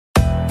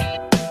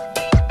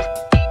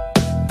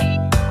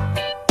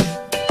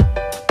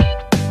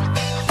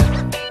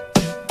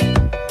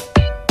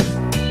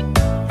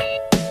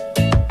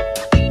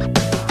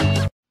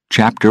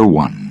Chapter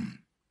 1.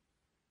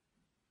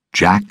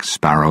 Jack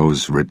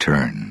Sparrow's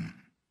Return.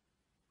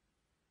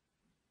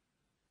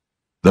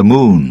 The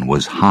moon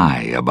was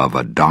high above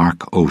a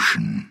dark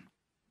ocean.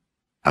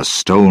 A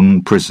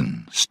stone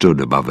prison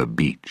stood above a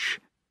beach.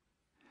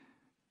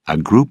 A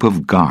group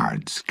of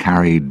guards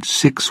carried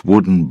 6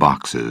 wooden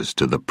boxes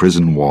to the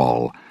prison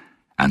wall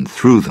and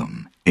threw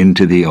them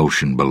into the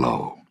ocean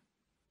below.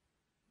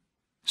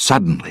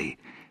 Suddenly,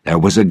 there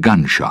was a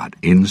gunshot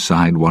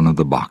inside one of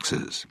the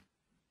boxes.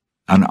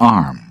 An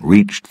arm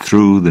reached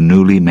through the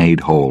newly made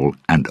hole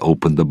and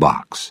opened the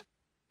box.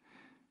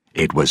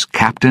 It was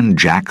Captain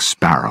Jack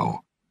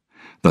Sparrow,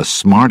 the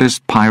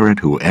smartest pirate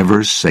who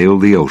ever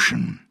sailed the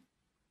ocean.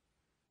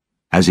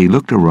 As he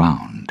looked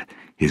around,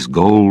 his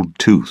gold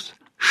tooth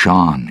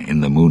shone in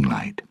the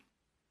moonlight.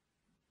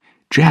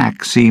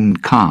 Jack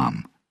seemed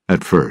calm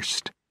at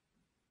first.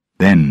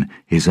 Then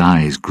his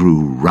eyes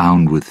grew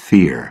round with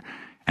fear,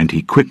 and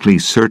he quickly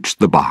searched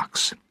the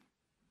box.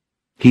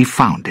 He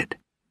found it.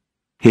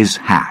 His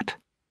hat.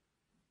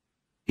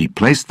 He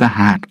placed the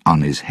hat on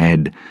his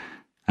head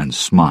and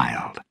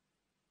smiled.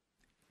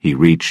 He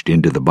reached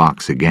into the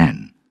box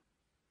again.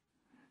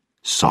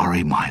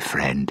 "Sorry, my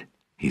friend,"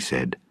 he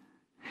said.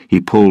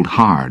 He pulled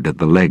hard at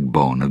the leg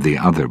bone of the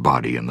other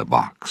body in the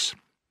box.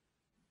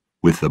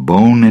 With the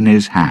bone in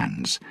his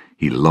hands,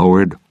 he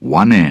lowered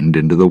one end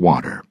into the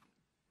water.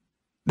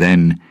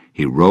 Then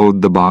he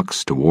rowed the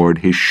box toward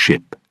his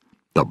ship,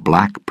 the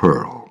Black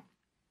Pearl.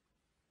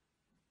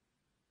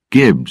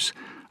 Gibbs,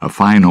 a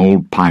fine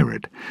old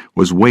pirate,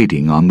 was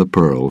waiting on the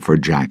Pearl for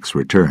Jack's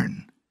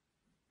return.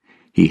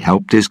 He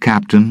helped his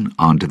captain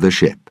onto the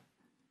ship.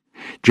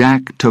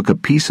 Jack took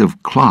a piece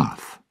of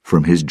cloth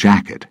from his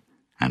jacket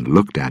and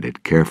looked at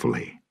it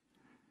carefully.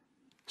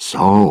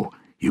 "So,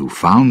 you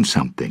found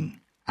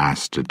something?"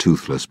 asked a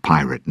toothless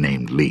pirate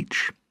named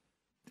Leech.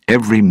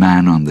 Every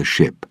man on the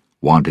ship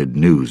wanted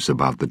news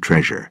about the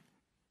treasure.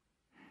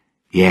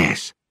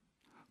 "Yes,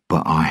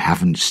 but I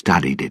haven't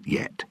studied it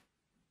yet,"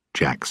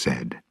 Jack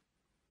said.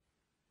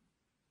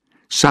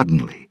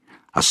 Suddenly,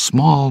 a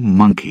small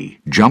monkey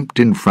jumped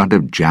in front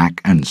of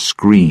Jack and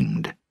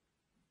screamed.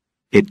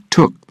 It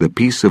took the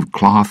piece of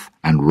cloth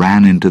and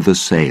ran into the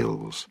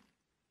sails.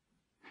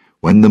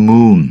 When the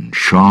moon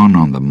shone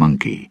on the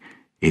monkey,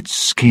 its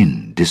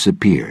skin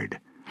disappeared.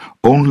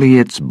 Only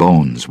its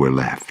bones were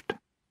left.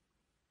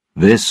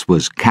 This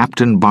was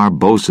Captain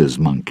Barbossa's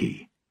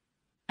monkey,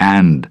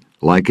 and,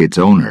 like its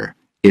owner,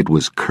 it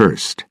was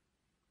cursed.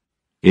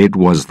 It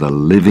was the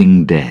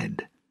living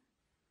dead.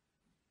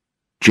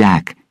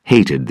 Jack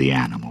hated the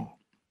animal.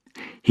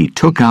 He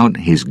took out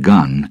his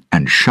gun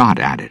and shot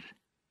at it.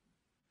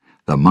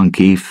 The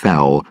monkey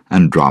fell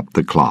and dropped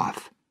the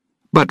cloth,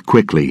 but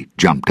quickly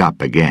jumped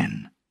up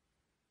again.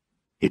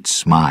 It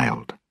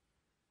smiled.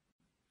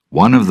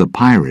 One of the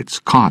pirates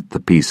caught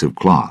the piece of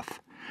cloth.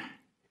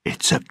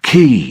 "It's a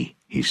key,"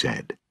 he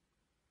said.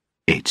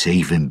 "It's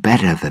even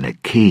better than a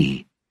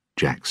key,"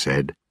 Jack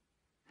said.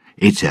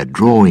 "It's a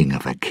drawing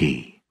of a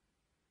key."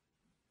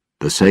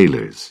 The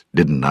sailors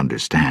didn't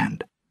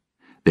understand.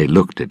 They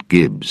looked at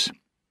Gibbs.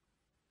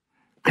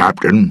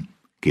 "Captain,"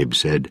 Gibbs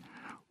said,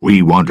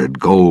 "we wanted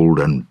gold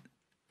and—"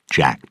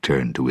 Jack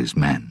turned to his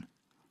men.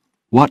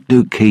 "What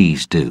do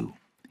keys do?"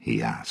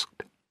 he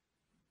asked.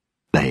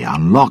 "They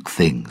unlock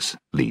things,"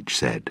 Leech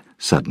said,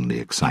 suddenly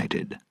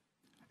excited.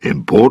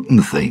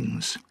 "Important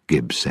things,"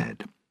 Gibbs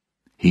said.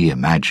 He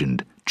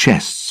imagined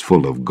chests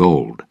full of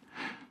gold.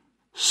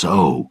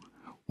 "So,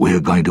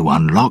 we're going to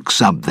unlock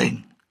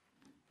something."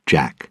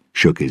 Jack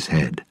shook his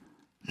head.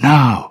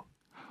 "No.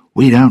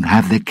 We don't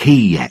have the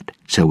key yet,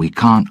 so we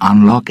can't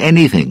unlock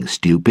anything,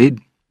 stupid."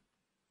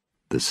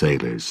 The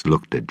sailors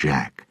looked at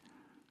Jack.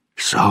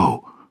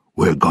 "So,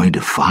 we're going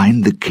to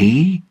find the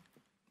key?"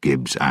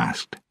 Gibbs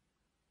asked.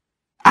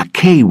 "A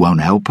key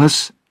won't help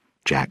us,"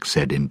 Jack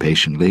said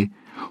impatiently.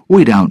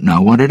 "We don't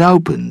know what it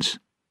opens."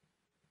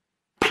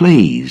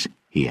 "Please,"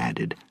 he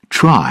added,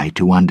 "try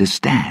to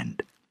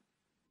understand."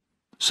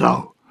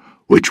 "So,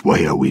 which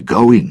way are we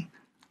going?"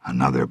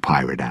 another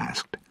pirate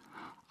asked.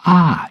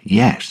 "Ah,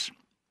 yes."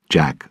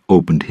 Jack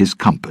opened his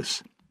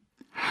compass.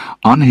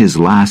 On his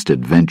last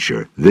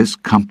adventure, this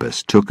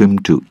compass took him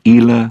to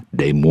Isla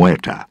de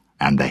Muerta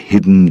and the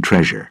hidden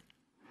treasure.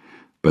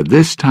 But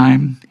this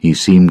time he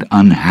seemed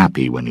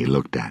unhappy when he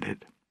looked at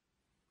it.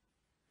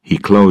 He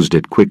closed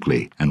it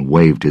quickly and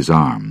waved his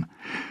arm.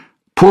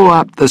 "Pull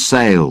up the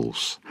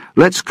sails.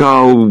 Let's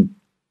go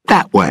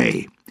that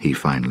way," he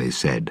finally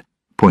said,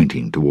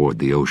 pointing toward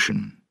the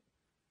ocean.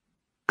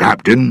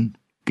 "Captain?"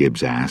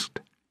 Gibbs asked.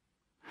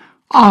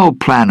 "I'll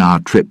plan our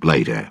trip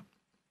later.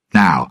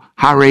 Now,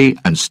 hurry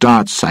and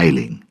start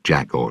sailing,"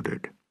 Jack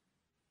ordered.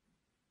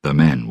 The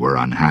men were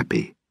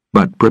unhappy,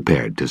 but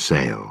prepared to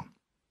sail.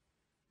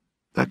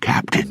 "The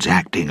captain's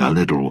acting a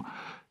little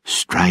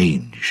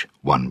strange,"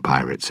 one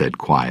pirate said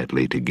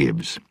quietly to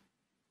Gibbs.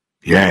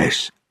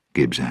 "Yes,"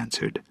 Gibbs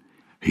answered.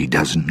 "He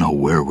doesn't know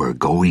where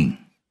we're going."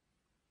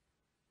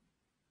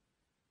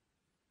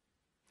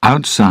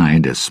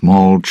 Outside a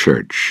small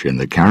church in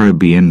the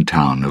Caribbean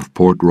town of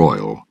Port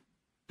Royal,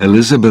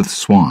 Elizabeth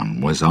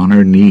Swann was on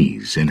her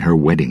knees in her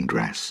wedding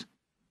dress.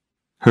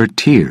 Her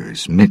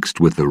tears mixed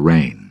with the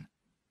rain.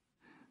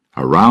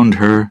 Around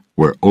her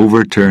were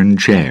overturned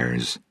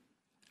chairs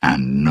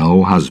and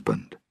no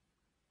husband.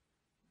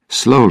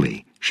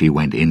 Slowly she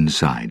went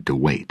inside to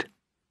wait.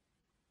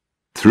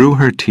 Through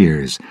her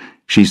tears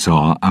she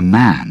saw a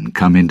man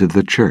come into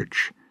the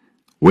church.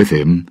 With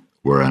him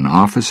were an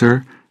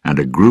officer and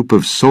a group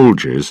of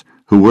soldiers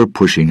who were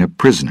pushing a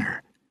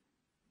prisoner.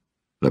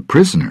 The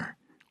prisoner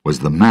was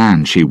the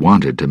man she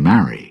wanted to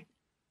marry,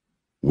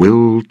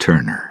 Will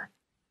Turner.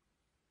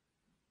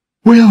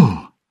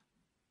 "Will,"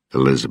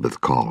 Elizabeth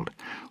called,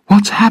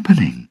 "what's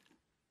happening?"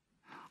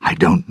 "I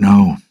don't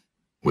know,"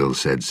 Will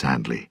said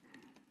sadly.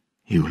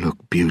 "You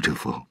look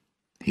beautiful,"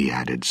 he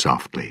added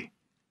softly.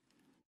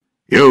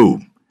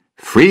 "You,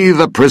 free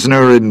the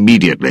prisoner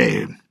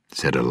immediately,"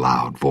 said a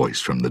loud voice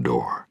from the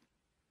door.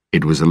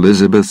 It was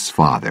Elizabeth's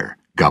father,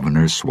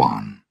 Governor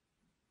Swann.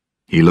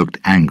 He looked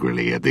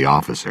angrily at the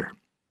officer.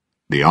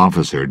 The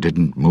officer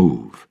didn't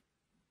move.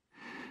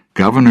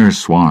 Governor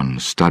Swann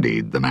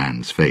studied the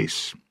man's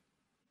face.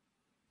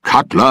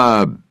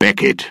 "Cutler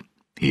Beckett?"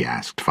 he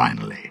asked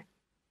finally.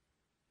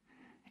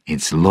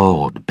 "It's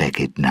Lord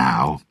Beckett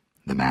now,"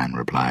 the man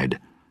replied.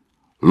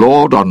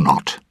 "Lord or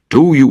not,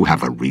 do you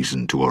have a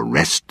reason to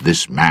arrest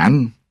this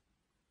man?"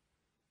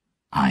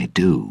 "I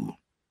do."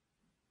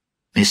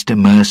 "Mr.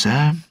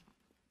 Mercer?"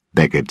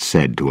 Beckett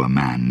said to a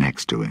man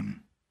next to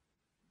him.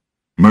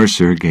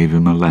 Mercer gave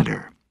him a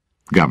letter.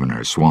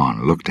 Governor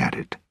Swann looked at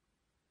it.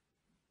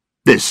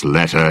 "This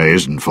letter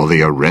isn't for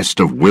the arrest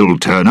of Will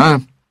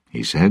Turner,"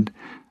 he said.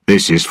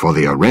 "This is for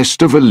the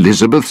arrest of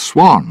Elizabeth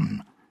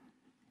Swann."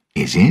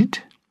 "Is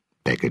it?"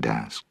 Beckett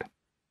asked.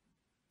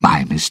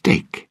 "My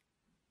mistake."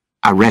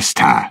 "Arrest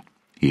her,"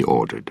 he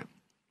ordered.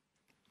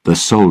 The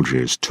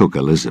soldiers took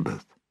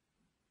Elizabeth.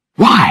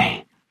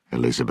 "Why?"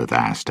 Elizabeth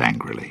asked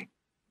angrily.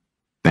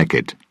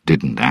 Beckett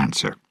didn't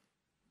answer.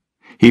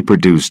 He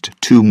produced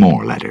 2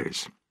 more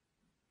letters.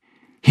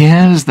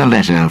 "Here's the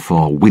letter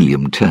for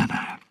William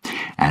Turner,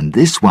 and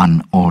this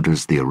one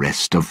orders the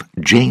arrest of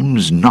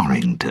James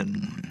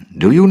Norrington.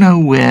 Do you know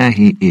where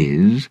he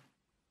is?"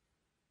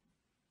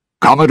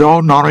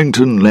 "Commodore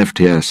Norrington left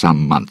here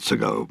some months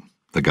ago,"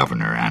 the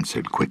governor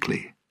answered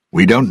quickly.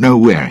 "We don't know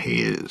where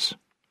he is."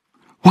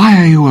 "Why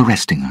are you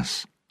arresting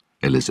us?"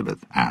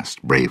 Elizabeth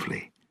asked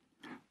bravely.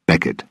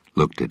 Beckett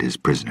looked at his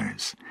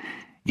prisoners.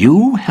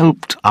 "You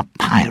helped a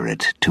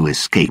pirate to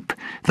escape.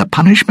 The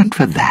punishment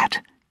for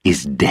that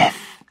is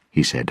death,"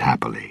 he said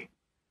happily.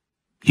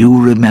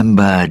 "You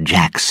remember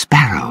Jack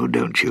Sparrow,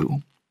 don't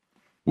you?"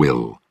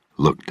 Will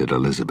looked at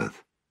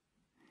Elizabeth.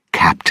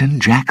 "Captain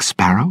Jack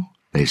Sparrow?"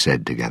 they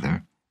said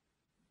together.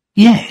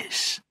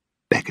 "Yes,"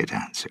 Beckett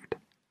answered.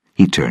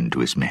 He turned to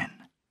his men.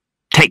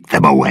 "Take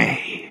them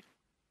away."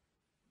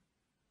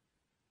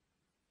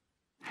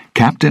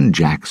 Captain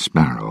Jack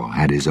Sparrow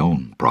had his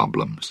own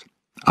problems.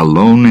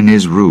 Alone in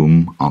his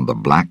room on the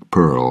Black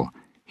Pearl,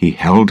 he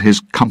held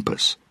his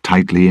compass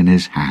tightly in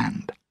his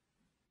hand.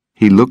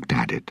 He looked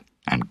at it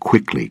and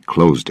quickly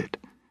closed it.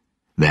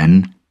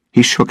 Then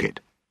he shook it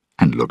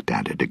and looked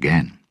at it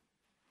again.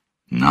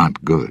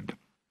 Not good.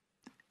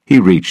 He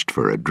reached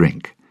for a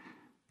drink.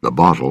 The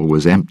bottle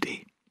was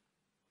empty.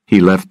 He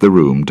left the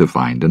room to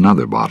find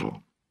another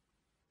bottle.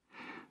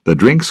 The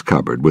drinks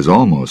cupboard was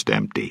almost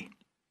empty.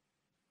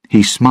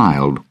 He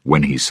smiled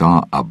when he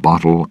saw a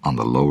bottle on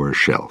the lower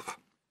shelf.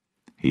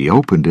 He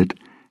opened it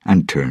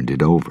and turned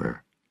it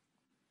over.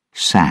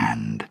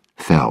 Sand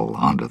fell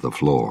onto the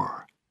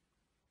floor.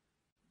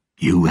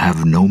 "You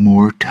have no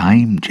more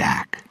time,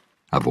 Jack,"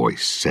 a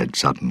voice said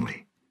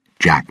suddenly.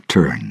 Jack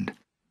turned.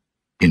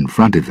 In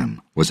front of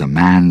him was a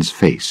man's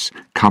face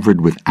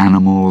covered with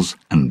animals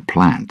and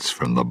plants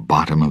from the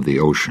bottom of the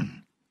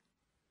ocean.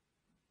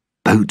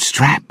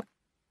 "Bootstrap?"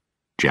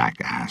 Jack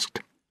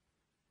asked.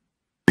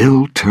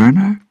 "Bill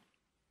Turner?"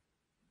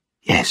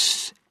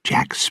 "Yes,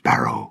 Jack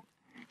Sparrow.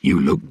 You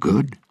look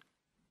good."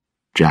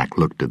 Jack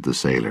looked at the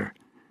sailor.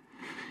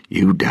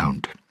 "You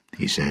don't,"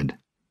 he said.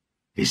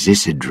 "Is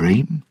this a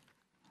dream?"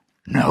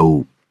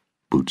 "No,"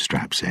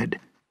 Bootstrap said.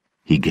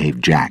 He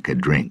gave Jack a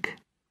drink.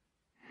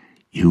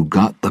 "You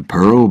got the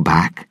pearl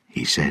back,"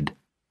 he said.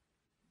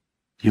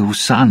 "Your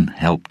son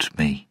helped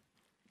me,"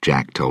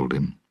 Jack told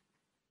him.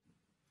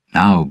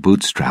 Now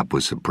Bootstrap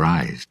was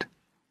surprised.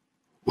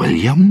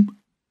 "William?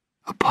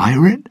 A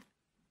pirate?"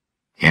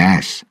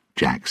 "Yes,"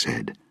 Jack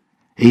said.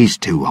 "He's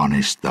too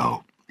honest,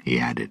 though," he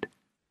added.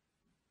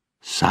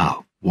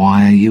 "So,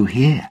 why are you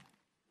here?"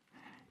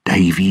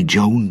 "Davy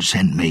Jones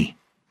sent me,"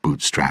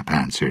 Bootstrap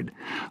answered.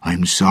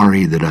 "I'm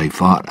sorry that I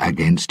fought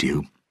against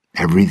you.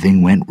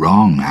 Everything went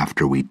wrong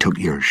after we took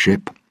your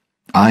ship.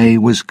 I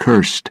was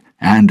cursed,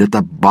 and at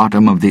the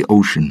bottom of the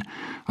ocean.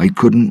 I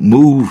couldn't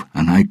move,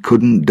 and I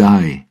couldn't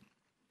die."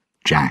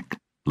 Jack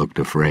looked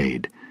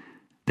afraid.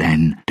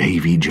 "Then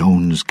Davy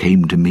Jones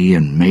came to me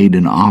and made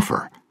an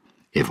offer.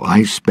 If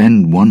I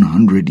spend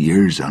 100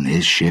 years on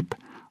his ship,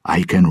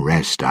 I can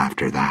rest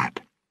after that."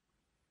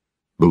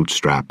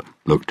 Bootstrap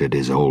looked at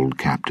his old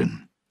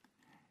captain.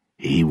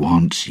 He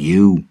wants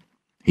you.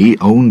 He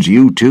owns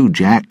you too,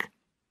 Jack.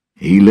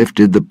 He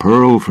lifted the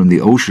Pearl from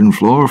the ocean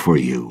floor for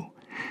you.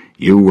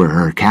 You were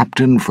her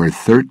captain for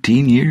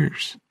 13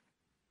 years.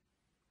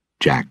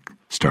 Jack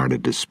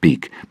started to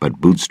speak,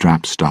 but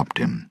Bootstrap stopped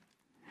him.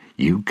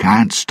 You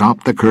can't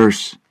stop the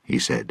curse, he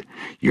said.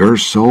 Your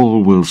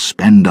soul will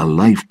spend a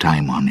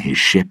lifetime on his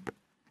ship.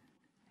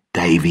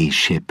 Davy's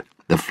ship,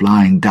 the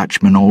Flying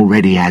Dutchman,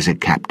 already has a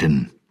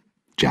captain,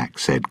 Jack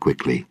said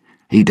quickly.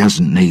 He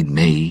doesn't need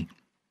me.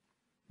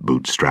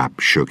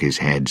 Bootstrap shook his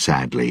head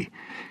sadly.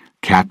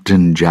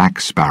 Captain Jack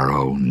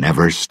Sparrow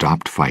never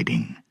stopped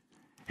fighting.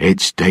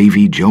 It's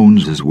Davy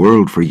Jones's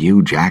world for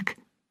you, Jack.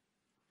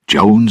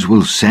 Jones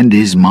will send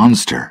his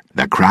monster,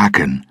 the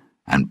Kraken,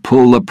 and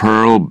pull the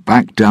Pearl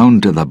back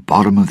down to the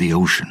bottom of the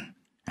ocean,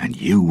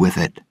 and you with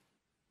it.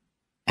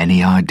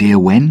 Any idea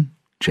when?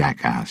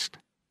 Jack asked.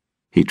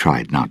 He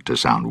tried not to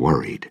sound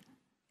worried.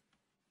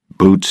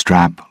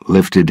 Bootstrap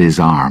lifted his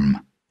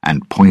arm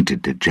and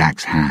pointed to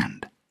Jack's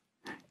hand.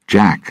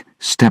 Jack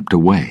stepped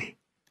away,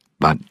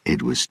 but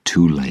it was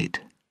too late.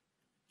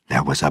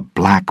 There was a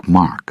black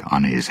mark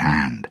on his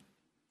hand.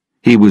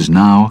 He was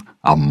now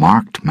a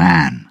marked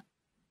man.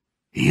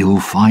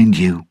 He'll find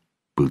you,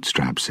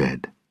 Bootstrap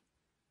said.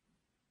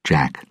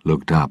 Jack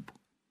looked up,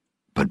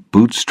 but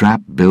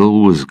Bootstrap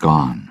Bill was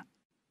gone.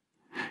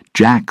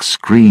 Jack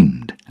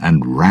screamed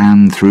and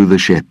ran through the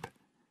ship.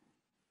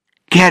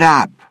 Get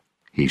up,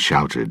 he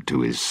shouted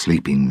to his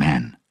sleeping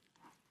men.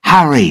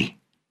 Hurry!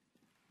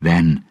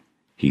 Then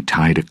he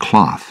tied a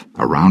cloth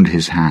around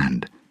his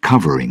hand,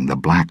 covering the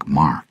black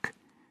mark.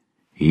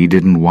 He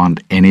didn't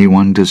want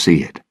anyone to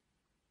see it.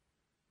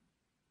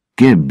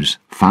 Gibbs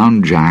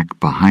found Jack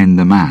behind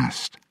the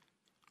mast.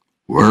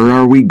 Where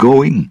are we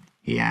going?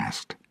 He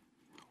asked.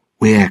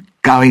 We're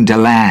going to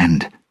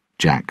land,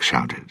 Jack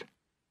shouted.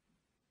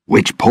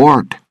 Which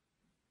port?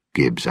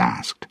 Gibbs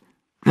asked.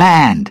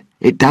 Land.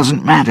 It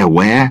doesn't matter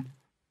where.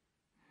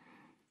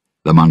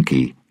 The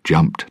monkey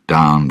jumped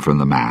down from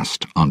the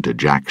mast onto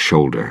Jack's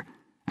shoulder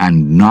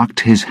and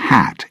knocked his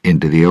hat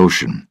into the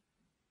ocean.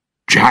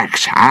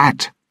 Jack's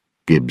hat!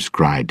 Gibbs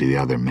cried to the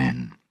other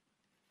men.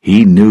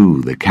 He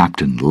knew the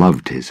captain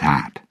loved his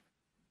hat.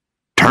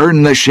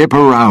 Turn the ship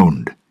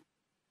around.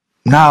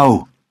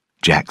 No,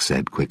 Jack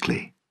said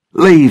quickly.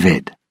 Leave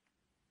it.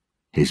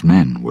 His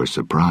men were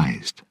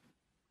surprised.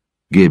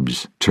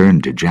 Gibbs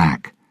turned to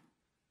Jack.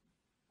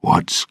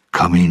 What's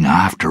coming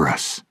after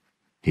us?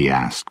 He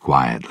asked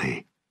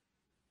quietly.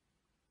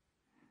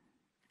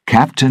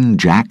 Captain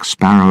Jack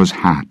Sparrow's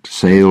hat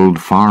sailed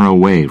far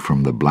away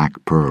from the Black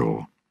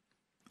Pearl.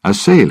 A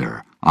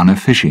sailor on a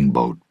fishing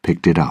boat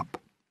picked it up.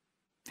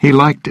 He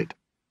liked it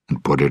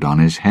and put it on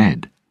his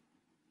head.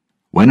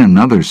 When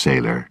another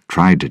sailor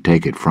tried to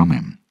take it from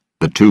him,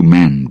 the two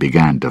men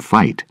began to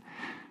fight.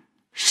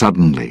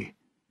 Suddenly,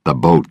 the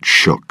boat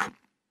shook.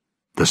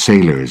 The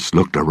sailors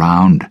looked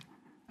around,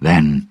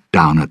 then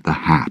down at the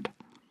hat.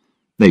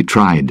 They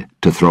tried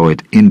to throw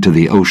it into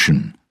the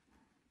ocean.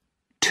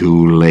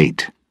 Too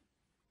late.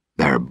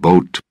 Their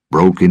boat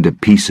broke into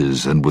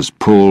pieces and was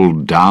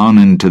pulled down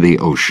into the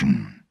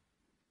ocean.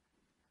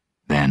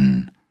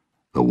 Then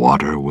the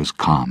water was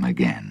calm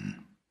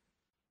again.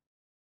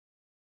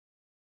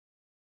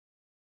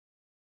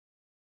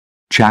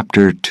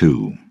 Chapter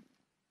 2.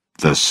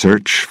 The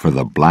Search for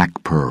the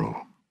Black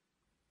Pearl.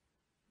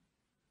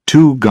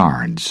 2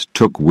 guards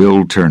took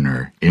Will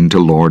Turner into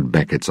Lord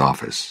Becket's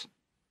office.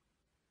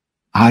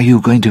 Are you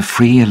going to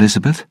free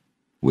Elizabeth?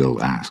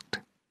 Will asked.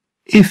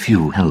 If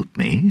you help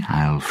me,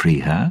 I'll free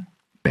her,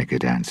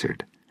 Becket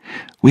answered.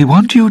 We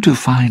want you to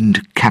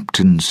find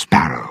Captain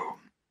Sparrow.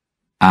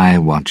 I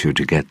want you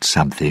to get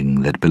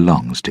something that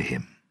belongs to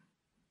him.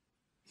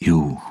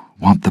 You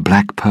want the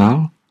Black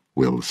Pearl?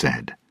 Will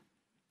said.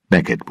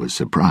 Becket was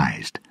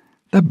surprised.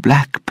 The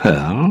Black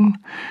Pearl?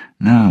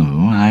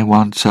 No, I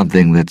want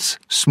something that's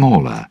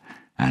smaller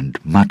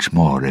and much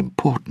more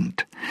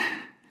important.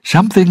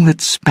 Something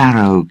that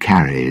Sparrow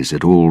carries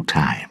at all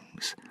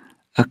times.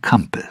 A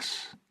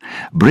compass.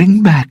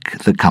 Bring back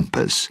the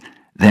compass,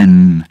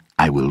 then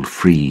I will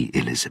free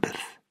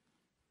Elizabeth.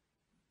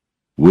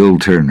 Will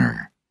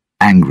Turner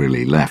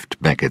angrily left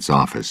Becket's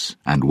office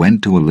and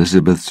went to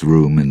Elizabeth's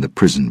room in the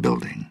prison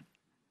building.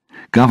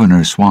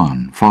 Governor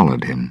Swan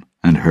followed him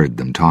and heard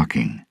them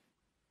talking.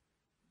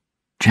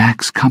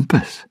 Jack's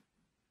compass.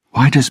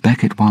 Why does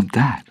Becket want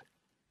that?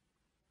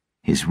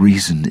 His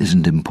reason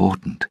isn't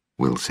important,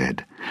 Will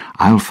said.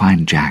 I'll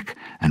find Jack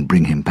and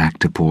bring him back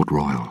to Port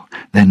Royal.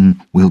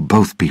 Then we'll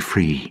both be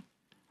free.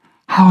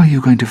 How are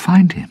you going to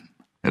find him?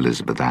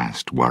 Elizabeth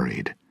asked,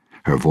 worried.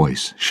 Her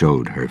voice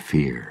showed her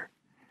fear.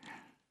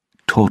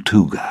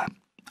 Tortuga.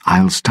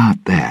 I'll start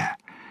there.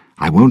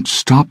 I won't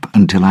stop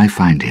until I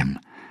find him.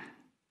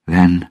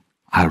 Then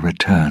I'll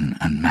return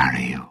and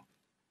marry you.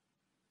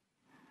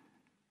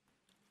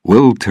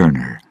 Will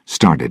Turner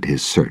started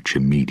his search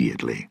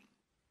immediately.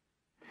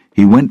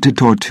 He went to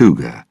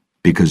Tortuga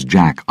because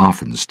Jack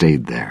often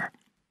stayed there.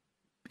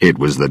 It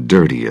was the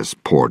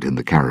dirtiest port in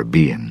the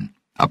Caribbean,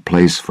 a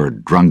place for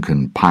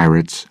drunken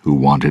pirates who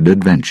wanted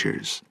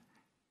adventures.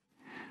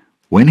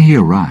 When he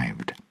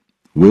arrived,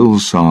 Will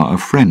saw a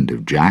friend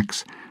of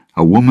Jack's,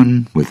 a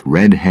woman with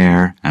red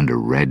hair and a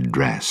red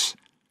dress.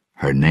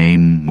 Her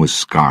name was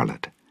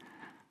Scarlet.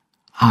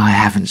 "I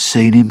haven't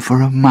seen him for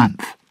a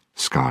month,"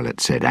 Scarlet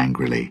said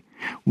angrily.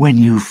 "When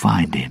you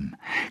find him,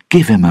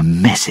 give him a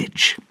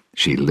message."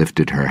 She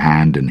lifted her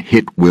hand and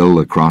hit Will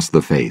across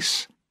the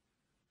face.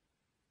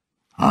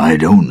 "I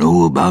don't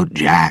know about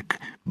Jack,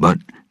 but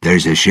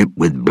there's a ship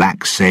with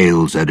black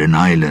sails at an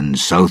island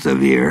south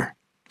of here,"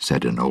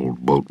 said an old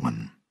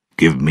boatman.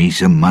 "Give me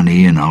some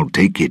money and I'll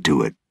take you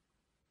to it."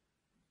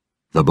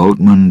 The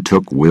boatman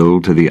took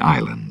Will to the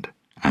island,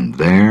 and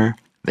there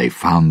they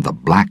found the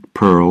Black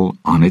Pearl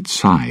on its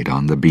side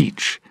on the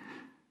beach.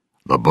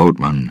 The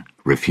boatman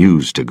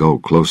refused to go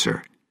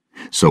closer,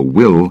 so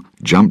Will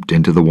jumped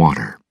into the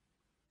water.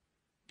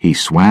 He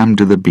swam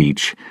to the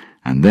beach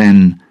and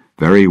then,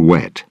 very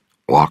wet,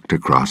 walked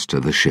across to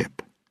the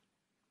ship.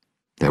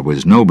 There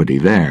was nobody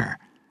there,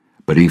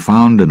 but he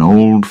found an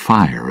old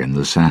fire in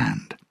the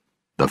sand.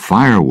 The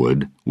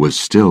firewood was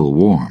still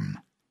warm.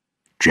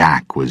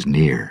 Jack was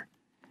near.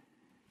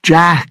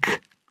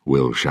 "Jack!"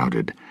 Will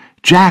shouted.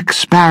 "Jack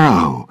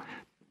Sparrow!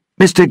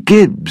 Mr.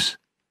 Gibbs!"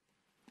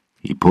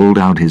 He pulled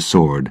out his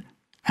sword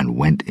and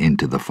went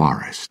into the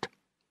forest.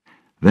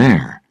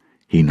 There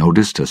he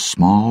noticed a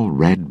small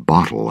red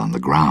bottle on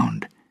the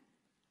ground.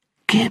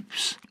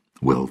 "Gibbs,"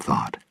 Will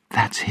thought.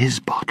 "That's his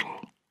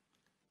bottle."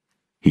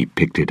 He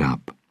picked it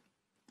up.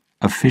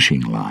 A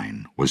fishing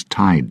line was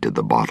tied to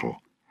the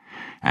bottle,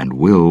 and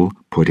Will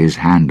put his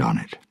hand on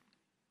it.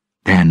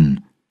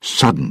 Then,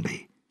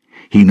 suddenly,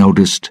 he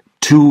noticed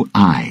 2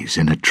 eyes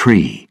in a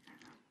tree,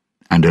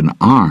 and an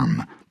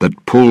arm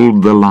that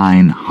pulled the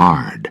line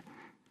hard.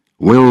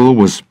 Will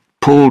was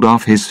pulled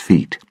off his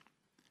feet.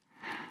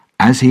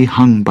 As he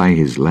hung by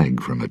his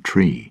leg from a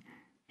tree,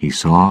 he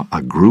saw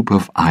a group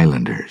of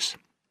islanders.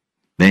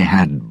 They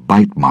had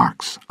bite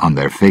marks on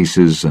their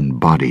faces and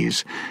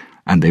bodies,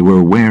 and they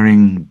were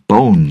wearing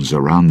bones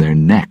around their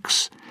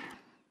necks.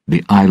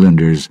 The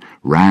islanders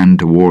ran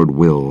toward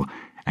Will,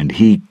 and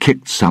he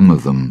kicked some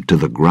of them to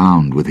the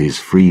ground with his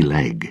free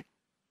leg.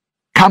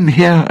 "Come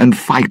here and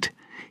fight!"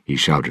 he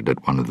shouted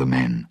at one of the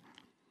men.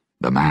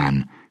 The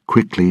man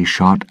quickly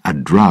shot a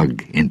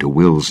drug into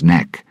Will's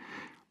neck.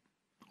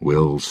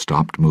 Will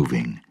stopped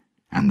moving,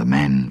 and the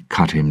men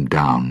cut him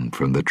down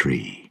from the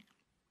tree.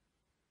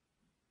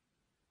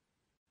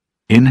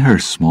 In her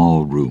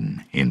small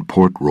room in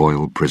Port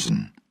Royal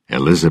Prison,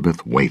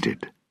 Elizabeth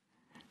waited.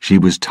 She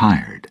was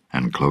tired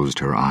and closed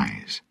her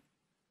eyes.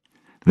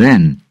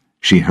 Then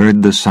she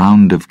heard the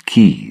sound of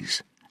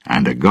keys,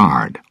 and a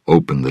guard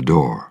opened the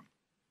door.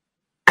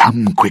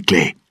 "Come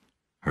quickly,"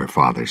 her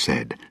father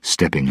said,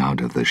 stepping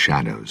out of the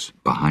shadows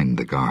behind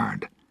the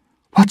guard.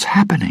 "What's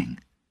happening?"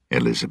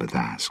 Elizabeth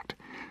asked.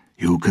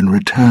 "You can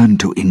return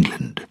to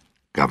England,"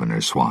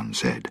 Governor Swan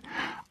said.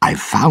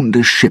 "I've found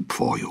a ship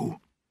for you.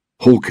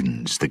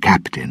 Hawkins, the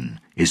captain,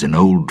 is an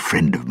old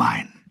friend of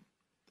mine."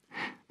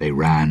 They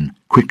ran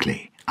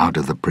quickly out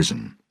of the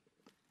prison.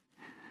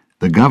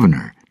 The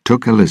governor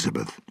took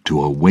Elizabeth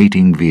to a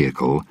waiting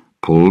vehicle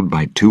pulled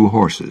by 2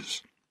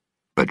 horses,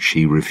 but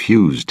she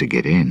refused to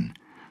get in.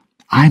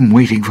 "I'm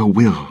waiting for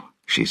Will,"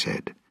 she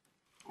said.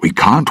 "We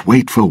can't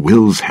wait for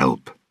Will's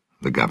help,"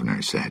 the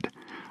governor said.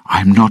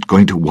 "I'm not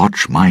going to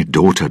watch my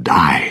daughter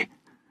die."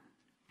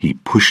 He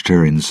pushed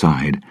her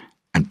inside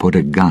and put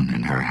a gun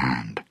in her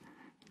hand.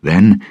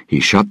 Then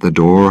he shut the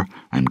door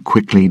and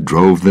quickly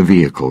drove the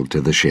vehicle to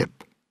the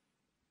ship.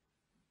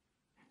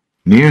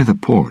 Near the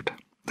port,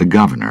 the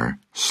governor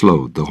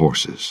slowed the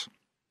horses.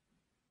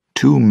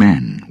 2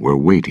 men were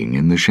waiting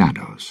in the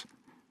shadows.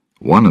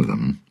 One of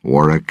them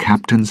wore a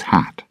captain's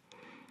hat.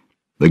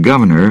 The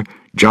governor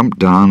jumped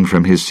down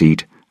from his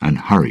seat and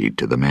hurried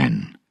to the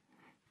men.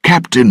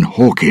 "Captain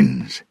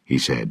Hawkins," he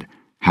said,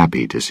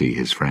 happy to see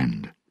his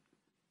friend.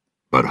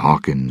 But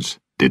Hawkins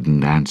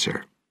didn't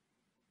answer.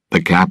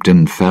 The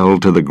captain fell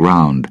to the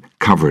ground,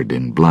 covered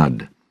in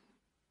blood.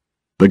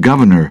 The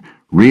governor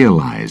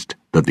realized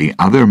that the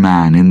other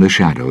man in the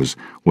shadows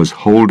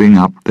was holding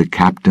up the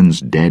captain's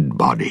dead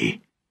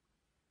body.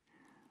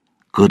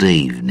 "Good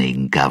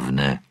evening,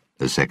 Governor,"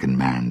 the second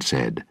man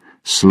said,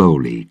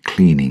 slowly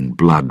cleaning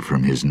blood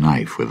from his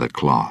knife with a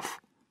cloth.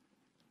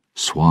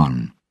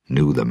 Swan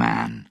knew the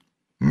man.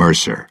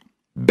 Mercer,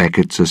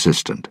 Beckett's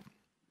assistant.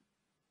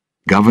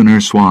 Governor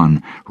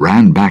Swan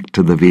ran back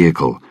to the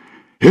vehicle.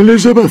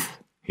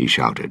 "Elizabeth!" he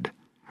shouted.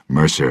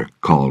 Mercer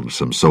called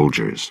some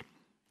soldiers.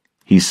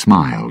 He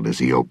smiled as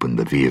he opened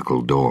the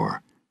vehicle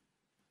door.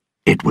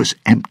 It was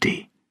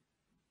empty.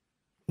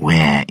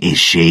 "Where is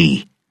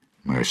she?"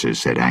 Mercer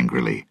said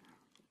angrily.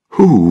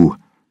 "Who?"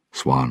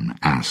 Swan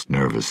asked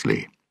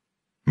nervously.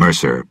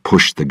 Mercer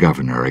pushed the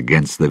governor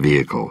against the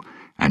vehicle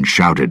and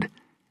shouted,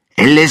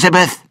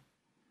 "Elizabeth!"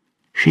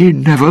 "She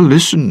never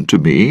listened to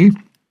me,"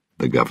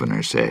 the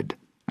governor said,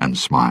 and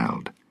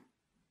smiled.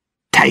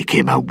 "Take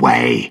him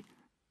away,"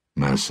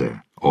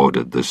 Mercer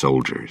ordered the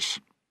soldiers.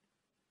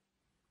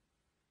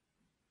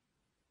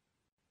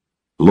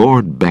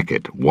 Lord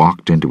Beckett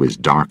walked into his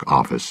dark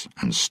office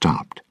and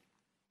stopped.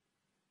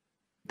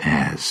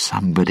 There's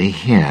somebody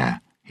here,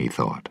 he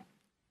thought.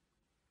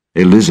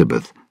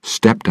 Elizabeth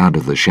stepped out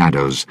of the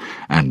shadows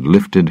and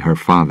lifted her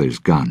father's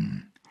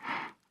gun.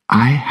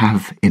 I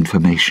have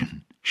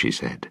information, she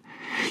said.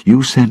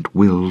 You sent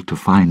Will to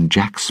find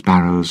Jack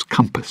Sparrow's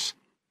compass.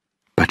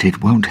 But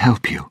it won't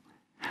help you.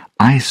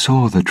 I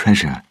saw the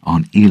treasure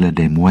on Isla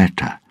de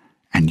Muerta,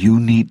 and you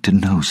need to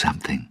know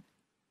something.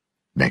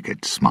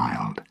 Beckett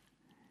smiled.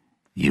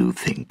 You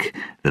think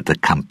that the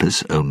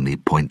compass only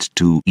points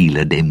to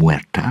Isla de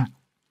Muerta?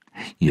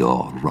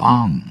 You're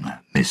wrong,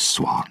 Miss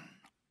Swan.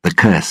 The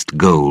cursed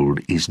gold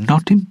is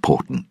not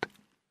important.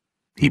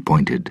 He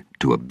pointed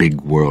to a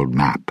big world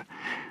map.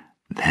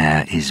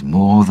 There is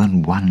more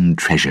than one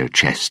treasure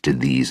chest in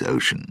these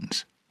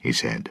oceans, he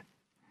said.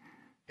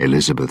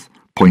 Elizabeth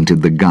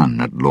pointed the gun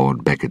at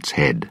Lord Beckett's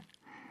head.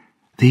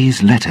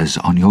 These letters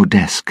on your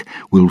desk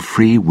will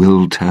free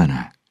Will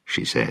Turner,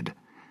 she said.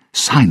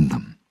 Sign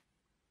them.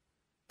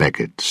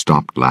 Beckett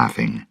stopped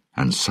laughing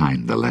and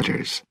signed the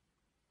letters.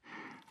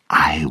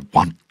 I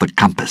want the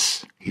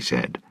compass, he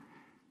said.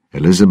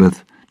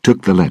 Elizabeth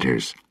took the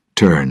letters,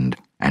 turned,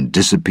 and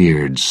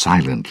disappeared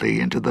silently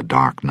into the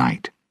dark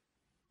night.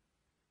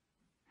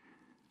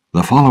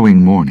 The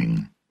following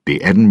morning,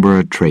 the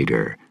Edinburgh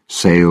trader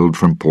sailed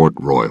from Port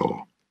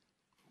Royal.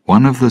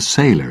 One of the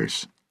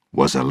sailors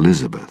was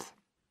Elizabeth.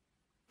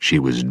 She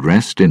was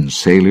dressed in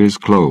sailor's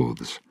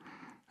clothes,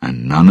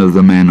 and none of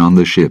the men on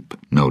the ship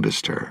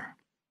noticed her.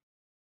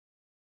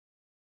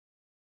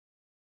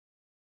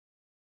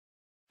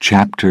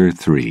 Chapter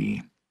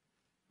 3.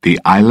 The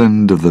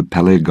Island of the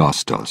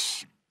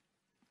Pelagostos.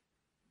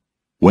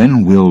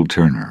 When Will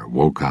Turner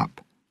woke up,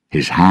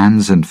 his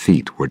hands and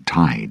feet were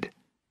tied.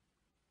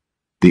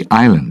 The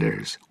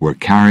islanders were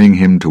carrying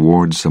him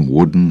towards some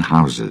wooden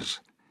houses.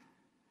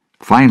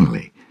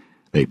 Finally,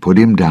 they put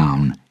him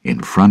down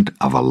in front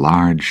of a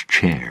large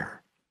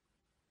chair.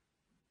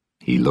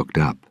 He looked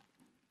up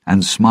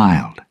and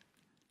smiled.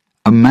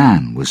 A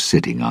man was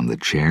sitting on the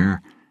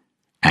chair,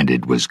 and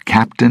it was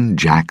Captain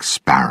Jack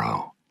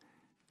Sparrow.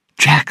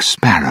 Jack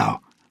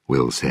Sparrow,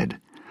 Will said,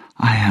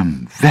 I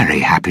am very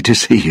happy to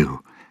see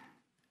you.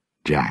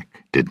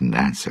 Jack didn't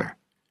answer.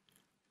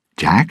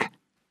 Jack?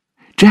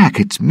 Jack,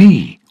 it's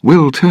me,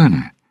 Will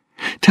Turner.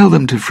 Tell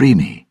them to free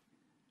me.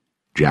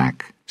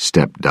 Jack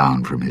stepped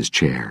down from his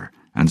chair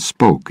and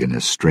spoke in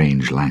a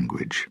strange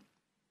language.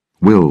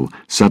 Will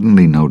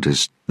suddenly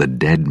noticed the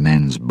dead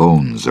men's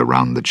bones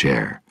around the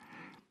chair.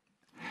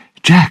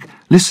 Jack,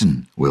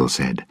 listen, Will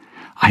said.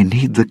 I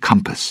need the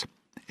compass.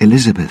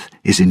 Elizabeth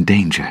is in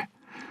danger.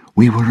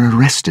 We were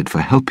arrested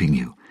for helping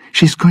you.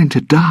 She's going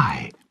to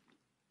die.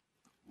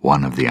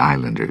 One of the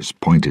islanders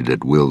pointed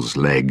at Will's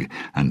leg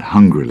and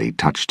hungrily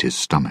touched his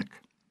stomach.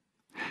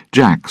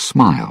 Jack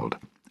smiled,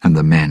 and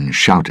the men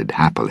shouted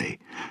happily.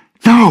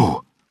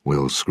 No!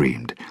 Will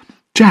screamed.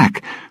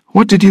 Jack,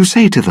 what did you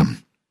say to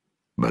them?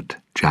 But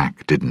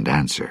Jack didn't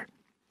answer.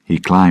 He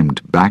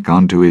climbed back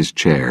onto his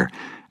chair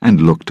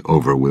and looked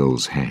over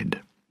Will's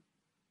head.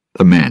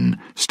 The men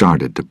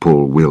started to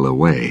pull Will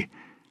away.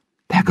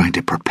 They're going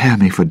to prepare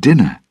me for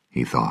dinner,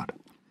 he thought.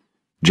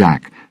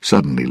 Jack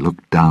suddenly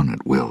looked down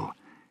at Will.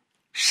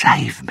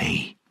 Save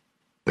me,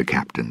 the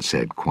captain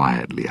said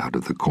quietly out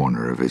of the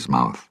corner of his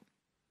mouth.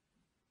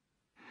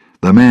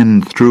 The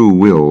men threw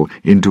Will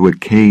into a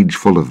cage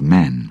full of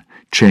men,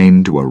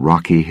 chained to a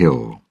rocky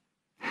hill.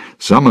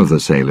 Some of the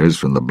sailors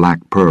from the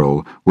Black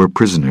Pearl were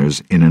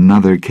prisoners in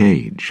another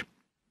cage.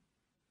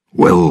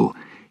 Will,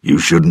 you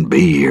shouldn't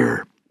be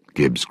here,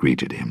 Gibbs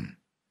greeted him.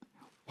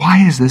 Why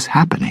is this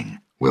happening?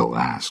 Will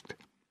asked.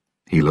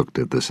 He looked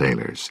at the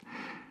sailors.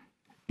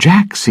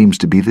 Jack seems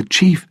to be the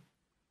chief.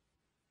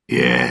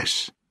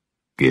 Yes,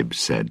 Gibbs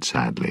said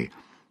sadly.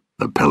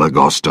 The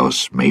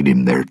Pelagostos made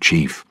him their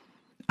chief,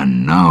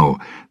 and now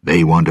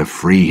they want to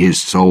free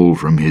his soul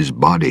from his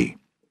body.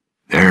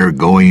 They're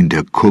going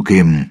to cook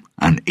him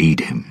and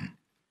eat him.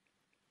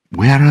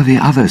 Where are the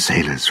other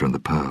sailors from the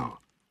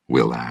Pearl?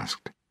 Will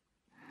asked.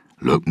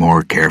 Look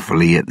more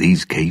carefully at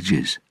these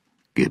cages,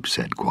 Gibbs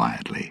said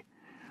quietly.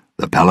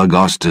 The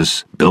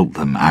Pelagostos built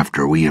them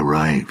after we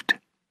arrived.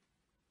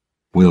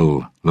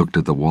 Will looked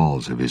at the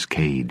walls of his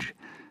cage.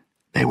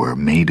 They were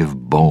made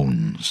of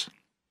bones.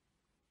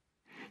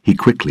 He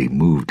quickly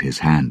moved his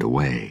hand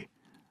away.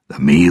 The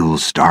meal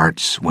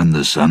starts when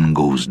the sun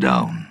goes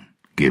down,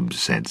 Gibbs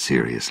said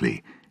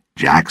seriously.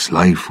 Jack's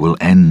life will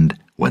end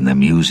when the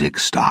music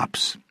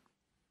stops.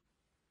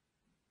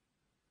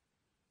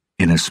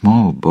 In a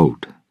small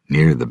boat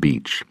near the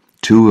beach,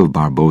 two of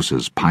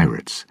Barbossa's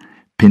pirates,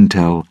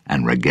 Pintel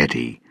and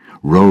Ragetti,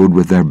 rowed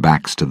with their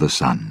backs to the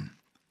sun.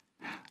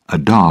 A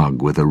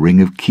dog with a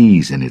ring of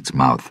keys in its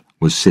mouth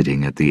was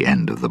sitting at the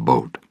end of the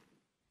boat.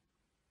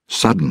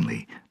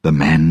 Suddenly, the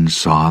men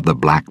saw the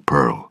Black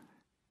Pearl.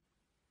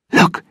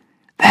 Look,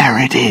 there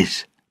it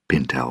is,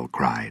 Pintel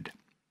cried.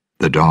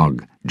 The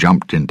dog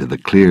jumped into the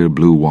clear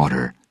blue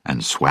water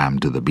and swam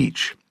to the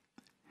beach.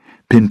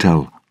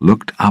 Pintel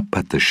looked up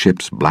at the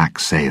ship's black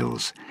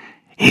sails.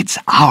 It's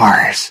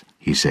ours,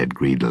 he said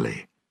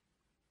greedily.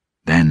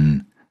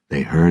 Then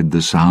they heard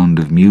the sound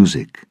of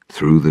music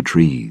through the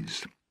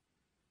trees.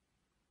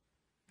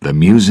 The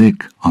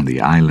music on the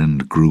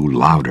island grew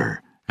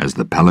louder as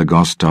the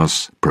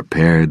Pelagostos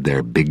prepared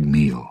their big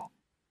meal.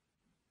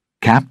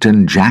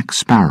 Captain Jack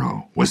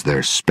Sparrow was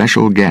their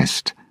special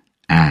guest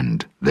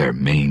and their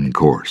main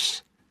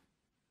course.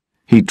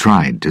 He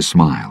tried to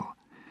smile.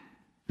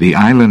 The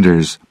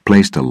islanders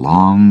placed a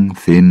long,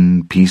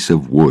 thin piece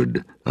of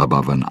wood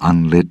above an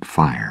unlit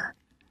fire.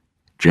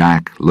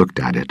 Jack looked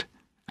at it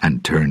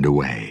and turned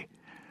away.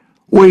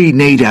 "We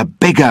need a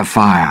bigger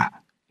fire,"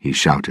 he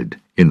shouted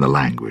in the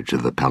language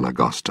of the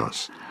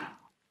Pelagostos.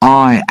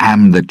 "I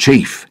am the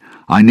chief.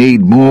 I need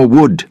more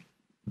wood.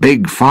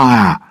 Big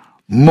fire.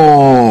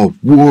 More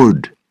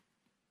wood."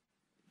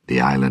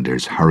 The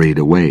islanders hurried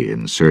away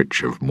in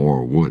search of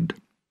more wood.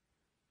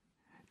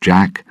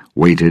 Jack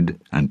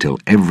waited until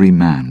every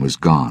man was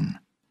gone.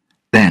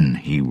 Then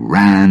he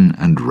ran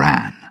and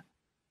ran.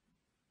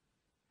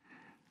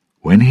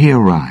 When he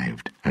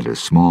arrived at a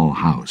small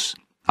house,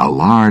 a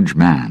large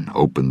man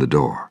opened the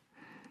door.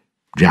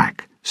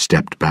 Jack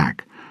stepped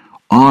back.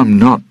 "I'm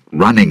not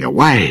running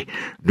away.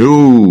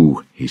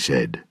 No," he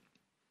said.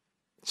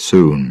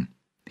 Soon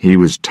he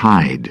was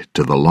tied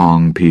to the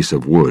long piece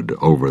of wood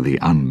over the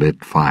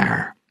unlit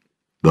fire.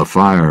 The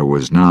fire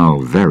was now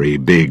very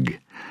big.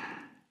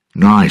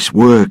 "Nice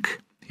work,"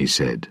 he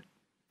said.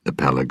 The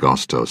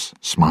Pelagostos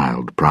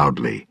smiled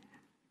proudly.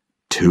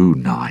 Too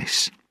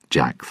nice,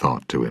 Jack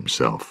thought to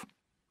himself.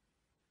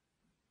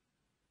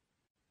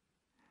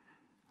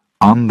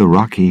 On the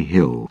rocky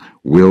hill,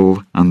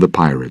 Will and the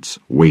pirates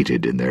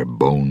waited in their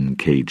bone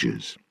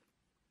cages.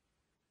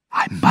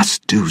 "I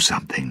must do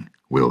something,"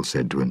 Will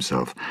said to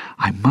himself.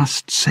 "I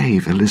must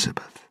save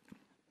Elizabeth."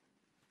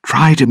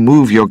 "Try to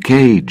move your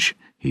cage,"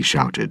 he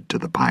shouted to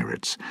the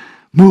pirates.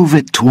 "Move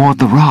it toward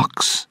the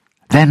rocks.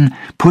 Then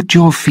put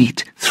your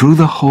feet through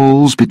the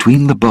holes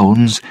between the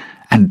bones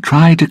and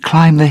try to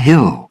climb the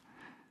hill."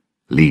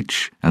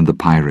 Leech and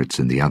the pirates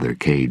in the other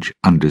cage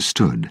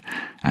understood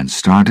and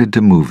started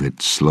to move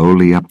it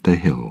slowly up the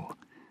hill.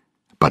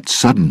 But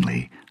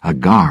suddenly a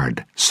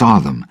guard saw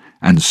them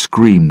and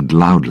screamed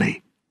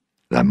loudly.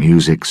 The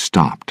music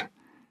stopped.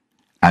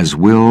 As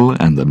Will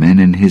and the men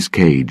in his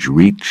cage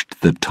reached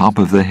the top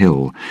of the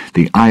hill,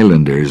 the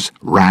islanders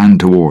ran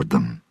toward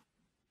them.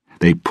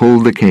 They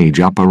pulled the cage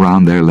up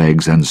around their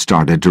legs and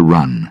started to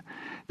run.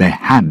 They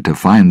had to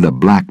find the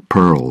black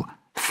pearl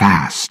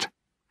fast.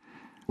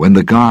 When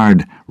the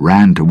guard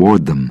ran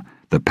toward them,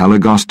 the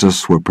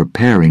Pelagostos were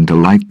preparing to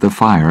light the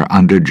fire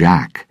under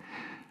Jack.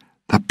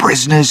 "The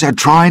prisoners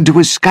are trying to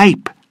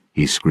escape,"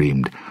 he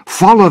screamed.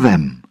 "Follow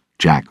them,"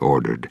 Jack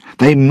ordered.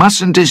 "They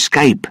mustn't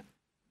escape."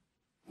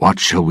 "What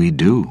shall we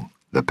do?"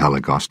 The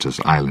Pelagostos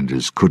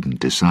islanders couldn't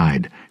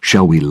decide.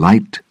 "Shall we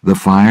light the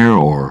fire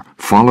or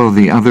follow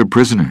the other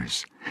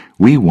prisoners?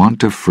 We want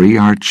to free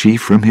our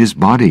chief from his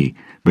body,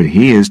 but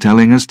he is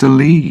telling us to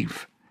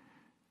leave."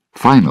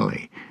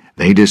 Finally,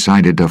 they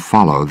decided to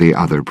follow the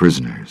other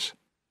prisoners.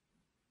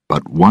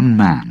 But one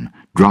man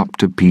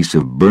dropped a piece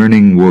of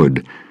burning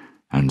wood,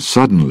 and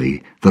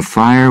suddenly the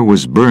fire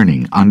was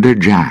burning under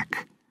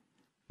Jack.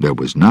 There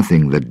was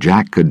nothing that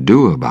Jack could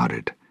do about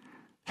it.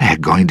 "They're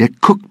going to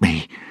cook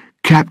me,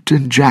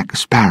 Captain Jack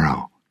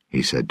Sparrow,"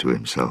 he said to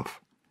himself.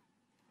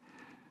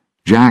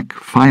 Jack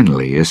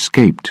finally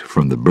escaped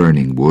from the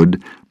burning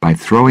wood by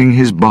throwing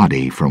his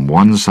body from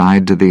one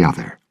side to the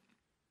other.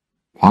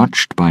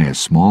 Watched by a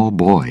small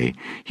boy,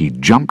 he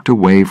jumped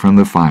away from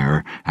the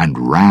fire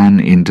and ran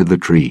into the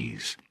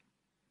trees.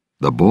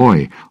 The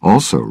boy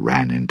also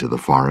ran into the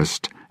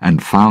forest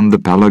and found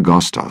the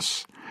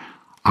Pelagostos.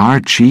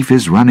 "Our chief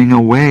is running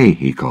away,"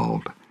 he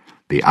called.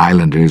 The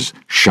islanders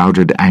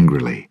shouted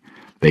angrily.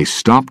 They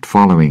stopped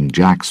following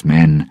Jack's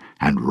men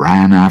and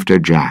ran after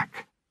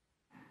Jack.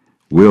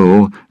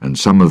 Will and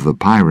some of the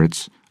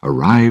pirates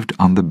arrived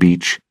on the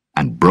beach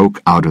and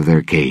broke out of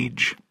their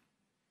cage.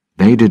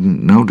 They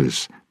didn't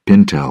notice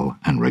Pintel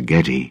and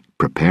Ragetti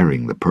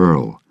preparing the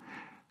pearl.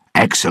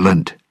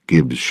 "Excellent,"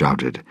 Gibbs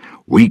shouted.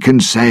 "We can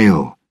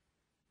sail."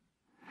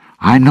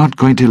 "I'm not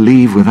going to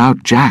leave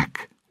without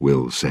Jack,"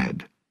 Will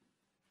said.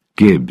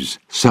 Gibbs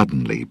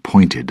suddenly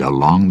pointed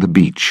along the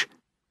beach,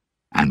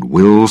 and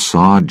Will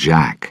saw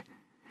Jack.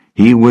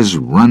 He was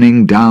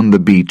running down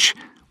the beach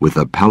with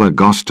the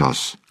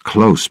Pelagostos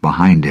close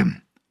behind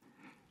him.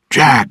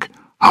 "Jack,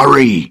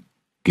 hurry!"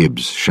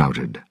 Gibbs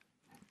shouted.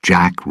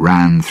 Jack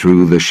ran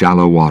through the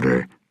shallow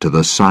water to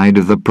the side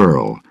of the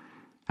pearl,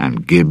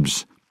 and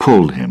Gibbs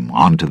pulled him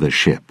onto the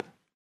ship.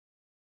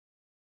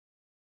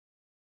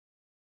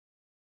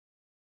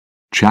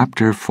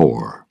 Chapter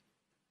 4.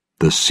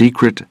 The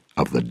Secret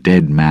of the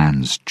Dead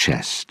Man's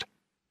Chest.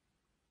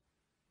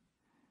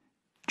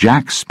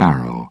 Jack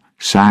Sparrow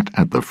sat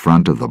at the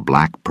front of the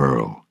Black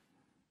Pearl.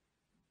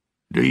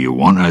 "Do you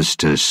want us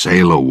to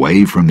sail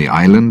away from the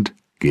island?"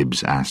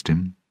 Gibbs asked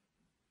him.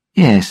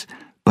 "Yes,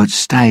 but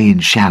stay in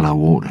shallow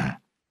water,"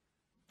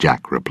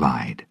 Jack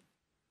replied.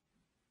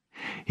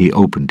 He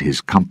opened his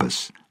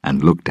compass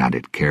and looked at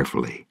it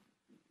carefully.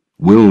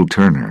 Will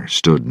Turner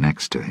stood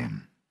next to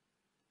him.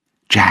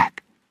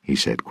 "Jack," he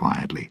said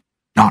quietly.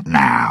 "Not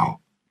now,"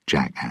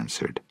 Jack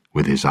answered,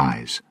 with his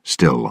eyes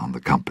still on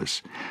the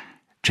compass.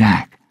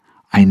 "Jack,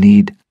 I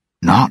need—"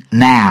 "Not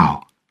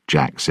now,"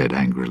 Jack said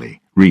angrily,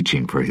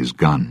 reaching for his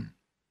gun.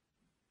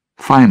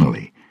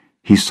 Finally,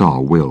 he saw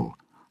Will.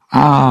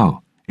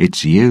 "Oh,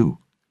 it's you."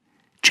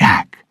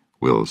 "Jack,"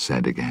 Will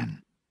said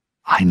again,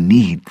 "I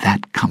need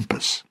that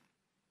compass."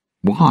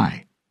 "Why?"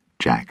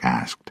 Jack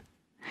asked.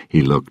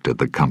 He looked at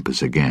the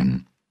compass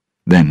again,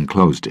 then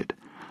closed it.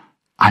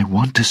 "I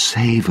want to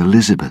save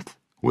Elizabeth,"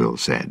 Will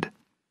said.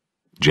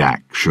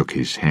 Jack shook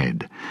his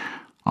head.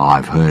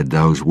 "I've heard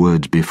those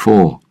words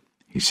before,"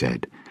 he said.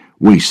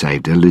 "We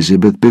saved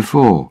Elizabeth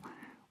before.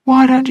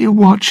 Why don't you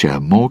watch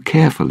her more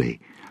carefully?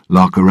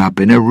 Lock her up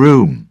in a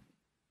room."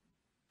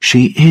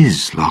 "She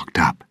is locked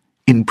up,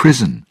 in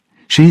prison.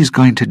 She's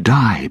going to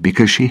die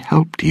because she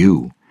helped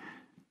you."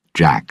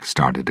 Jack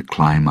started to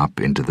climb up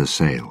into the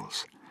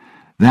sails.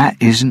 "That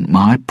isn't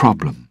my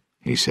problem,"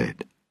 he said.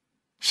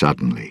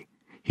 Suddenly,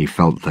 he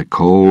felt the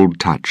cold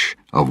touch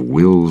of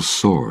Will's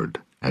sword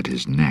at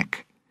his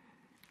neck.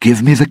 "Give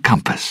me the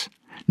compass,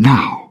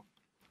 now.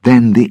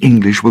 Then the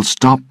English will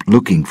stop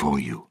looking for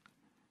you."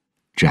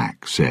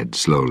 Jack said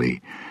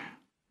slowly,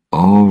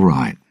 "All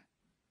right.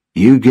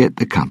 You get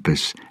the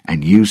compass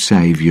and you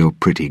save your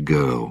pretty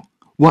girl.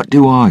 What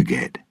do I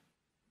get?"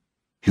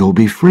 "You'll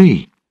be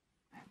free.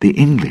 The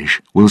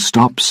English will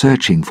stop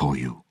searching for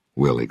you,"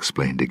 Will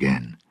explained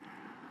again.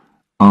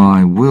 "I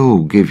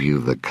will give you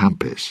the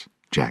compass,"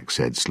 Jack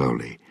said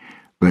slowly,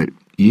 "but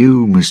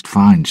you must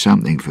find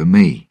something for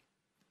me.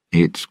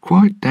 It's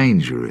quite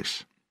dangerous."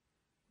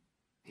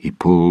 He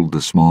pulled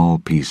the small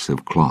piece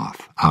of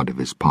cloth out of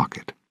his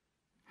pocket.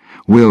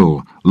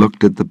 Will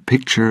looked at the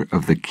picture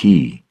of the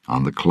key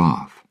on the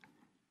cloth.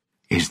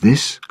 "Is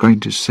this going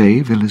to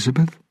save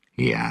Elizabeth?"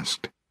 he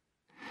asked.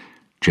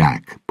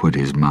 Jack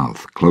put his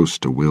mouth close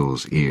to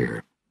Will's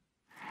ear.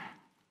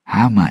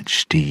 "How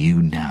much do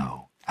you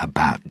know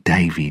about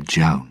Davy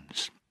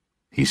Jones?"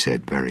 he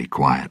said very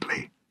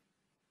quietly.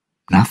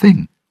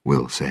 "Nothing,"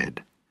 Will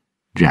said.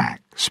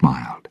 Jack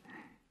smiled.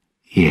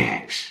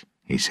 "Yes,"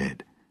 he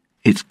said,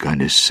 "it's going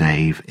to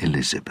save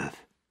Elizabeth."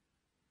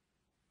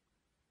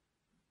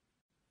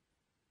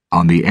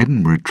 On the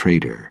Edinburgh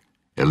Trader,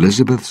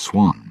 Elizabeth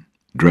Swan,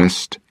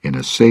 dressed in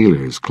a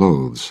sailor's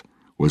clothes,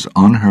 was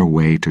on her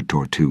way to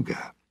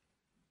Tortuga.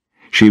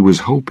 She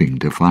was hoping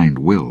to find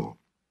Will,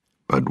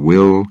 but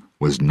Will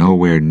was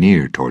nowhere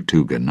near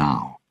Tortuga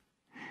now.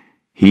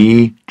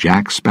 He,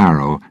 Jack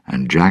Sparrow,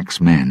 and Jack's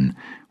men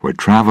were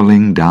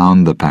traveling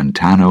down the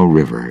Pantano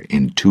River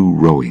in 2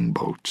 rowing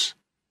boats.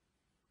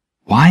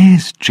 "Why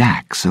is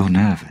Jack so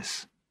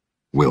nervous?"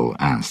 Will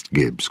asked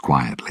Gibbs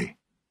quietly.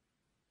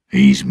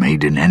 "He's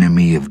made an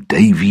enemy of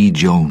Davy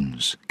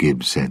Jones,"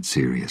 Gibbs said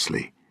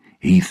seriously.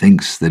 "He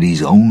thinks that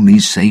he's only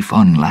safe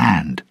on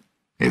land.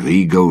 If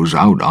he goes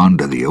out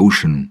onto the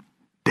ocean,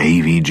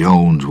 Davy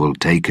Jones will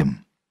take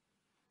him."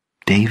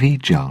 "Davy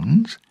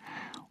Jones?"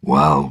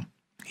 "Well,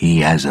 he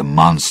has a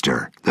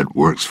monster that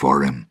works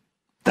for him.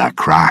 The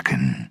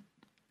Kraken,"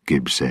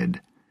 Gibbs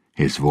said.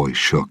 His voice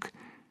shook.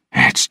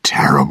 "It's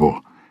terrible.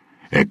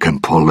 It can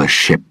pull a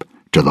ship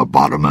to the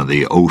bottom of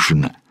the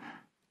ocean."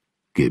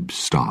 Gibbs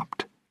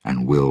stopped,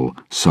 and Will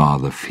saw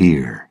the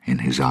fear in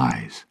his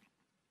eyes.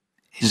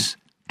 "Is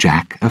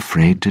Jack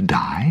afraid to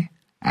die?"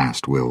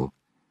 asked Will.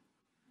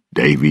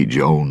 "Davy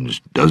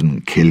Jones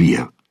doesn't kill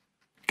you,"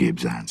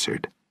 Gibbs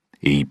answered.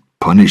 "He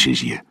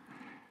punishes you.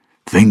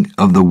 Think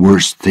of the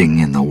worst thing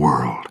in the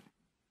world.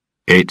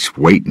 It's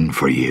waiting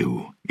for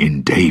you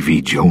in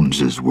Davy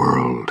Jones's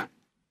world,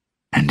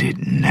 and it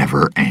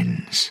never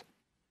ends."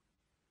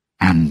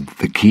 "And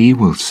the key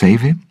will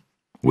save him?"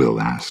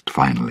 Will asked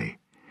finally.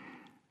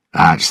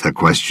 "That's the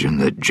question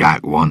that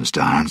Jack wants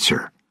to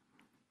answer.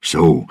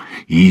 So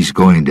he's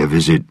going to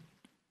visit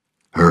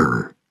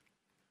her."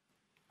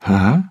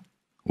 "Her?"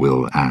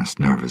 Will asked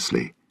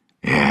nervously.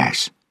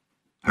 "Yes,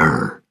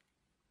 her."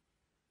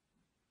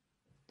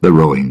 The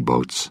rowing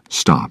boats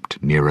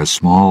stopped near a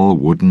small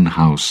wooden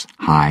house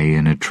high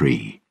in a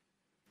tree.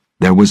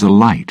 There was a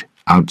light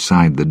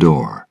outside the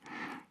door.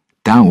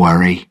 "Don't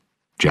worry,"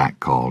 Jack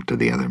called to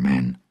the other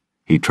men.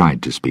 He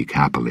tried to speak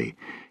happily.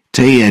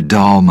 "Tia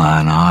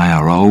Dalma and I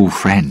are old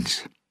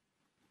friends."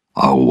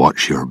 "I'll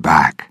watch your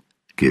back,"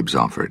 Gibbs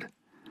offered.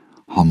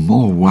 "I'm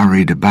more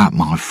worried about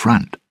my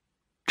front,"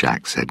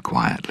 Jack said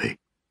quietly.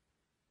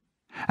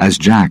 As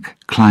Jack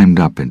climbed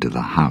up into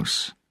the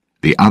house,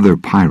 the other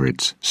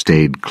pirates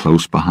stayed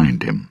close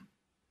behind him.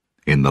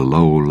 In the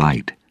low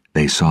light,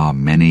 they saw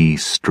many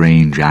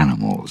strange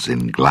animals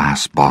in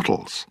glass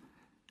bottles.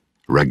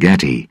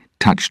 Ragetti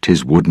touched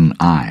his wooden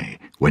eye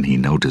when he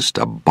noticed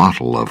a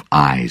bottle of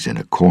eyes in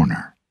a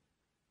corner.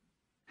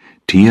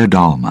 Tia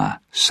Dalma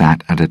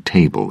sat at a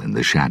table in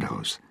the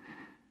shadows.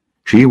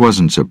 She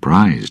wasn't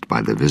surprised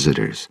by the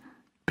visitors,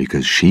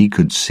 because she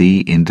could see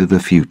into the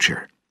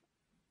future.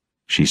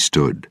 She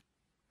stood.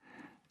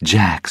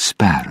 "Jack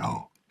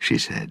Sparrow," she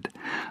said,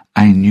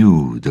 "I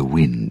knew the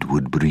wind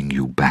would bring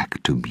you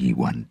back to me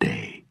one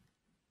day."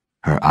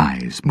 Her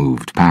eyes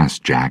moved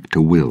past Jack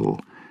to Will.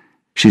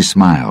 She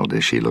smiled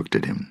as she looked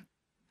at him.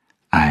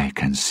 "I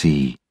can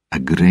see a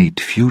great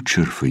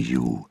future for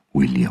you,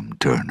 William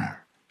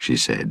Turner," she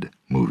said,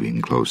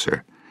 moving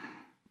closer.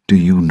 "Do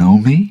you know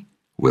me?"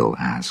 Will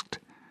asked.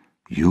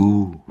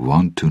 "You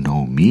want to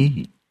know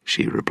me,"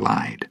 she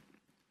replied.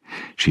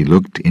 She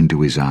looked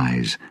into his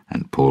eyes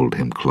and pulled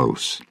him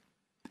close.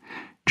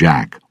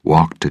 Jack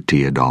walked to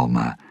Tia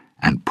Dalma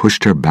and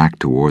pushed her back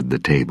toward the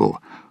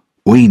table.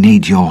 "We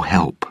need your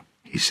help,"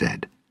 he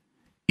said.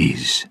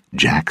 "Is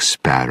Jack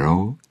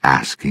Sparrow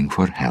asking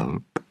for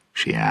help?"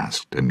 she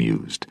asked,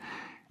 amused.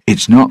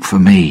 "It's not for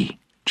me,"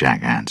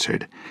 Jack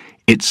answered.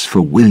 "It's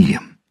for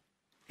William.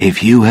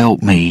 If you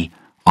help me,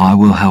 I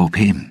will help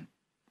him."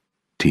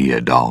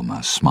 Tia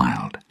Dalma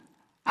smiled.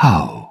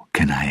 "How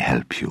can I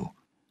help you?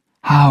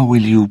 How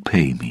will you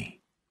pay me?"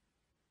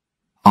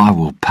 "I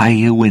will pay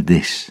you with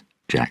this,"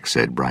 Jack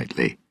said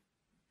brightly.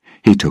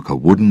 He took a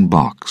wooden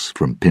box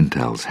from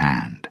Pintel's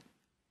hand.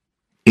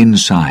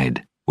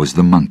 Inside was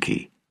the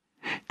monkey.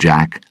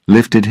 Jack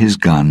lifted his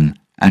gun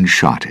and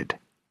shot it.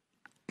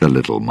 The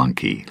little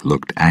monkey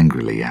looked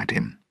angrily at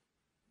him.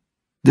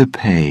 "The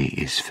pay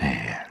is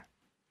fair,"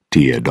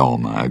 Tia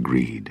Dalma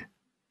agreed.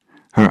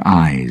 Her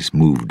eyes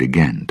moved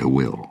again to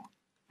Will.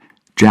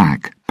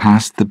 Jack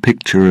passed the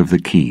picture of the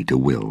key to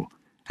Will,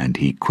 and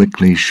he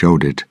quickly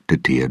showed it to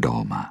Tia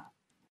Dalma.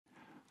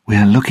 "We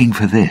are looking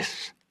for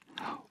this.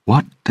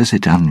 What does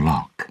it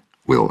unlock?"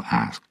 Will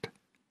asked.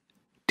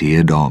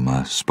 Tia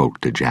Dalma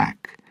spoke to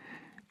Jack.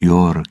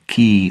 "Your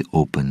key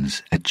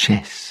opens a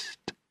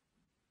chest."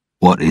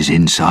 "What is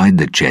inside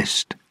the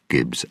chest?"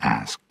 Gibbs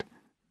asked.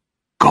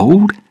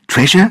 "Gold?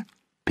 Treasure?"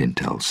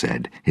 Pintel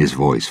said, his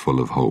voice full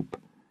of hope.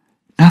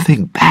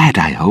 "Nothing bad,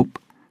 I hope,"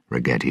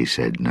 Ragetti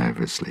said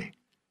nervously.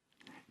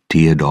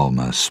 Tia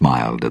Dalma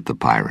smiled at the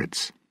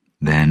pirates.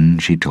 Then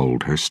she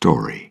told her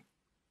story.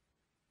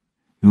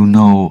 "You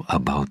know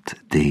about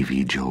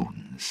Davy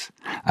Jones,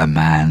 a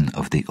man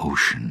of the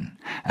ocean,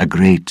 a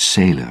great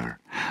sailor,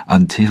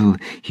 until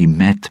he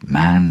met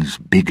man's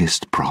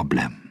biggest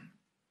problem."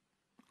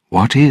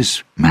 "What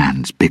is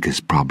man's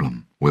biggest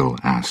problem?" Will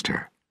asked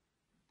her.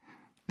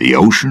 "The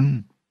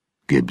ocean,"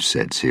 Gibbs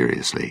said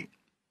seriously.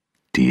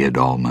 Tia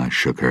Dalma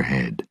shook her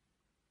head.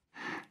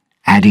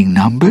 "Adding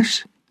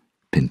numbers?"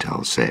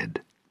 Pintel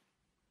said.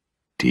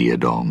 Tia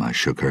Dalma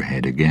shook her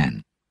head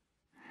again.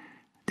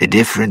 "The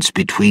difference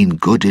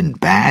between good and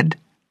bad?"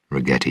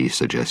 Ragetti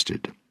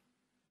suggested.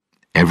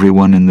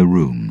 Everyone in the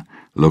room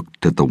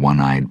looked at the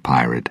one-eyed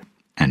pirate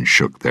and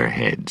shook their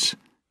heads.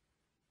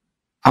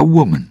 "A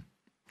woman,"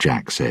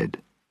 Jack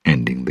said,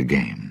 ending the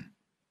game.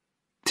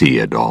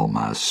 Tia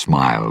Dalma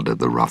smiled at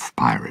the rough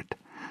pirate.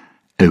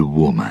 "A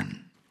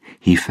woman.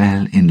 He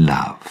fell in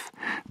love,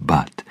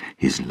 but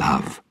his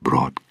love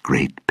brought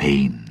great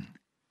pain.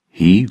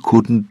 He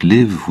couldn't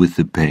live with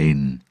the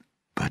pain,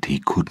 but he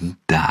couldn't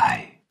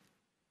die."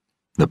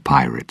 The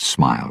pirates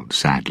smiled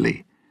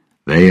sadly.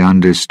 They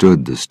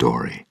understood the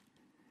story.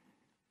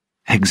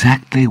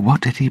 "Exactly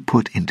what did he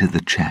put into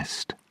the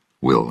chest?"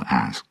 Will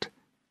asked.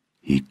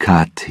 "He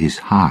cut his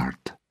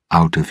heart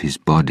out of his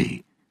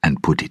body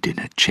and put it in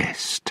a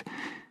chest.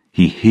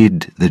 He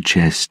hid the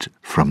chest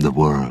from the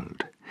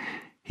world.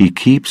 He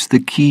keeps the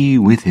key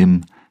with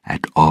him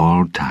at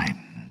all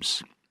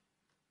times."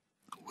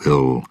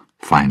 Will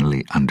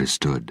finally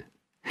understood.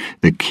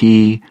 The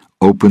key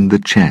opened the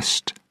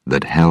chest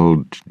that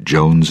held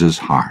Jones's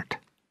heart.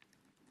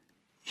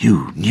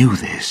 "You knew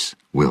this,"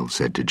 Will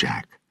said to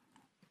Jack.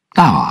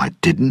 "No, I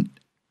didn't,"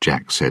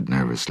 Jack said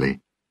nervously.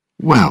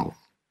 "Well,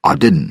 I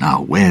didn't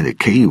know where the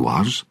key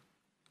was."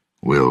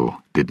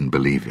 Will didn't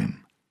believe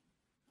him.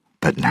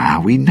 "But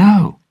now we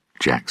know,"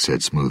 Jack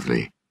said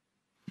smoothly.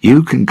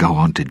 "You can go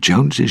on to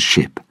Jones's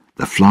ship,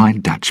 the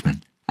Flying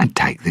Dutchman, and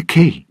take the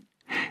key.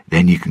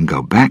 Then you can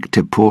go back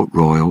to Port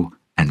Royal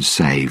and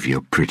save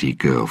your pretty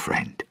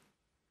girlfriend."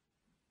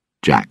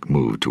 Jack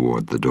moved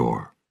toward the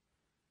door.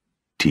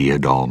 Tia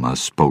Dalma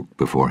spoke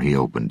before he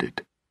opened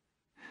it.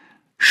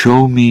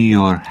 "Show me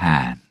your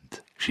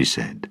hand," she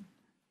said.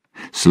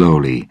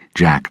 Slowly,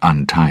 Jack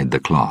untied the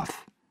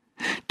cloth.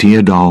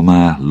 Tia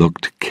Dalma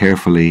looked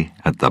carefully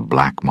at the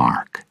black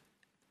mark.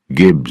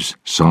 Gibbs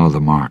saw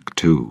the mark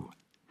too.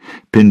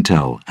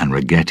 Pintel and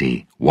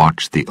Ragetti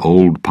watched the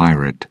old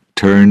pirate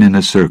turn in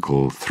a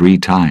circle 3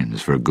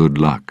 times for good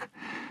luck.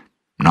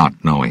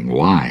 Not knowing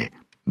why,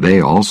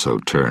 they also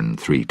turned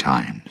 3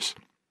 times.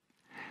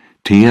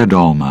 Tia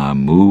Dalma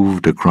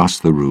moved across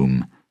the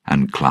room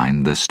and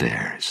climbed the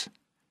stairs.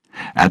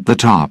 At the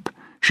top,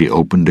 she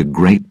opened a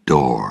great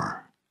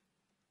door.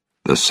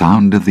 The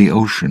sound of the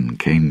ocean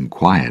came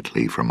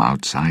quietly from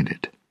outside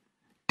it.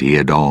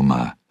 Tia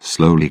Dalma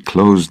slowly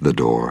closed the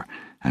door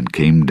and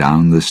came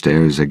down the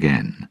stairs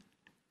again.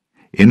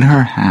 In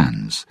her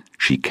hands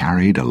she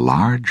carried a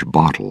large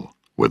bottle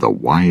with a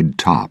wide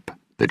top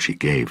that she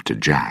gave to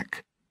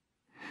Jack.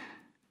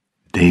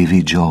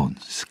 "Davy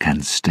Jones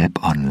can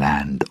step on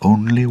land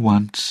only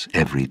once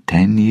every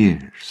 10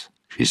 years,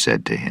 she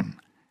said to him.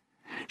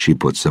 She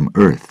put some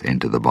earth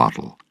into the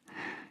bottle.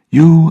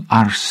 "You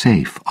are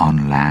safe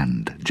on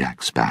land,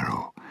 Jack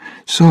Sparrow,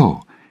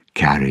 so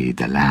carry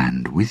the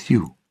land with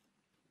you.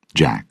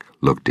 Jack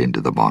looked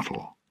into the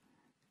bottle.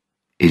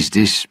 Is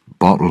this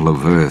bottle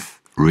of earth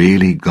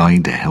really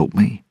going to help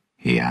me?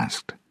 He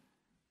asked.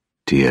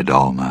 Tia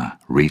Dalma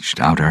reached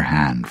out her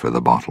hand for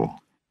the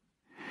bottle.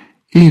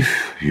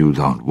 If you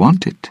don't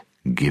want it,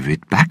 give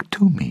it back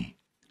to me.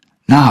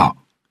 Now,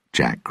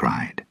 Jack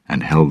cried,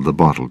 and held the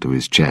bottle to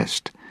his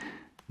chest.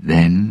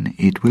 Then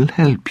it will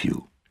help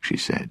you, she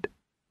said.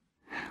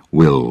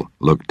 Will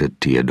looked at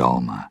Tia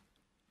Dalma.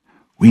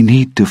 We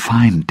need to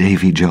find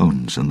Davy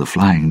Jones and the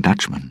Flying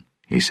Dutchman,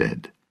 he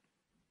said.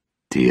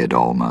 Tia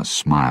Dalma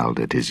smiled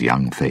at his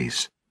young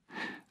face,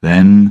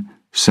 then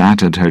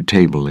sat at her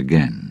table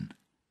again.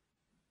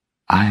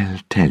 I'll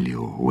tell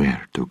you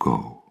where to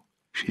go,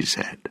 she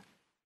said.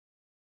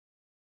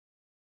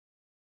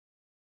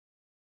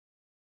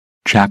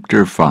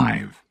 Chapter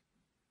 5.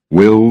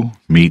 Will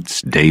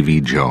Meets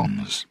Davy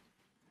Jones.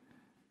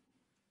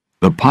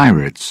 The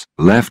pirates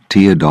left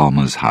Tia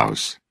Dalma's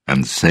house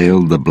and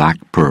sailed the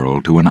Black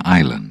Pearl to an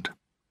island.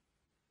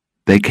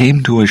 They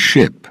came to a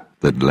ship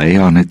that lay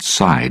on its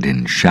side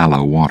in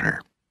shallow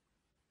water.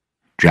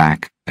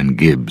 Jack and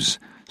Gibbs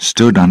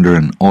stood under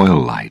an oil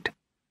light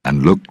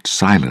and looked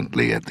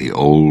silently at the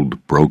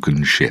old,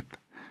 broken ship.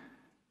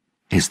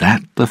 Is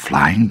that the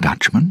Flying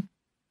Dutchman?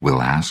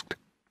 Will asked.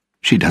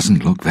 She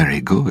doesn't look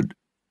very good.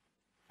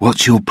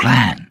 What's your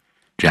plan?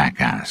 Jack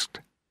asked.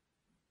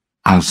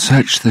 I'll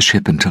search the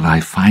ship until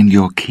I find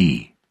your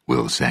key,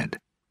 Will said.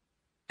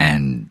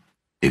 And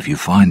if you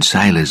find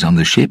sailors on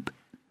the ship?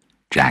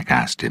 Jack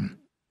asked him.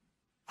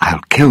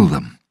 I'll kill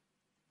them.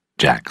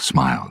 Jack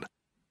smiled.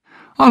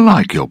 I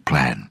like your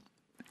plan.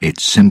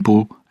 It's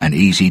simple and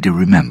easy to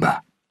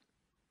remember.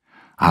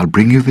 I'll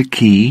bring you the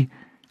key,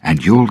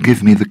 and you'll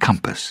give me the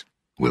compass,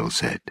 Will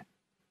said.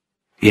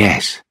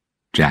 Yes,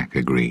 Jack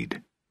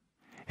agreed.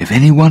 If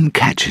anyone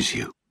catches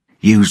you,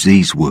 use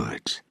these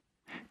words.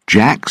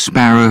 Jack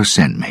Sparrow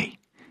sent me.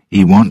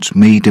 He wants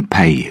me to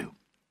pay you.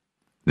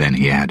 Then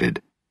he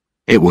added,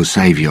 It will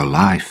save your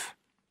life.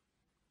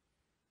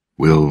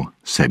 Will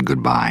said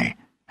goodbye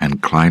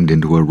and climbed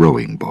into a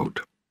rowing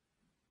boat.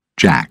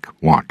 Jack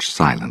watched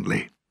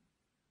silently.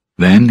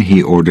 Then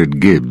he ordered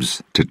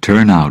Gibbs to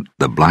turn out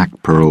the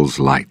Black Pearl's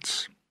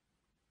lights.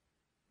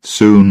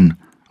 Soon,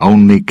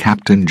 only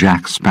Captain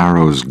Jack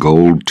Sparrow's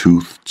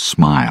gold-toothed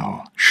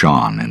smile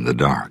shone in the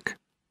dark.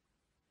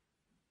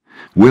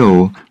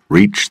 Will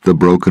reached the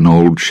broken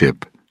old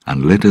ship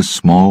and lit a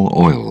small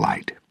oil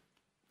light.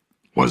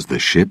 Was the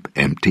ship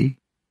empty?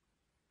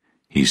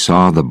 He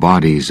saw the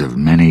bodies of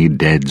many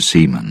dead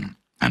seamen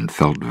and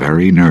felt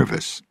very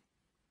nervous.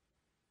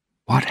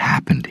 What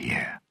happened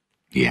here?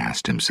 He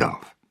asked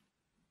himself.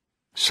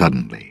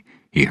 Suddenly,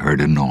 he heard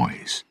a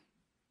noise.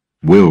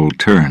 Will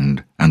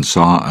turned and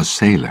saw a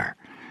sailor.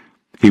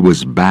 He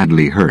was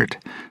badly hurt,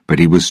 but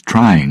he was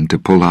trying to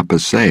pull up a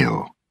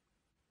sail.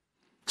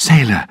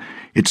 Sailor,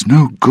 it's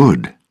no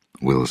good,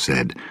 Will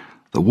said.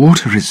 The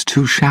water is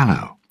too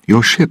shallow.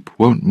 Your ship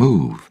won't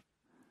move.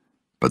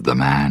 But the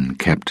man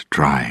kept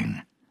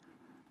trying.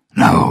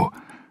 No,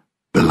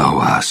 below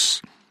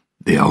us,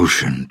 the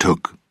ocean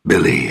took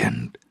Billy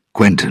and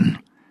Quentin,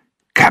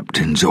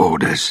 captain's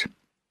orders.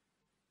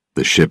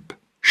 The ship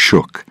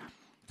shook,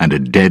 and a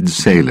dead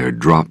sailor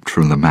dropped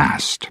from the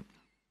mast.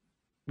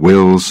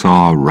 Will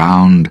saw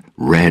round,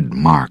 red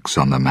marks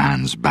on the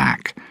man's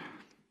back.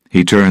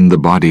 He turned the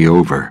body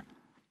over.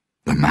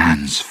 The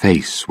man's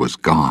face was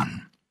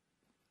gone.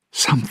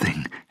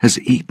 Something has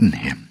eaten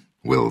him,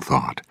 Will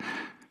thought.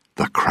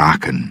 The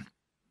Kraken.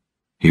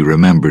 He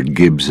remembered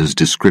Gibbs's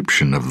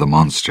description of the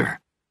monster.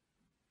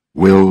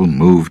 Will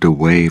moved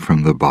away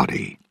from the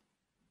body.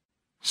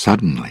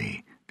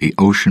 Suddenly, the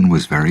ocean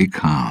was very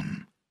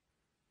calm.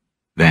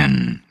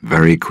 Then,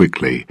 very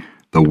quickly,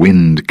 the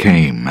wind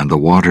came and the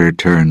water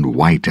turned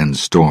white and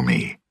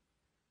stormy.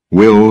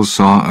 Will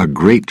saw a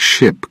great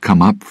ship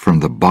come up from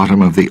the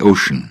bottom of the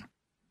ocean.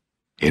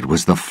 It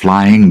was the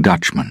Flying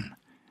Dutchman.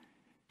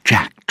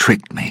 Jack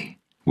tricked me,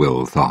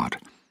 Will thought.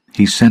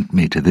 He sent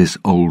me to this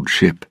old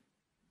ship.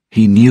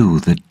 He knew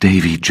that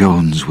Davy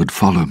Jones would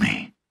follow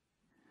me.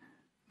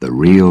 The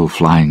real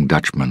Flying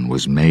Dutchman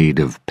was made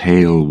of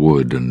pale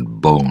wood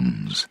and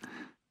bones.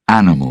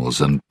 Animals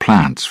and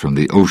plants from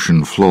the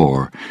ocean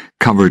floor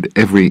covered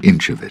every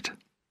inch of it.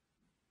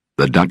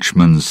 The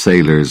Dutchman's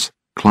sailors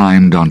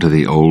climbed onto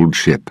the old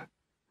ship.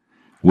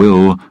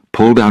 Will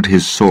pulled out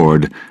his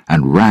sword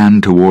and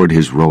ran toward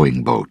his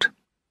rowing boat.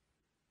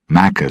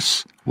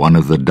 Mackes, one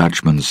of the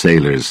Dutchman's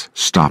sailors,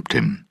 stopped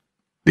him.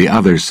 The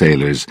other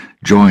sailors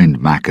joined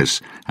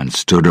Mackes and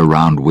stood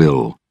around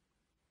Will.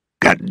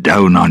 "Get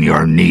down on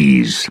your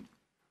knees,"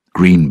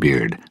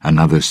 Greenbeard,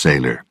 another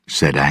sailor,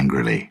 said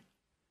angrily.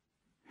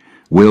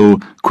 Will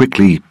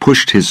quickly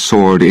pushed his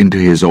sword into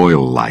his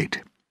oil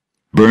light.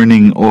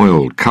 Burning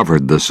oil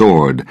covered the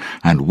sword,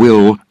 and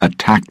Will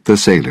attacked the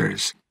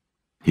sailors.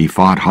 He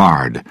fought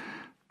hard,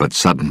 but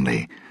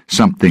suddenly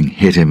something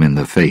hit him in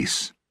the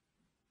face.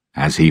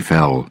 As he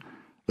fell,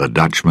 the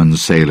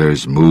Dutchman's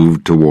sailors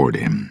moved toward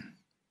him.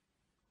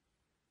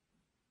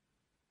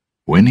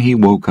 When he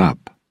woke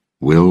up,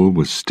 Will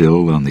was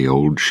still on the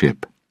old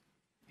ship.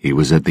 He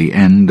was at the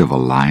end of a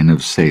line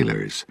of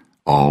sailors,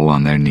 all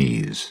on their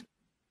knees.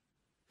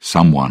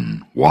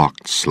 Someone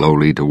walked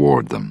slowly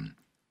toward them.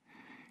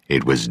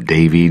 It was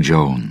Davy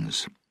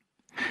Jones.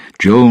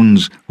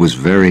 Jones was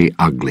very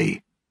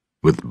ugly,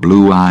 with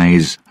blue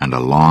eyes and a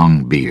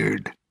long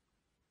beard.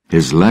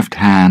 His left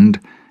hand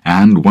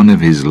and one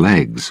of his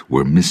legs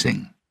were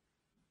missing.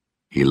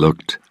 He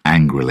looked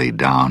angrily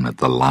down at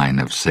the line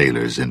of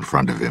sailors in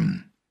front of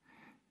him.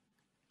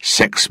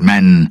 "6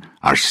 men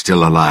are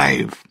still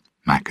alive,"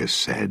 Mackes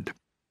said.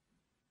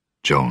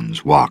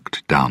 Jones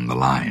walked down the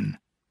line.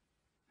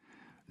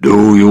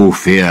 "Do you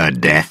fear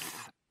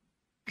death?"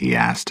 he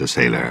asked a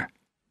sailor.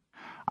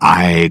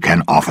 "I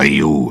can offer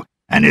you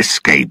an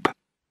escape."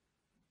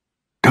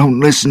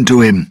 "Don't listen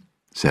to him,"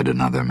 said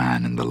another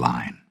man in the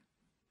line.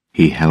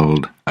 He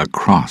held a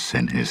cross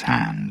in his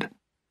hand.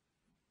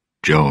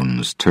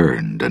 Jones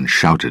turned and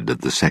shouted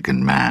at the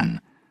second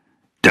man,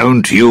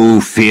 "Don't you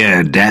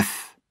fear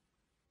death?"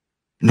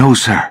 "No,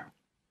 sir."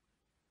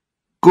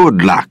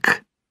 "Good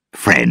luck,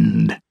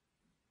 friend,"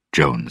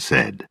 Jones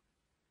said.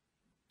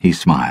 He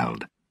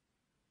smiled,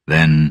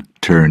 then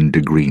turned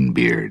to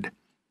Greenbeard.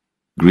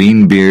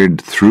 Greenbeard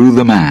threw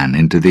the man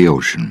into the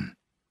ocean.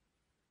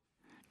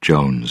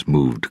 Jones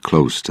moved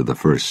close to the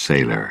first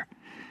sailor.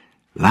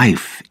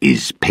 "Life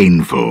is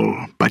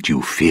painful, but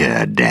you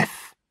fear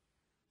death.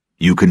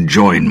 You can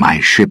join my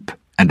ship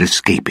and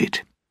escape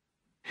it.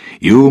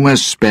 You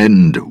must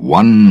spend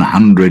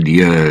 100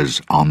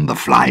 years on the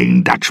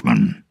Flying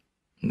Dutchman.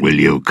 Will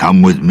you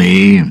come with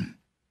me?"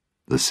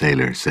 The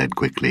sailor said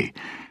quickly,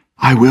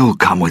 "I will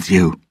come with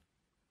you."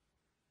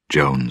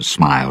 Jones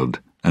smiled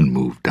and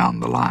moved down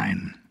the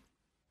line.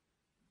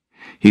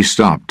 He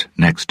stopped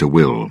next to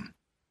Will.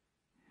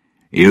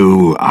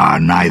 "You are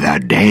neither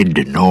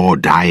dead nor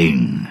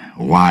dying.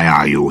 Why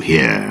are you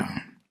here?"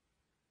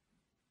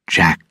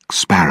 "Jack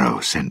Sparrow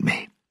sent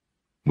me,"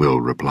 Will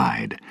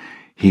replied.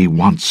 "He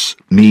wants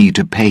me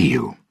to pay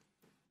you."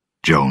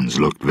 Jones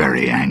looked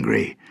very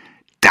angry.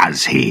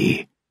 "Does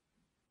he?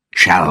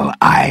 Shall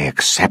I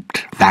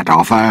accept that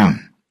offer?"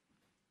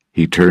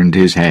 He turned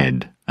his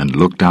head and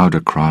looked out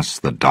across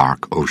the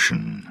dark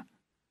ocean.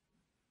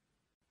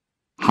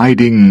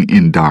 Hiding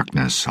in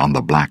darkness on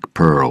the Black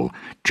Pearl,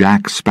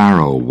 Jack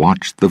Sparrow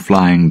watched the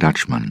Flying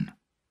Dutchman.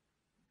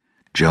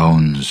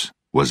 Jones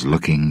was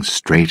looking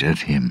straight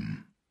at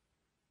him.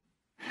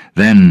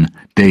 Then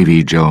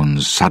Davy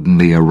Jones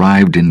suddenly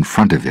arrived in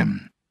front of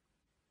him.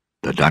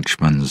 The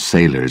Dutchman's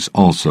sailors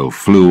also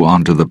flew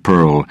onto the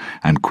Pearl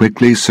and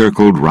quickly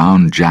circled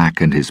round Jack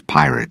and his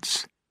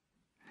pirates.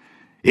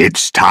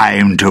 "It's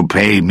time to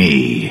pay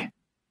me,"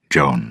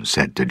 Jones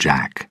said to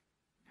Jack.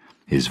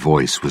 His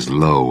voice was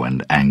low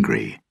and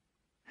angry.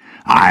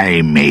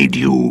 "I made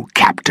you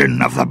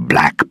captain of the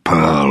Black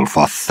Pearl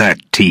for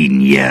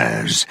 13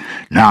 years.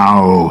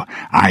 Now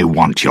I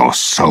want your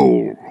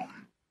soul."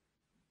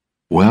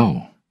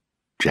 "Well,"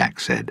 Jack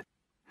said,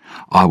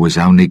 "I was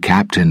only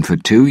captain for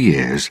 2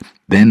 years,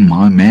 then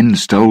my men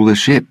stole the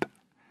ship."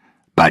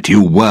 "But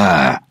you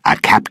were a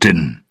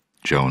captain,"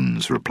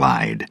 Jones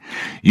replied.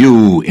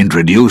 "You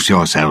introduce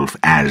yourself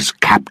as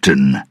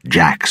Captain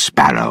Jack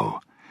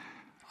Sparrow."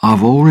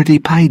 "I've already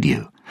paid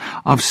you.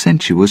 I've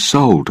sent you a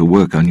soul to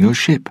work on your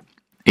ship.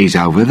 He's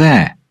over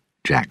there,"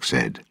 Jack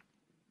said.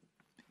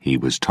 He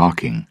was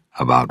talking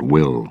about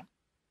Will.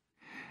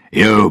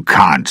 "You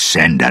can't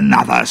send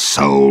another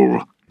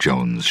soul,"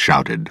 Jones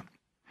shouted.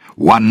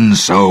 "One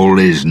soul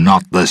is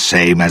not the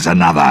same as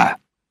another."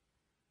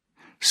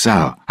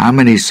 "So, how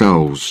many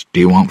souls do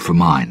you want for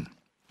mine?"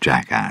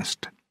 Jack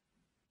asked.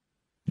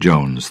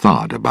 Jones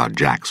thought about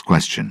Jack's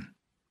question.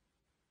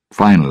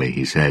 Finally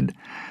he said,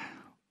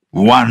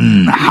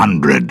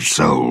 100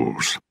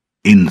 souls,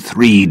 in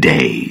 3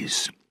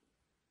 days.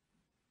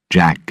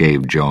 Jack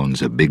gave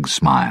Jones a big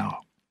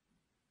smile.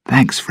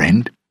 "Thanks,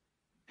 friend.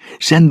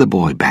 Send the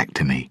boy back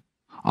to me.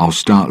 I'll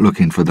start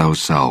looking for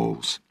those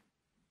souls."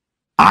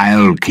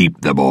 "I'll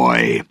keep the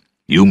boy.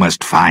 You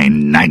must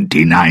find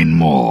 99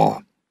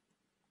 more."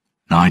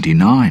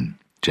 99?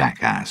 Jack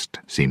asked,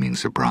 seeming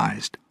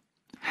surprised.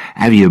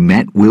 "Have you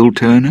met Will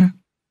Turner?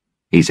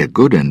 He's a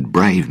good and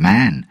brave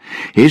man.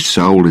 His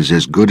soul is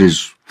as good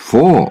as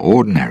 4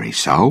 ordinary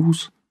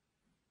souls."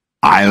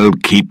 "I'll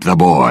keep the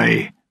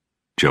boy,"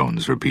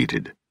 Jones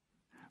repeated.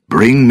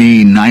 "Bring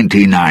me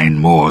 99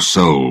 more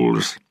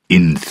souls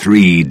in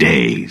 3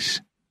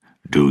 days.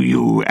 Do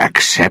you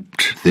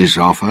accept this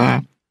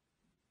offer?"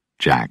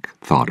 Jack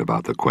thought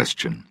about the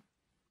question.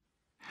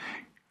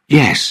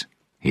 "Yes,"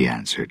 he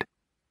answered.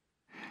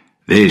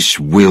 "This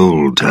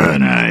Will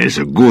Turner is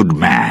a good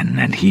man,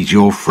 and he's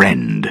your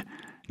friend.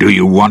 Do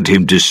you want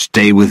him to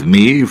stay with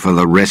me for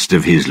the rest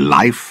of his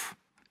life?"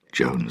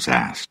 Jones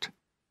asked.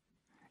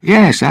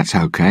 "Yes, that's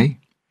okay,"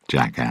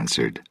 Jack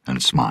answered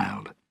and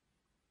smiled.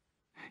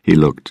 He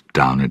looked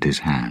down at his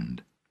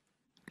hand.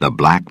 The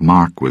black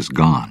mark was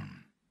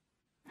gone.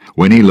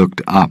 When he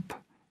looked up,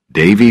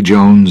 Davy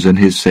Jones and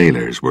his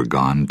sailors were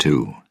gone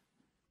too.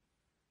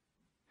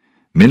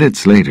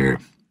 Minutes later,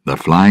 The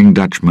Flying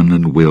Dutchman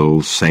and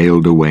Will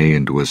sailed away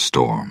into a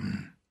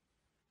storm.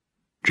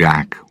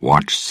 Jack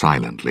watched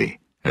silently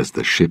as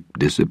the ship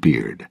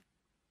disappeared.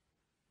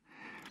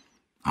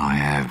 "I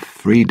have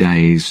 3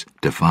 days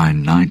to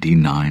find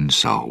 99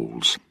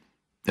 souls.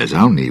 There's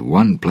only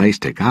one place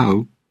to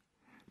go.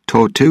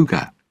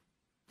 Tortuga,"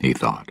 he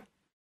thought.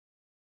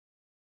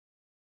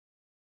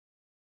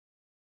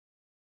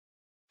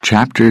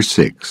 Chapter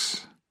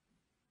 6.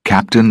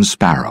 Captain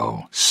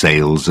Sparrow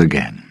Sails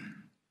Again.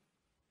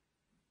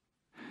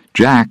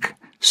 Jack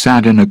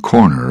sat in a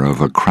corner of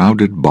a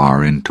crowded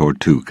bar in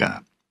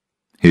Tortuga.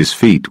 His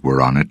feet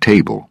were on a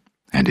table,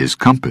 and his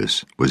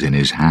compass was in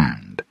his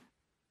hand.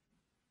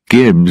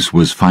 Gibbs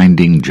was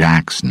finding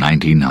Jack's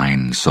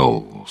 99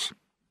 souls.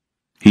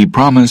 He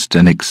promised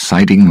an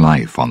exciting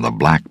life on the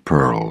Black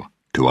Pearl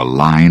to a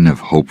line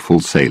of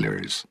hopeful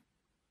sailors.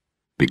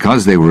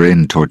 Because they were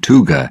in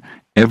Tortuga,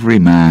 every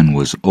man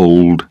was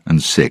old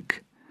and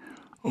sick.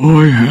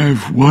 "I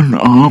have 1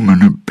 arm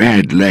and a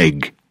bad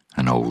leg,"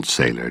 an old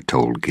sailor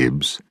told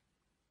Gibbs.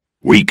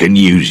 "We can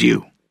use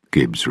you,"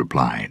 Gibbs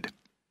replied.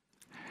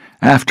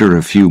 After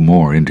a few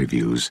more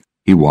interviews,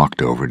 he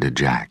walked over to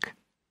Jack.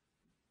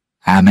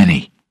 "How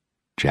many?"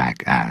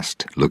 Jack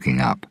asked, looking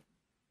up.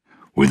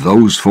 "With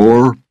those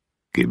 4,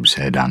 Gibbs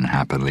said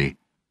unhappily.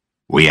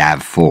 "We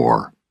have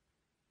 4.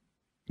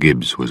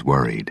 Gibbs was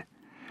worried.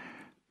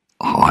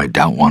 "I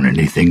don't want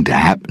anything to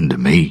happen to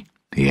me,"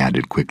 he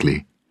added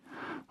quickly.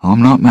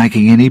 "I'm not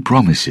making any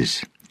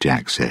promises,"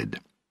 Jack said.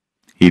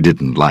 He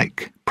didn't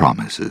like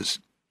promises.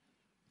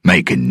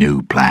 "Make a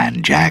new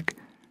plan, Jack,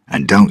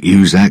 and don't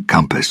use that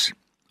compass.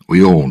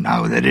 We all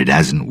know that it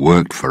hasn't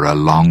worked for a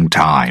long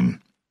time."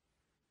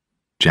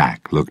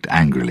 Jack looked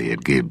angrily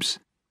at Gibbs.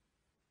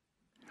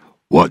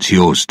 "What's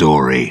your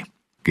story?"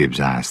 Gibbs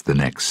asked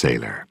the next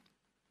sailor.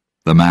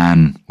 The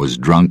man was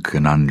drunk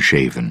and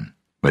unshaven,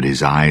 but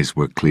his eyes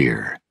were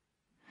clear.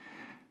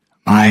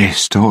 "My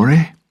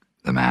story?"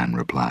 the man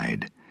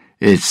replied.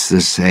 "It's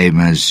the same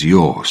as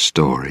your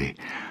story.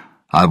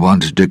 I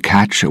wanted to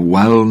catch a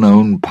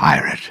well-known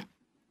pirate.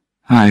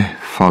 I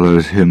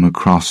followed him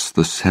across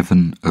the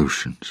 7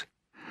 oceans.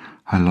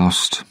 I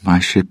lost my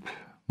ship,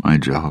 my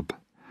job,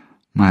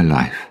 my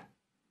life."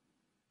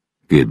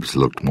 Gibbs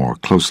looked more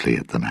closely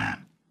at the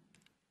man.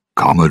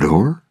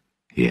 "Commodore?"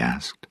 he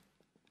asked.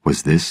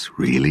 Was this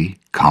really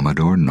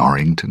Commodore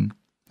Norrington,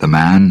 the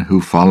man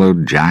who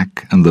followed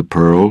Jack and the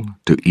Pearl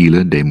to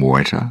Isla de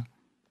Muerta?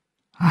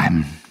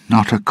 "I'm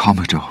not a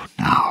Commodore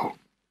now,"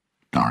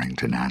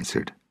 Norrington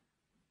answered.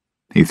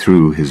 He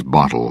threw his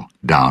bottle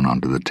down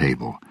onto the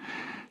table.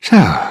 "So,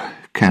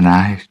 can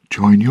I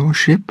join your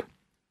ship?"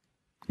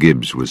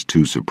 Gibbs was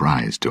too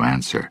surprised to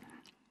answer.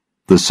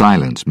 The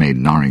silence made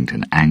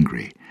Norrington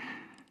angry.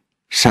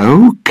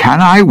 "So,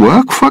 can I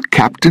work for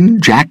Captain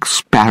Jack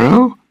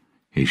Sparrow?"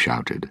 he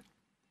shouted.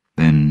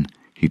 Then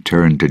he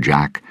turned to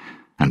Jack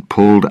and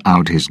pulled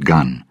out his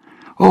gun.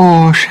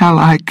 "Or shall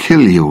I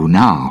kill you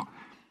now?"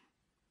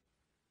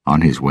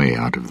 On his way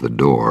out of the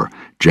door,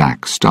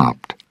 Jack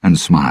stopped and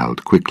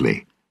smiled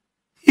quickly.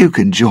 "You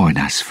can join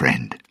us,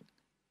 friend."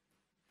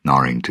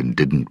 Norrington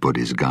didn't put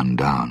his gun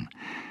down.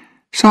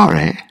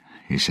 "Sorry,"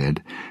 he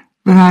said,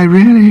 "but I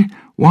really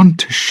want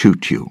to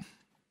shoot you."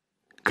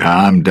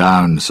 "Calm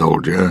down,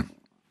 soldier,"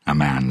 a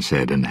man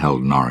said and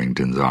held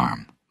Norrington's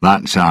arm.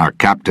 "That's our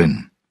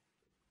captain."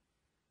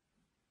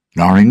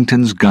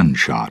 Norrington's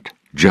gunshot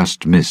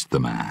just missed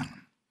the man.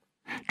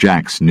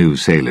 Jack's new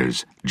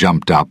sailors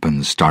jumped up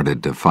and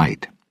started to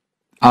fight.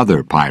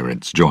 Other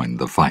pirates joined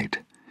the fight.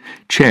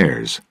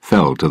 Chairs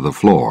fell to the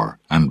floor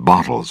and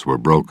bottles were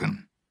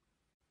broken.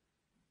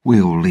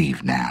 "We'll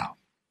leave now,"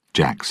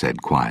 Jack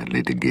said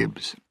quietly to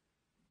Gibbs.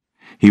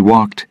 He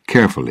walked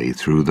carefully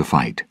through the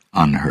fight,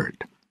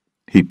 unhurt.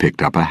 He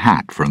picked up a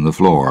hat from the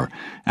floor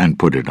and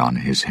put it on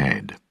his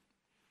head.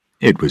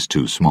 It was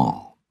too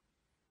small.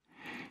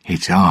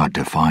 "It's hard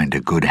to find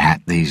a good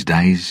hat these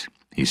days,"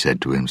 he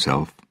said to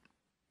himself.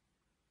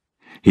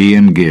 He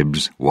and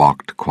Gibbs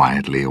walked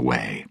quietly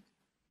away.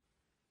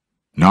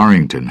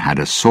 Norrington had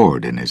a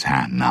sword in his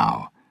hand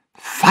now.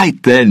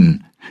 "Fight,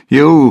 then!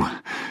 You!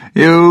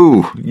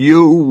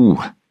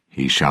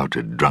 He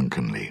shouted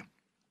drunkenly.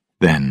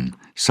 Then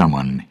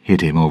someone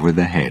hit him over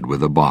the head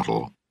with a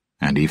bottle,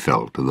 and he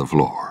fell to the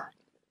floor.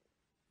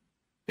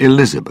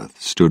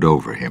 Elizabeth stood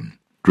over him,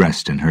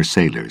 dressed in her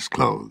sailor's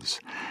clothes.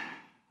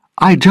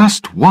 "I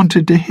just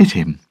wanted to hit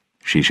him,"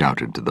 she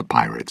shouted to the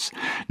pirates.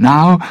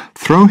 "Now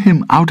throw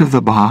him out of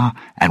the bar,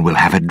 and we'll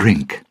have a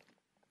drink."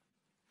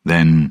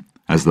 Then,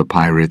 as the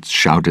pirates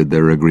shouted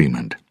their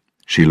agreement,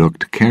 she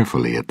looked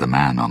carefully at the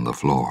man on the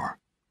floor.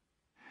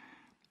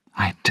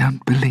 "I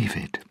don't believe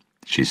it,"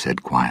 she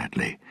said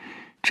quietly.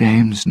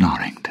 "James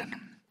Norrington,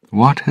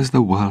 what has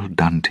the world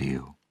done to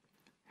you?"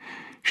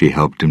 She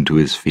helped him to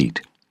his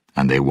feet,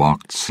 and they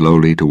walked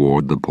slowly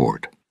toward the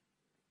port.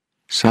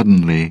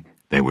 Suddenly,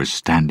 they were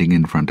standing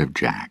in front of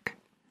Jack.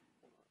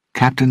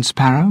 "Captain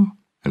Sparrow?"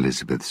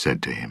 Elizabeth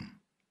said to him.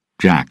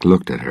 Jack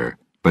looked at her,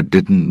 but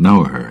didn't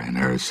know her in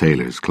her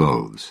sailor's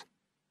clothes.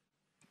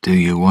 "Do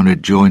you want to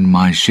join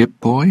my ship,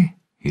 boy?"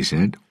 he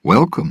said.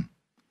 "Welcome."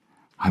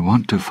 "I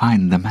want to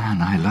find the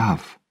man I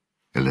love,"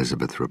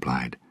 Elizabeth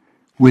replied.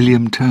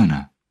 "William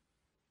Turner."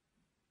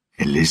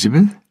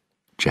 "Elizabeth?"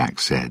 Jack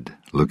said,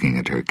 looking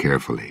at her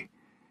carefully.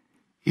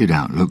 "You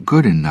don't look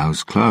good in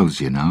those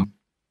clothes, you know."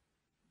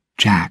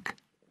 "Jack,"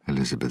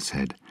 Elizabeth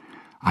said,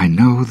 "I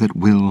know that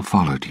Will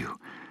followed you.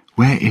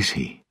 Where is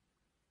he?"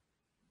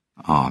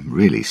 "Oh, I'm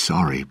really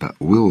sorry, but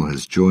Will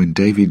has joined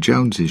Davy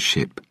Jones's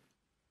ship."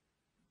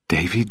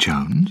 "Davy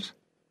Jones?"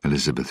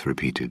 Elizabeth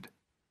repeated.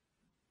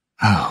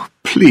 "Oh,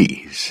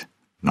 please,"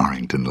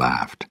 Norrington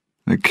laughed.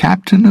 "The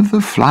captain of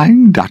the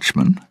Flying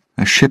Dutchman,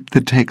 a ship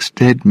that takes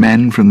dead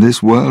men from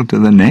this world to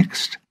the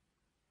next?"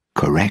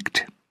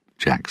 "Correct,"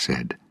 Jack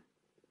said.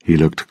 He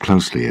looked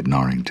closely at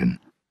Norrington.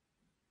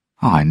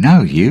 "I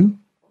know you.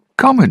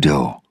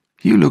 Commodore,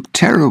 you look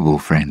terrible,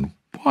 friend.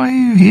 Why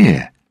are you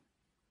here?"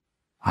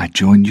 "I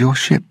joined your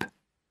ship,"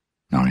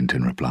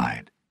 Norrington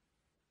replied.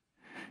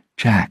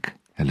 "Jack,"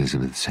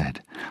 Elizabeth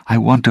said, "I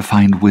want to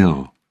find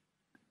Will."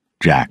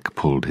 Jack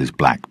pulled his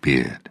black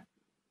beard.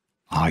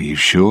 "Are you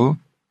sure?"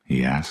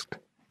 he asked.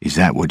 "Is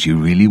that what you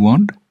really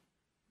want?"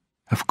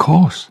 "Of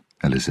course,"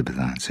 Elizabeth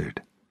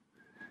answered.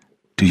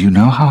 "Do you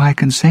know how I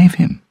can save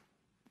him?"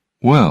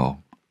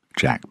 "Well,"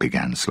 Jack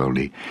began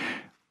slowly,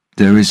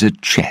 "there is a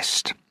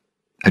chest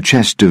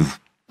of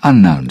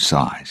unknown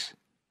size.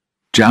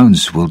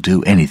 Jones will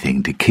do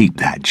anything to keep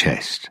that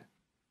chest.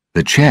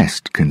 The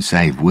chest can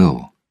save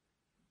Will."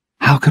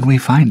 "How can we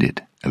find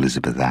it?"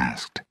 Elizabeth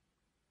asked.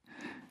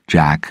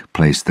 Jack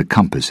placed the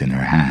compass in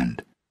her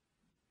hand.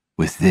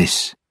 "With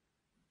this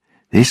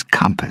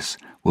compass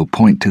will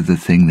point to the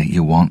thing that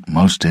you want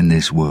most in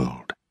this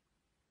world."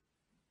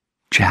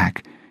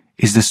 "Jack,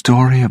 is the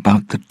story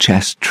about the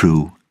chest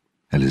true?"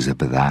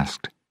 Elizabeth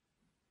asked.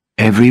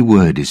 "Every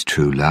word is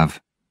true,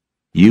 love.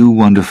 You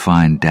want to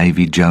find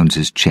Davy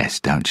Jones's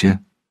chest, don't you?"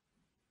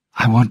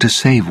 "I want to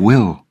save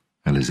Will,"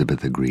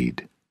 Elizabeth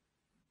agreed.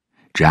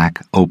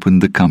 Jack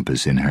opened the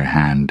compass in her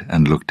hand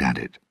and looked at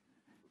it.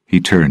 He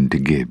turned to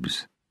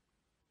Gibbs.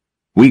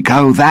 "We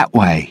go that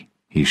way,"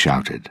 he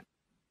shouted,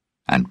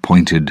 and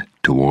pointed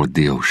toward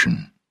the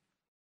ocean.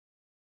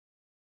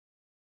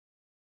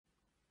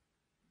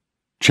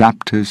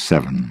 Chapter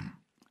 7.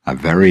 A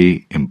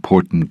Very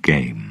Important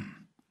Game.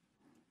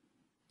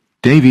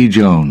 Davy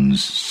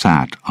Jones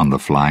sat on the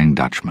Flying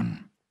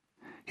Dutchman.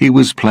 He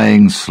was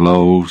playing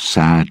slow,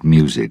 sad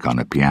music on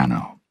a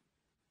piano.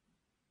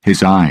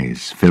 His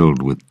eyes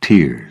filled with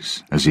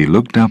tears as he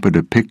looked up at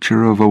a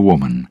picture of a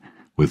woman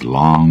with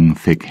long,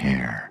 thick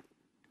hair.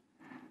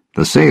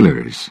 The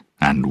sailors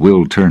and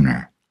Will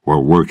Turner were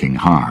working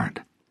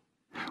hard.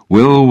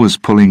 Will was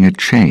pulling a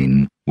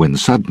chain when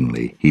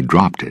suddenly he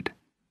dropped it.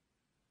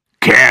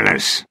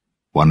 "Careless!"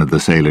 one of the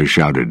sailors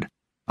shouted.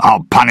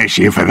 "I'll punish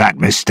you for that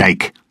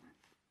mistake."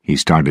 He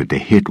started to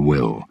hit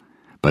Will,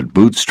 but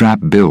Bootstrap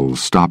Bill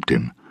stopped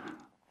him.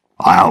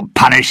 "I'll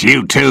punish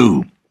you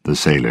too," the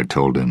sailor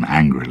told him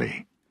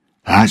angrily.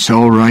 "That's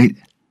all right,"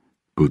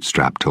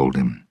 Bootstrap told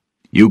him.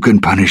 "You can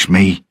punish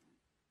me."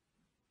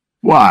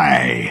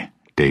 "Why?"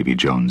 Davy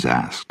Jones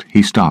asked.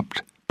 He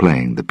stopped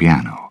playing the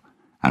piano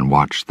and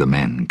watched the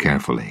men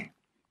carefully.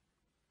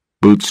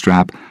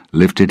 Bootstrap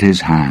lifted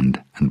his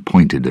hand and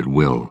pointed at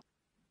Will.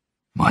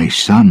 "My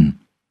son.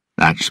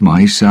 That's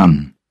my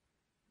son."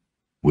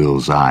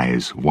 Will's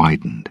eyes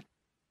widened.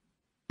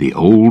 The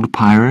old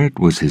pirate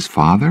was his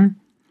father?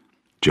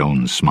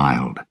 Jones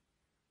smiled.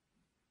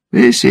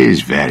 "This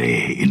is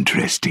very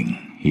interesting,"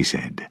 he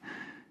said.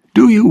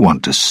 "Do you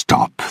want to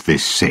stop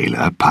this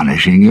sailor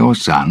punishing your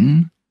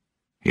son?"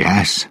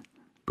 "Yes,"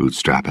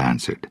 Bootstrap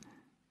answered.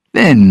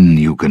 "Then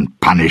you can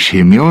punish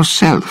him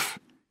yourself.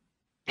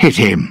 Hit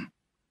him."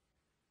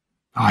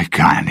 "I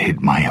can't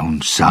hit my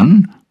own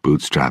son,"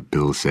 Bootstrap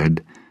Bill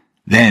said.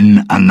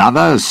 "Then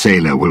another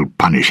sailor will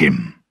punish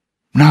him."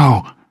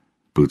 "No,"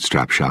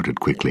 Bootstrap shouted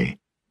quickly.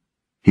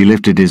 He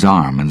lifted his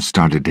arm and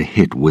started to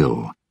hit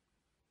Will.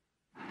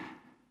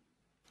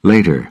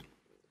 Later,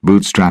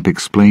 Bootstrap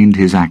explained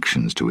his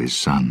actions to his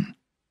son.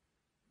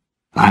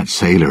 "That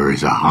sailor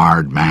is a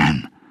hard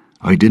man.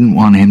 I didn't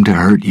want him to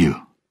hurt you."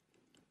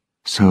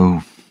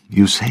 "So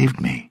you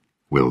saved me,"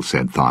 Will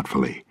said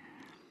thoughtfully.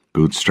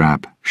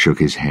 Bootstrap shook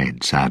his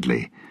head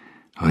sadly.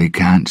 "I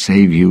can't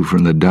save you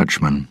from the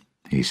Dutchman,"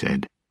 he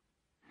said.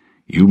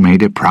 "You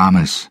made a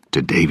promise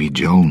to Davy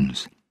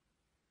Jones.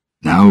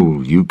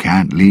 Now you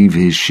can't leave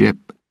his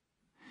ship.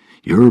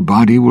 Your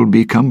body will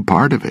become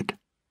part of it.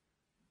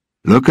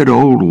 Look at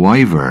old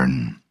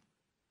Wyvern."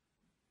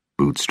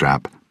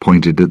 Bootstrap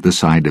pointed at the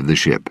side of the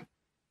ship.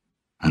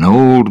 An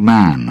old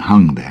man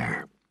hung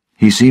there.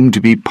 He seemed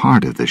to be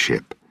part of the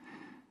ship.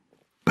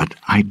 "But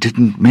I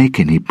didn't make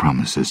any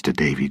promises to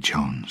Davy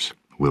Jones,"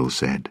 Will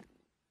said.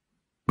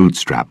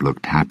 Bootstrap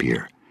looked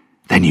happier.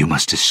 "Then you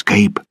must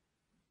escape."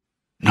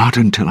 "Not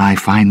until I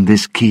find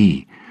this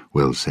key,"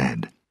 Will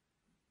said.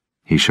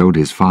 He showed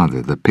his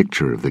father the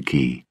picture of the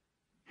key.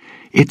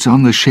 "It's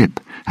on the ship,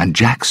 and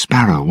Jack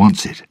Sparrow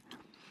wants it.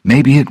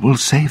 Maybe it will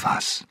save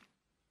us."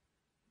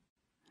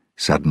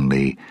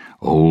 Suddenly,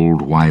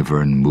 old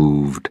Wyvern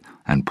moved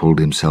and pulled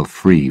himself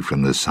free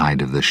from the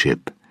side of the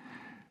ship.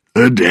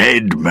 "The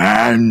dead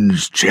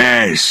man's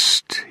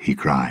chest!" he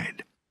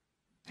cried.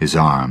 His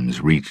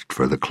arms reached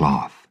for the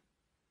cloth.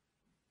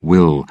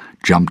 Will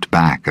jumped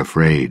back,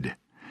 afraid.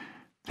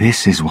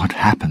 "This is what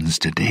happens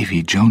to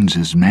Davy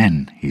Jones's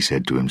men," he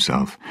said to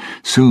himself.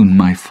 "Soon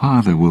my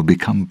father will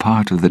become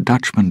part of the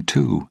Dutchman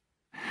too.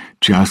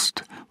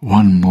 Just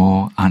one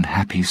more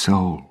unhappy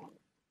soul."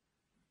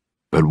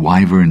 But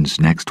Wyvern's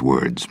next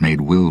words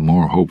made Will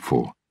more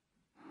hopeful.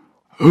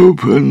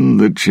 "Open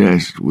the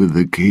chest with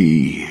the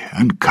key,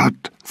 and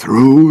cut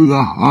through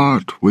the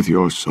heart with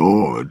your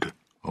sword,"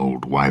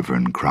 old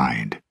Wyvern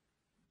cried.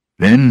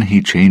 Then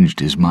he changed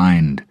his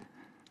mind.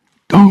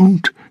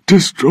 "Don't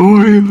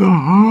destroy the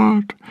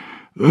heart.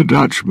 The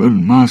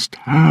Dutchman must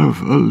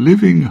have a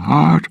living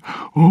heart,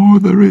 or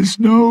there is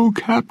no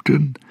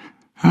captain.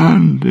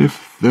 And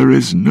if there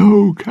is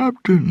no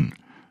captain,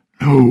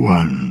 no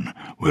one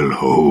will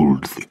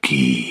hold the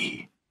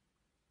key."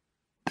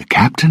 "The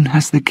captain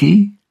has the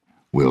key?"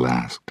 Will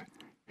asked.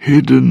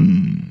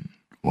 "Hidden,"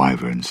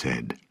 Wyvern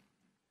said.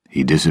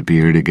 He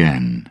disappeared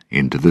again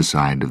into the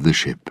side of the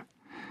ship.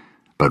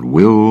 But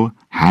Will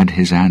had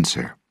his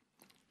answer.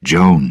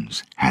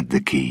 Jones had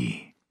the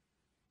key.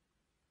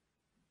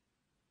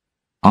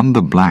 On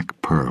the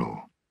Black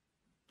Pearl,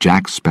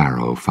 Jack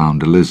Sparrow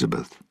found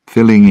Elizabeth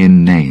filling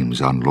in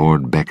names on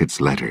Lord Becket's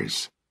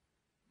letters.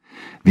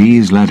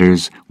 These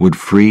letters would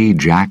free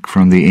Jack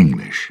from the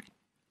English.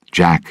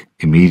 Jack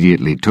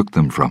immediately took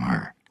them from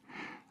her.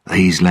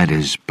 "These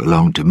letters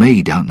belong to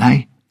me, don't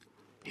they?"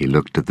 He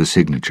looked at the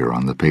signature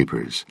on the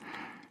papers.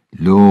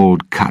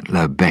 "Lord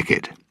Cutler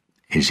Becket.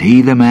 Is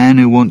he the man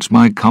who wants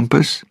my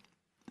compass?"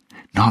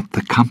 "Not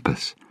the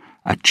compass.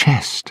 A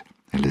chest,"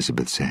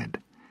 Elizabeth said.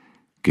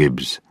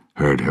 Gibbs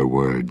heard her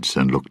words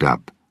and looked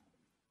up.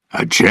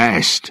 "A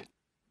chest?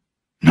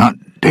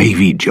 Not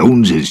Davy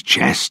Jones's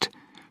chest.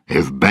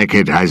 If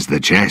Becket has the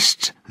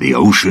chest, the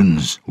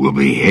oceans will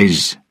be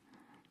his."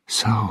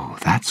 "So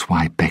that's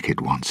why Becket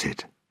wants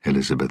it,"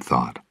 Elizabeth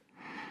thought.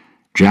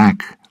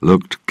 Jack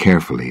looked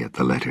carefully at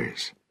the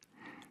letters.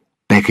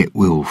 "Becket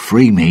will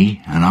free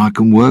me, and I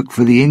can work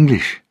for the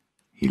English."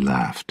 He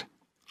laughed.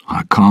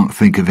 "I can't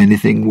think of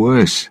anything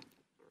worse."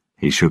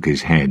 He shook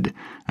his head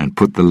and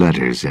put the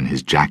letters in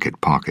his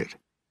jacket pocket.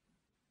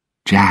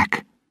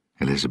 "Jack,"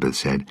 Elizabeth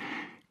said,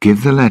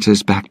 "give the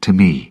letters back to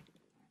me."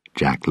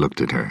 Jack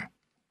looked at her.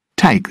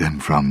 "Take them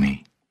from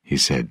me," he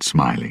said,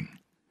 smiling.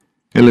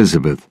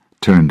 Elizabeth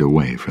turned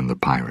away from the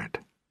pirate.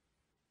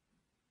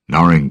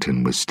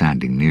 Norrington was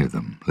standing near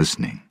them,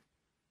 listening.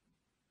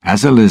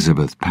 As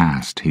Elizabeth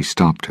passed, he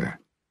stopped her.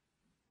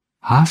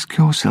 "Ask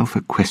yourself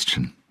a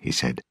question," he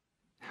said.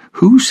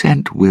 "Who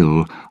sent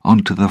Will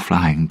onto the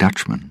Flying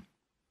Dutchman?"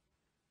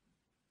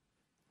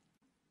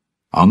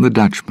 On the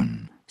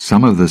Dutchman,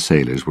 some of the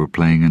sailors were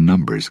playing a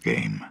numbers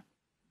game.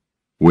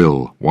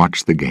 Will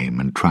watched the game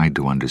and tried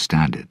to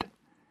understand it.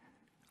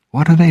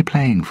 "What are they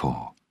playing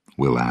for?"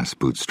 Will asked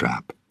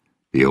Bootstrap.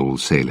 The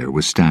old sailor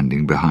was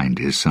standing behind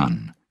his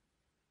son.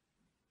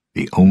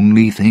 "The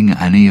only thing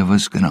any of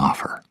us can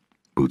offer,"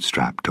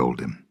 Bootstrap told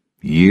him.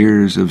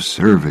 "Years of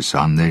service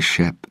on this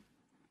ship."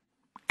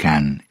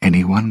 "Can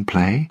anyone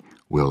play?"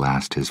 Will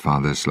asked his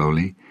father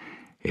slowly.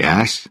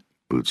 "Yes,"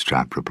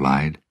 Bootstrap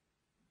replied.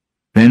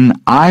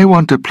 "Then I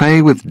want to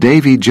play with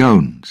Davy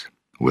Jones,"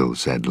 Will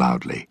said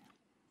loudly.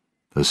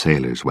 The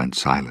sailors went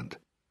silent.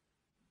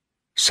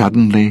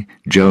 Suddenly,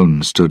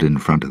 Jones stood in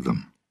front of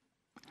them.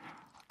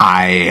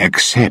 "I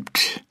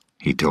accept,"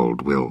 he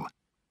told Will.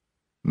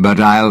 "But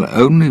I'll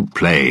only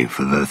play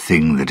for the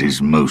thing that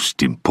is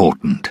most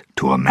important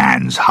to a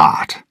man's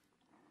heart."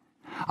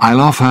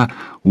 "I'll offer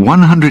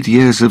 100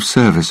 years of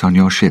service on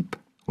your ship,"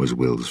 was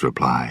Will's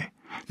reply.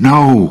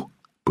 "No,"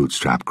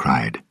 Bootstrap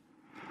cried.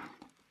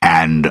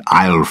 "And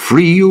I'll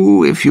free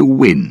you if you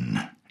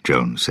win,"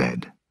 Jones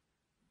said.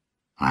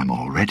 "I'm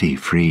already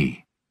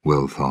free,"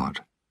 Will thought.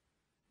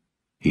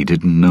 He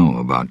didn't know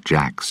about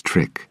Jack's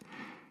trick.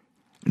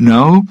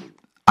 "No,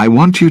 I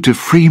want you to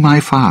free my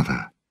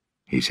father,"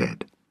 he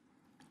said.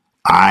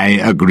 "I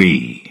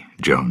agree,"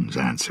 Jones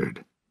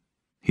answered.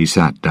 He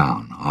sat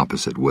down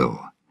opposite Will.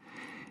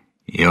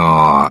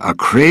 "You're a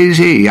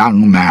crazy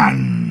young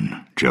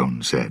man,"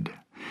 Jones said.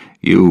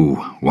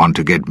 "You want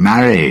to get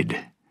married,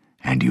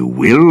 and you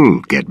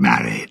will get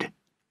married,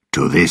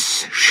 to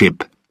this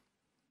ship."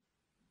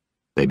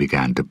 They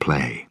began to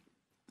play.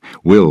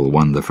 Will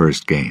won the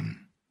first game.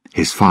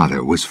 His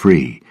father was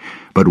free,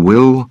 but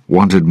Will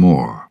wanted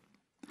more.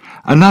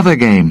 "Another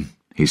game,"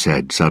 he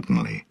said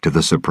suddenly, to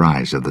the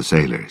surprise of the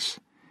sailors.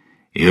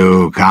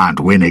 "You can't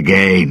win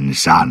again,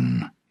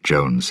 son,"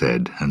 Jones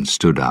said, and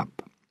stood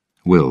up.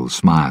 Will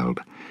smiled.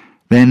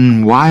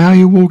 "Then why are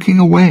you walking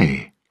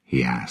away?"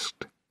 he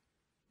asked.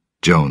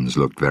 Jones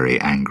looked very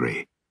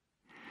angry.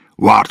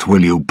 "What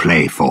will you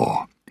play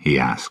for?" he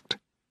asked,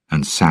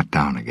 and sat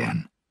down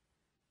again.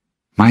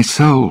 "My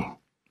soul,"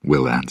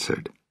 Will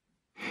answered.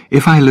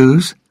 "If I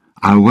lose,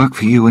 I'll work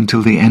for you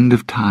until the end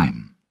of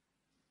time."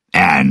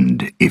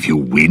 "And if you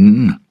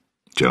win?"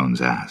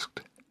 Jones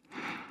asked.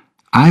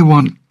 "I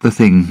want the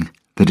thing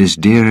that is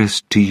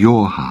dearest to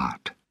your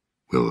heart,"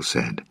 Will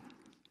said.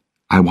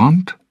 "I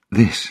want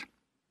this."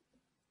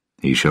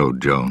 He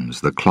showed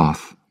Jones the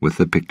cloth with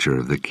the picture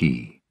of the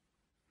key.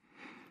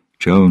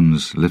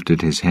 Jones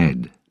lifted his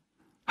head.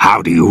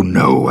 "How do you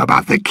know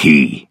about the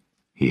key?"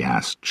 he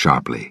asked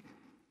sharply.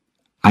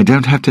 "I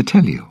don't have to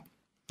tell you.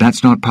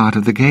 That's not part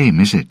of the game,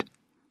 is it?"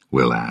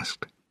 Will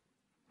asked.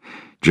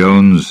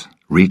 Jones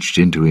reached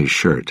into his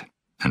shirt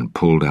and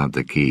pulled out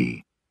the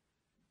key.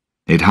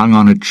 It hung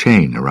on a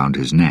chain around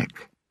his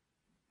neck.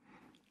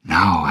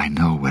 "Now I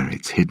know where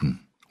it's hidden,"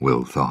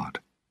 Will thought.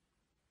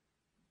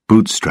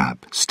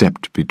 Bootstrap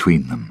stepped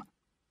between them.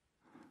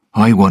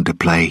 "I want to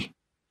play,"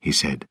 he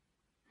said.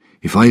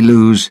 "If I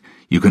lose,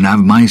 you can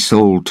have my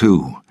soul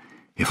too.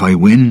 If I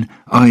win,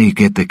 I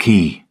get the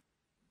key."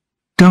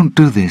 "Don't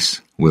do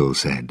this," Will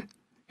said.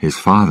 His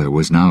father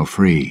was now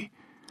free.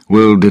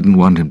 Will didn't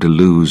want him to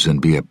lose and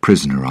be a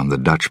prisoner on the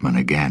Dutchman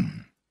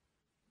again.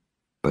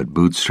 But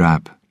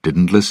Bootstrap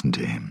didn't listen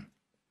to him,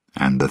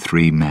 and the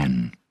three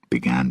men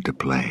began to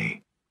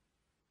play.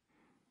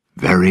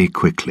 Very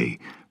quickly,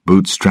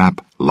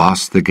 Bootstrap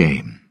lost the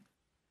game.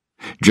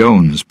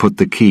 Jones put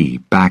the key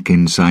back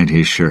inside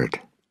his shirt.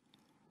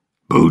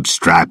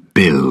 "Bootstrap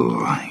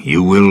Bill,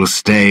 you will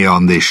stay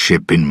on this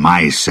ship in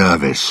my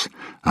service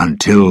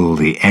until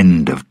the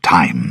end of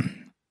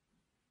time.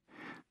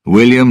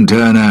 William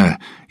Turner,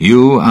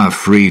 you are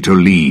free to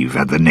leave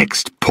at the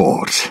next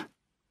port."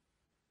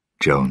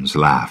 Jones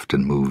laughed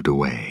and moved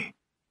away.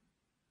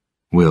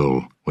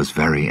 Will was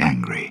very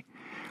angry.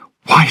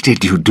 "Why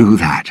did you do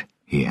that?"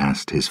 he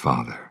asked his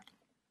father.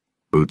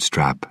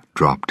 Bootstrap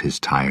dropped his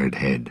tired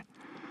head.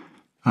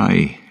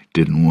 "I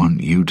didn't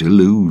want you to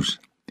lose,"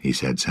 he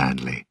said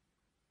sadly.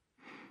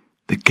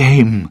 "The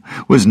game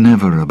was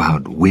never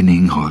about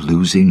winning or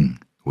losing,"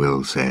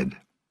 Will said.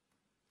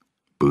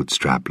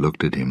 Bootstrap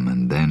looked at him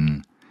and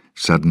then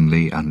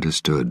suddenly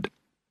understood.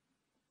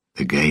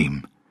 "The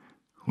game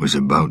was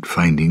about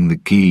finding the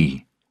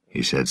key,"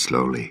 he said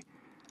slowly.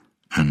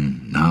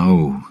 "And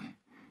now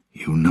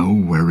you know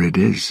where it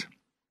is."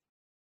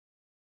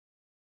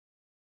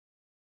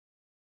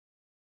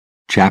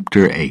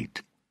 Chapter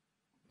 8.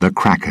 The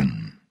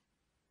Kraken.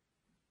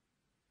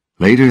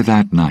 Later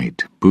that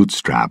night,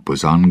 Bootstrap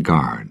was on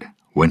guard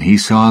when he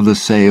saw the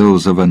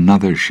sails of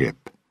another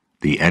ship,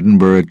 the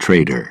Edinburgh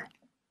Trader.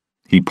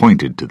 He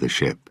pointed to the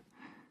ship.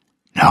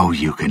 "Now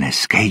you can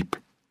escape,"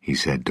 he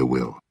said to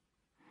Will.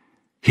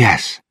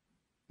 "Yes,"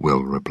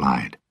 Will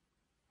replied.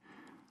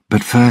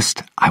 "But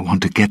first I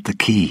want to get the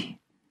key."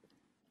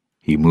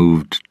 He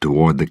moved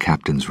toward the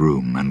captain's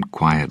room and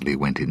quietly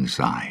went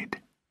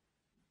inside.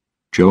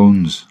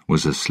 Jones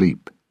was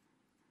asleep.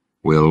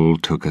 Will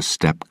took a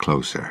step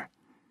closer.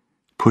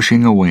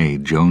 Pushing away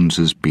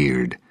Jones's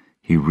beard,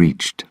 he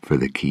reached for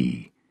the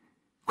key.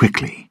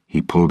 Quickly,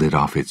 he pulled it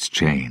off its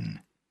chain.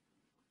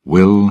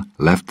 Will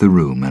left the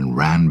room and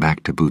ran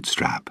back to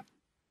Bootstrap.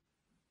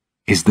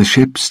 "Is the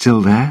ship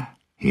still there?"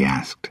 he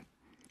asked.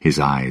 His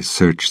eyes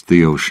searched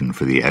the ocean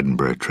for the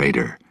Edinburgh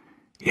Trader.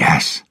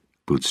 "Yes,"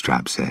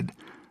 Bootstrap said.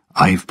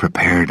 "I've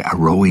prepared a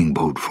rowing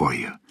boat for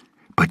you,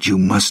 but you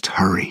must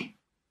hurry."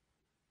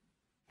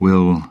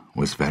 Will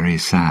was very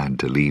sad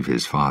to leave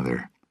his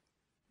father.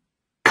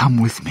 "Come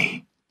with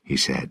me," he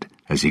said,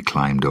 as he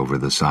climbed over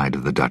the side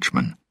of the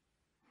Dutchman.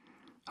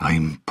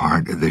 "I'm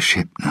part of the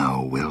ship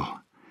now, Will.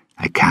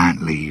 I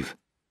can't leave."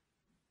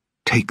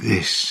 "Take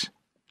this,"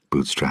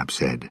 Bootstrap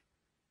said.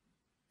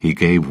 He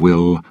gave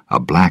Will a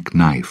black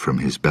knife from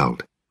his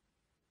belt.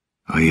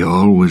 "I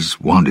always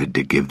wanted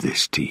to give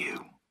this to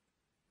you."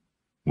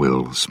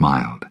 Will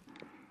smiled.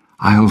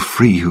 "I'll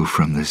free you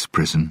from this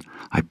prison,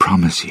 I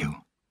promise you."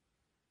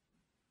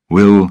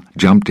 Will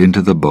jumped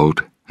into the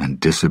boat and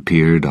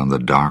disappeared on the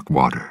dark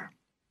water.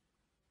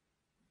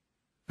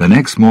 The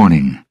next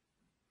morning,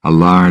 a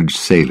large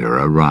sailor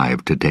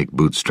arrived to take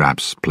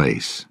Bootstrap's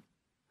place.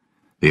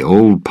 The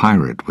old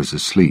pirate was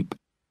asleep,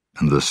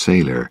 and the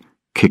sailor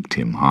kicked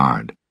him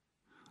hard.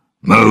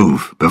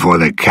 "Move before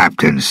the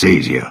captain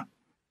sees you."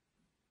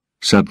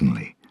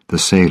 Suddenly, the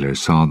sailor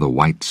saw the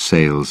white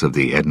sails of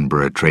the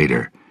Edinburgh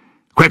Trader.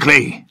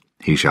 "Quickly!"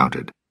 he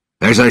shouted.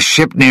 "There's a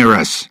ship near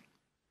us!"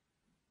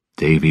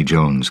 Davy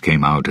Jones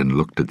came out and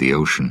looked at the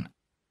ocean.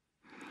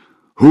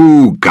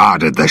 "Who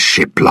guarded the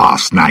ship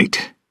last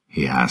night?"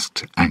 he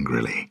asked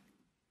angrily.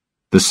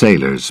 The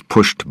sailors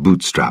pushed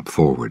Bootstrap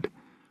forward.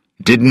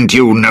 "Didn't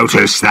you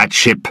notice that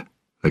ship?"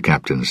 the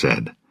captain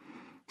said.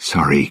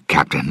 "Sorry,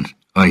 Captain.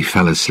 I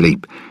fell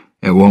asleep.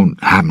 It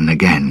won't happen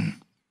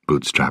again,"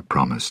 Bootstrap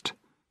promised.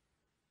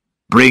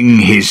 "Bring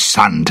his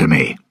son to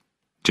me,"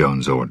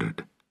 Jones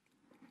ordered.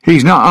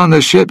 "He's not on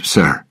the ship,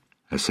 sir,"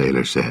 a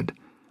sailor said,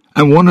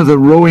 "and one of the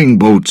rowing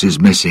boats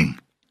is missing."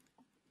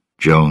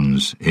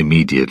 Jones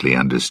immediately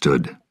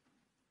understood.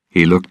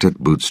 He looked at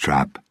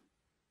Bootstrap,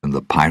 and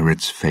the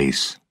pirate's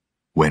face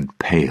went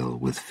pale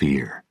with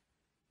fear.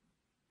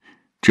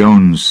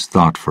 Jones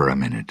thought for a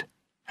minute,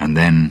 and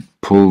then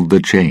pulled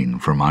the chain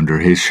from under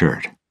his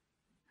shirt.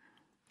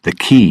 The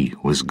key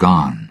was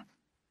gone.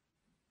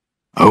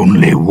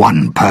 Only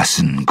one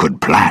person could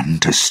plan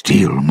to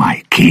steal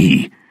my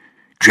key.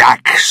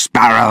 Jack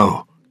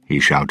Sparrow, he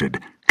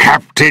shouted.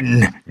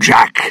 Captain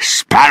Jack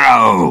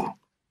Sparrow!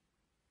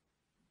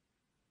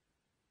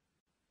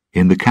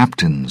 In the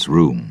captain's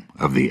room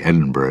of the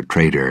Edinburgh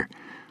Trader,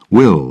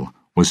 Will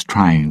was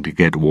trying to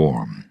get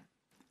warm.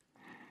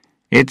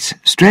 "It's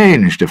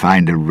strange to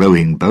find a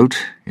rowing boat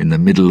in the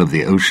middle of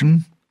the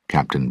ocean,"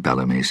 Captain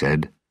Bellamy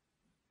said.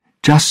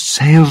 "Just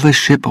sail the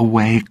ship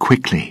away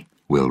quickly,"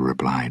 Will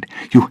replied.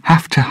 "You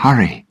have to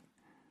hurry."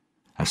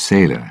 A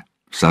sailor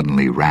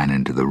suddenly ran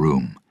into the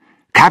room.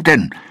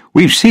 "Captain,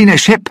 we've seen a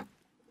ship."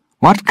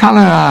 "What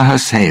colour are her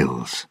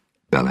sails?"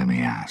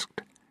 Bellamy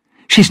asked.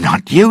 "She's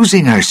not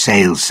using her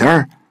sails,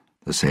 sir,"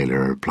 the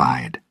sailor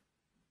replied.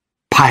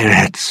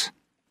 "Pirates,"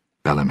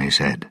 Bellamy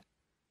said.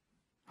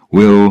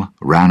 Will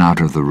ran out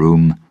of the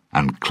room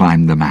and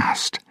climbed the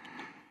mast.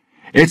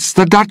 "It's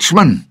the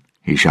Dutchman,"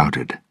 he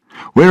shouted.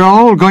 "We're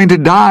all going to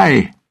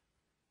die."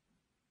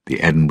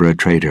 The Edinburgh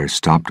Trader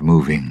stopped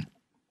moving.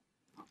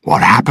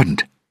 "What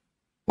happened?"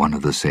 one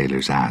of the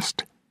sailors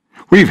asked.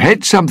 "We've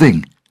hit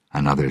something,"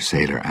 another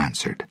sailor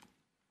answered.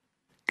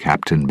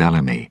 Captain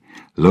Bellamy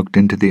looked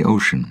into the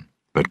ocean,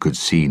 but could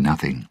see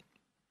nothing.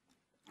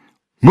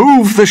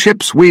 "Move the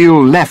ship's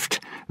wheel left,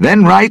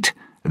 then right,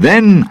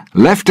 then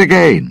left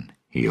again,"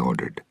 he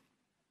ordered.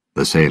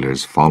 The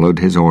sailors followed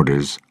his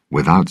orders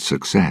without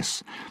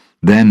success,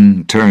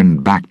 then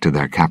turned back to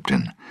their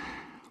captain.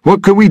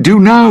 "What can we do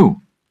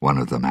now?" one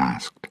of them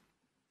asked.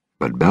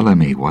 But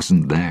Bellamy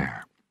wasn't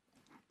there.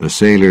 The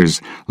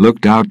sailors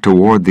looked out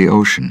toward the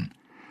ocean.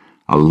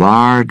 A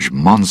large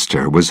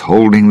monster was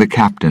holding the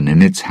captain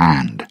in its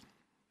hand.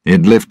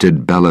 It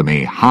lifted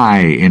Bellamy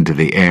high into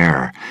the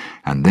air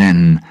and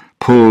then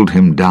pulled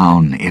him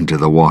down into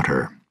the water.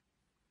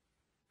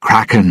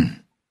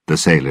 "Kraken!" the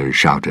sailors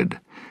shouted.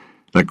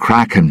 The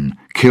Kraken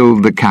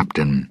killed the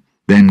captain,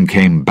 then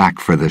came back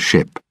for the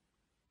ship.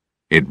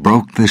 It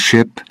broke the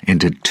ship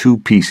into 2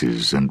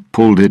 pieces and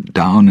pulled it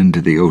down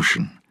into the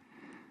ocean.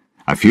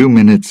 A few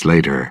minutes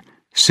later,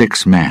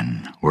 6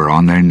 men were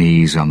on their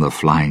knees on the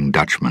Flying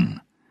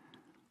Dutchman.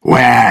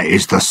 "Where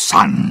is the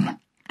sun?"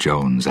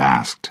 Jones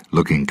asked,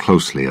 looking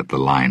closely at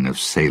the line of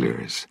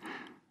sailors.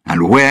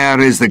 "And where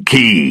is the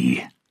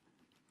key?"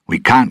 "We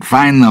can't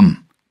find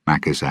them,"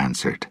 Mackes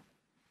answered.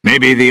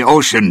 "Maybe the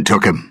ocean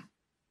took him."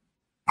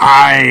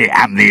 "I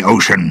am the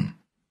ocean,"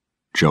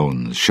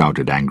 Jones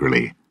shouted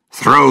angrily.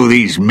 "Throw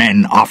these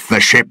men off the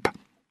ship."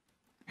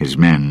 His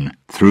men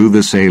threw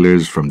the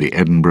sailors from the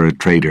Edinburgh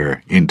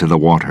Trader into the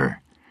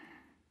water.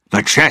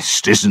 "The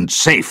chest isn't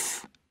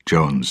safe,"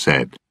 Jones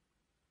said.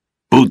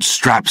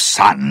 "Bootstrap's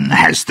son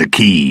has the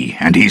key,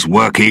 and he's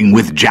working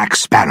with Jack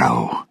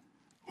Sparrow.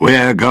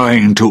 We're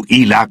going to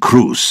Isla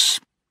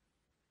Cruz."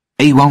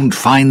 "He won't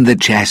find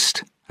the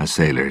chest," a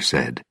sailor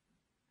said.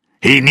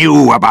 "He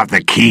knew about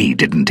the key,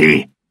 didn't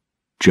he?"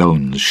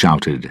 Jones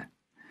shouted.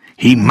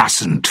 "He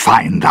mustn't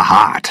find the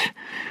heart.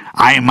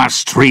 I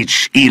must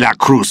reach Isla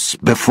Cruz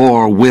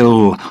before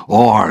Will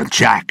or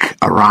Jack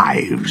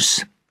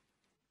arrives."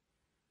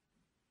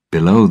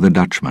 Below the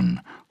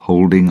Dutchman,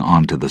 holding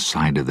onto the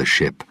side of the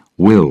ship,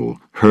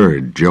 Will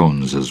heard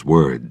Jones's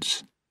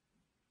words.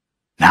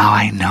 "Now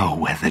I know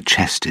where the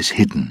chest is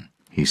hidden,"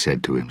 he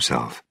said to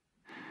himself.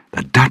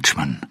 "The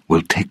Dutchman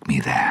will take me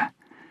there,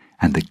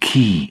 and the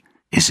key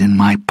is in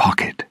my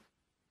pocket."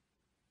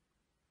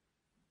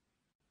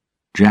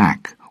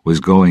 Jack was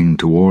going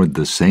toward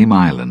the same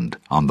island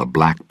on the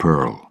Black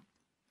Pearl.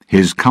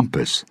 His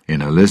compass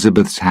in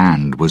Elizabeth's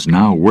hand was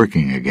now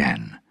working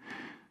again,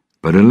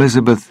 but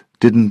Elizabeth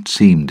didn't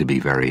seem to be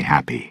very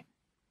happy.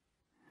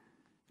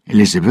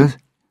 "Elizabeth,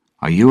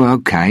 are you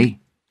okay?"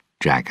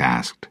 Jack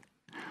asked.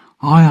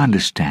 "I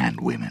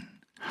understand women.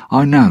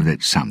 I know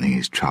that something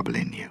is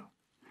troubling you."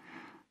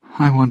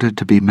 "I wanted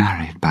to be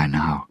married by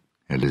now,"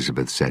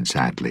 Elizabeth said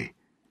sadly.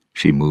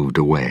 She moved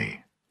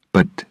away,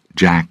 but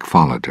Jack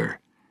followed her.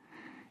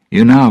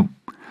 "You know,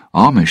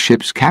 I'm a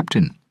ship's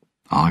captain.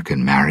 I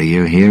can marry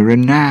you here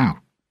and now."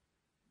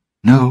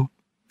 "No,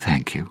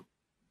 thank you,"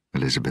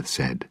 Elizabeth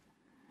said.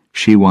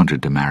 She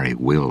wanted to marry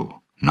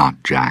Will,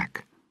 not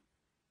Jack.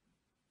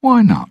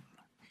 "Why not?"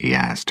 he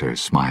asked her,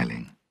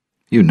 smiling.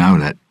 "You know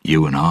that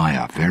you and I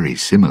are very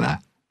similar."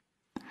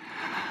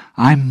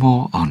 "I'm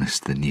more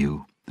honest than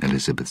you,"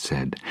 Elizabeth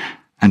said,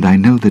 "and I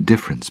know the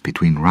difference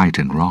between right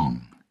and wrong.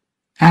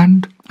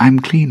 And I'm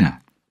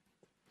cleaner."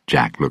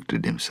 Jack looked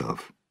at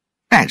himself.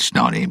 "That's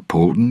not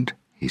important,"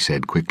 he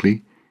said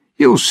quickly.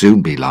 "You'll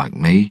soon be like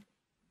me."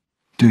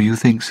 "Do you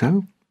think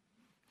so?"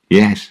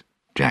 "Yes,"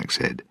 Jack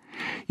said.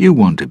 "You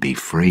want to be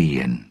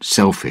free and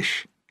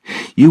selfish.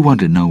 You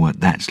want to know what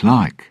that's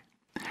like.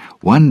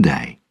 One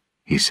day,"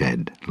 he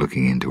said,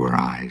 looking into her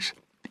eyes,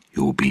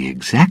 "you'll be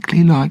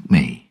exactly like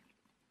me."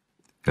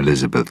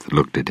 Elizabeth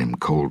looked at him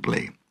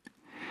coldly.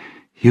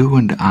 "You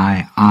and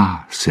I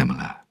are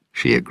similar,"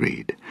 she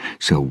agreed.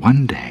 "So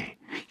one day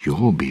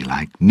you'll be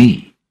like me.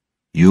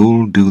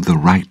 You'll do the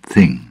right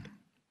thing.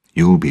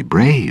 You'll be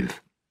brave.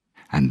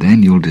 And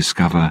then you'll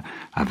discover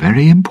a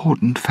very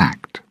important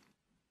fact."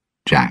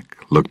 Jack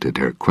looked at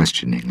her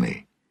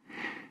questioningly.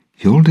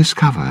 "You'll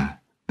discover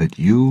that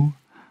you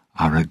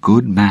are a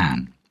good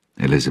man,"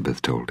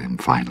 Elizabeth told him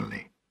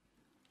finally.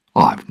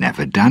 "I've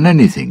never done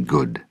anything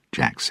good,"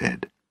 Jack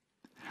said.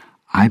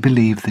 "I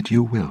believe that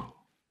you will.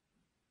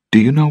 Do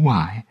you know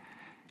why?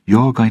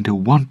 You're going to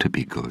want to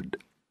be good."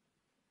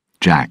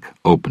 Jack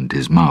opened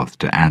his mouth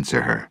to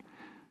answer her.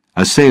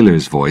 A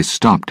sailor's voice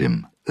stopped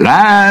him.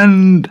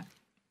 "Land!"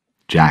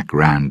 Jack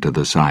ran to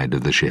the side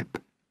of the ship.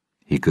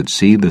 He could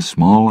see the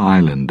small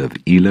island of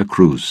Isla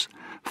Cruz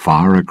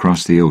far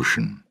across the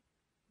ocean.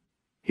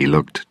 He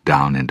looked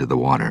down into the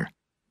water.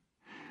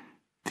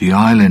 "The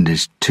island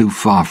is too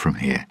far from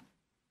here,"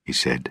 he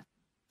said,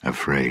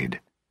 afraid.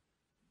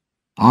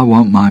 "I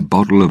want my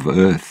bottle of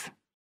earth."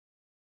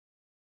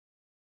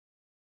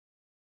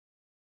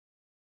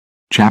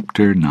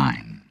 Chapter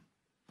 9.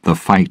 The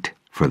Fight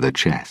for the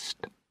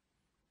Chest.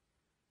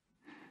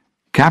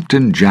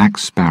 Captain Jack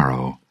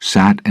Sparrow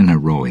sat in a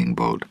rowing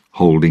boat,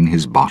 holding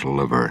his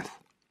bottle of earth.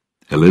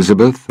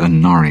 Elizabeth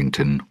and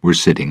Norrington were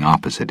sitting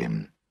opposite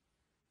him.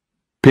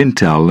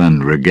 Pintel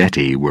and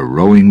Ragetti were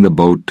rowing the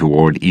boat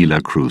toward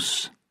Isla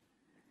Cruz.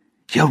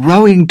 "You're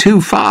rowing too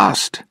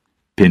fast,"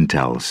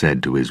 Pintel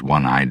said to his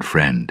one-eyed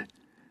friend.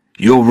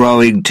 "You're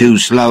rowing too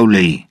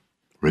slowly,"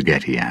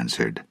 Ragetti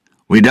answered.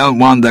 "We don't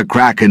want the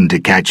Kraken to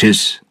catch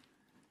us."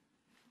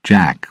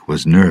 Jack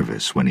was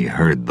nervous when he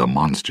heard the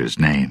monster's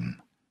name.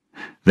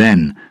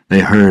 Then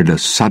they heard a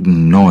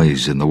sudden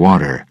noise in the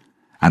water,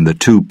 and the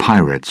two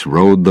pirates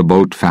rowed the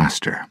boat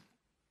faster.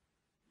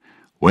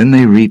 When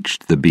they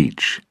reached the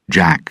beach,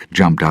 Jack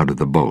jumped out of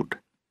the boat.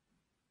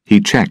 He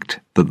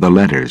checked that the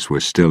letters were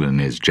still in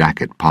his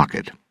jacket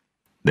pocket.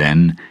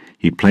 Then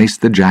he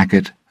placed the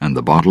jacket and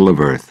the bottle of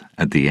earth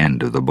at the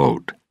end of the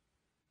boat.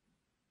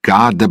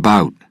 "Guard the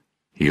boat,"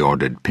 he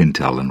ordered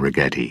Pintel and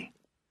Ragetti.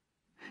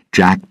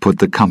 Jack put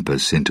the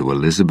compass into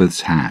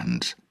Elizabeth's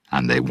hands,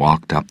 and they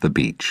walked up the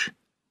beach.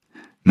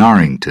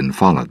 Norrington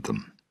followed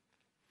them.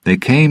 They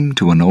came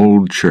to an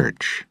old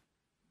church.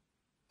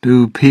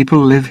 "Do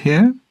people live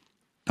here?"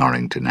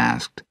 Norrington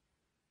asked.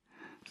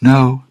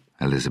 "No,"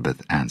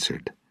 Elizabeth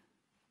answered.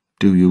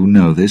 "Do you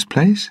know this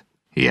place?"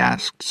 he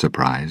asked,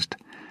 surprised.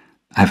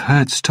 "I've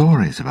heard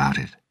stories about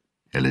it,"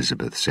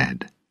 Elizabeth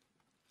said.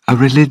 "A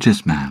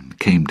religious man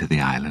came to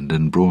the island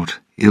and brought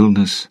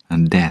illness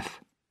and death.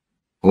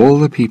 All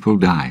the people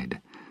died.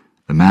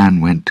 The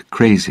man went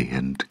crazy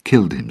and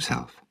killed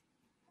himself."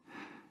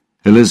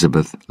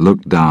 Elizabeth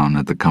looked down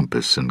at the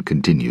compass and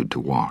continued to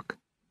walk.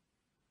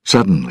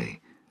 Suddenly,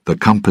 the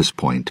compass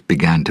point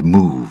began to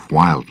move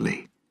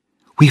wildly.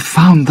 "We've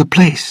found the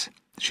place,"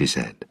 she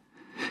said.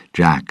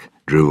 Jack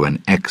drew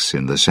an X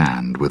in the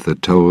sand with the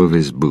toe of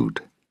his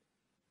boot.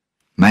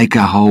 "Make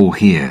a hole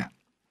here,"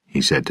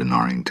 he said to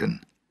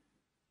Norrington.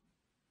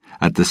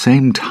 At the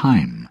same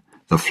time,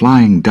 the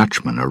Flying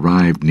Dutchman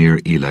arrived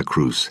near Isla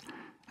Cruz,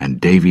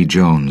 and Davy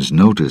Jones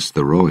noticed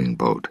the rowing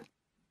boat.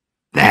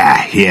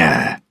 "They're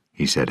here,"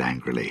 he said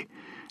angrily,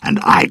 "and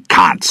I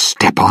can't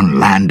step on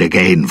land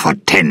again for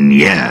 10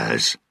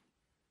 years.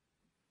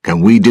 "Can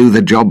we do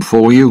the job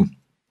for you?"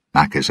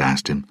 Macus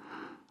asked him.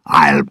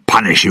 "I'll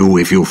punish you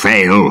if you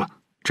fail,"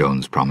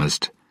 Jones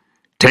promised.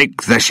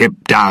 "Take the ship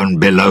down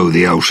below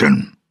the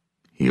ocean,"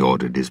 he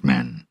ordered his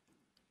men.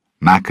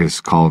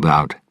 Macus called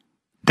out,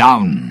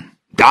 "Down!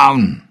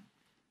 Down!"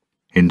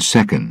 In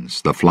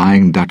seconds, the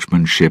Flying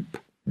Dutchman's ship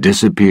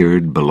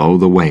disappeared below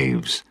the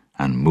waves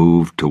and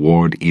moved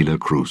toward Isla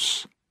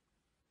Cruz.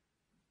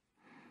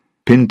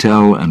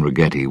 Pintel and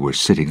Ragetti were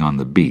sitting on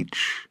the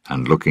beach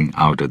and looking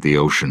out at the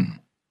ocean.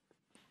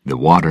 The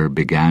water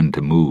began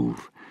to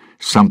move.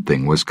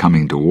 Something was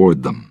coming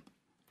toward them.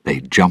 They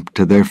jumped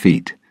to their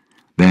feet.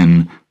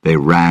 Then they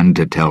ran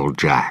to tell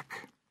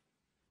Jack.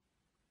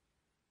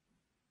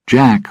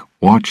 Jack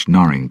watched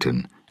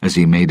Norrington as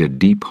he made a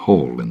deep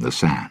hole in the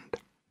sand.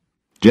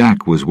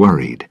 Jack was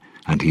worried,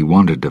 and he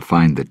wanted to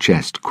find the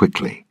chest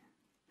quickly.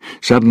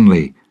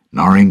 Suddenly,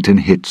 Norrington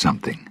hit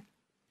something.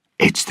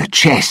 "It's the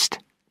chest,"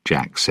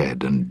 Jack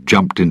said, and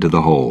jumped into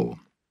the hole.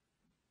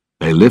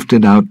 They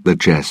lifted out the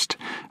chest,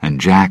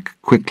 and Jack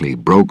quickly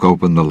broke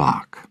open the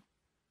lock.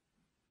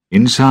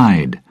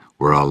 Inside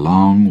were a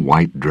long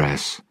white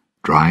dress,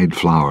 dried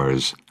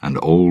flowers, and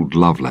old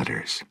love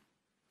letters.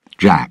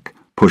 Jack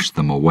pushed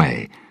them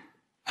away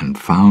and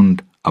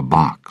found a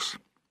box.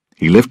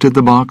 He lifted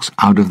the box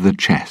out of the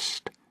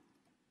chest.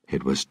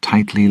 It was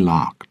tightly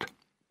locked,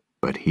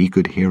 but he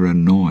could hear a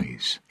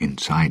noise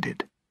inside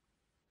it.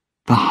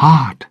 "The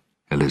heart,"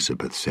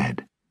 Elizabeth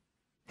said.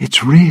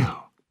 "It's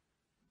real."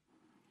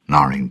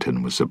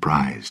 Norrington was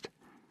surprised.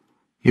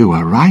 "You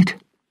are right,"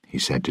 he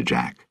said to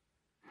Jack.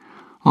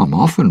 "I'm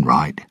often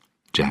right,"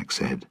 Jack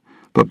said,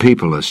 "but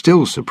people are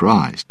still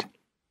surprised."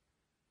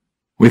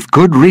 "With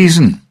good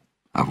reason,"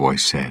 a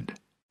voice said.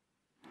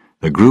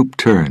 The group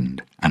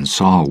turned and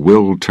saw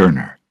Will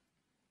Turner.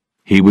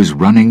 He was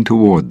running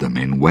toward them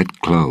in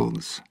wet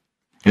clothes.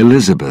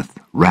 Elizabeth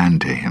ran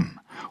to him.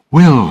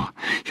 "Will,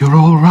 you're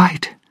all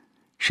right."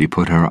 She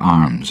put her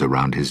arms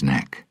around his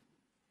neck.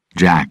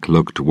 Jack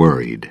looked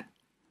worried.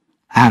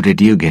 "How did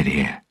you get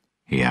here?"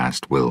 he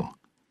asked Will.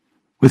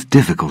 "With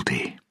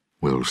difficulty,"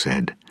 Will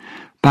said.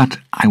 "But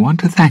I want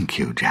to thank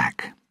you,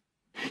 Jack.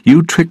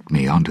 You tricked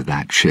me onto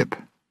that ship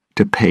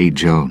to pay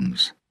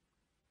Jones."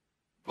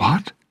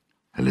 "What?"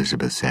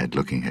 Elizabeth said,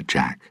 looking at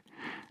Jack.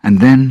 "And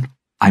then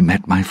I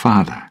met my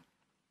father."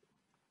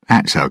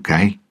 "That's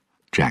okay,"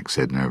 Jack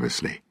said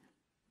nervously.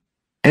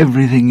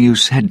 "Everything you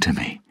said to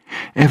me,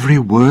 every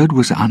word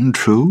was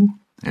untrue?"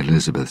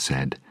 Elizabeth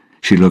said.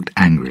 She looked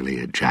angrily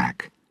at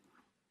Jack.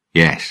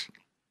 "Yes."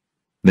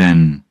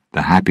 Then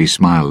the happy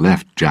smile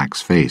left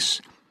Jack's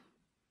face.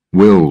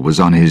 Will was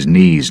on his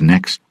knees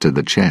next to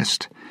the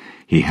chest.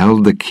 He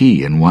held the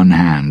key in one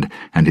hand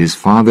and his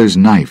father's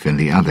knife in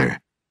the other.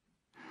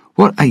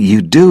 "What are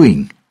you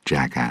doing?"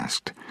 Jack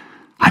asked.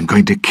 "I'm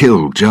going to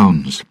kill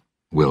Jones,"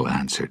 Will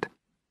answered.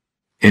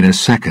 In a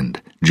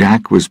second,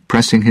 Jack was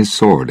pressing his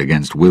sword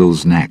against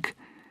Will's neck.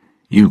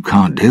 "You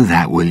can't do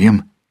that, William,"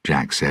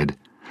 Jack said.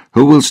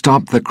 "Who will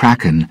stop the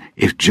Kraken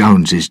if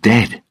Jones is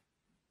dead?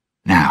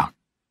 Now,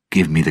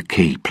 give me the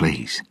key,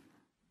 please."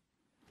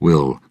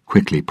 Will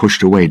quickly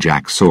pushed away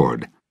Jack's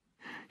sword.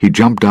 He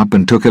jumped up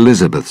and took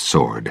Elizabeth's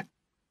sword.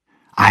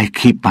 "I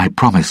keep my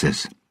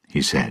promises,"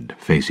 he said,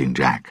 facing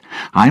Jack.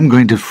 "I'm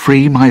going to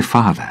free my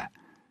father."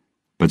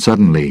 But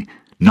suddenly,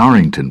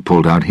 Norrington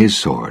pulled out his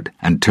sword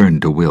and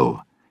turned to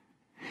Will.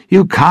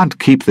 "You can't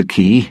keep the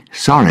key,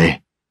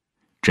 sorry."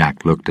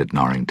 Jack looked at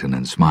Norrington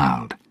and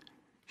smiled.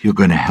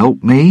 "You're going to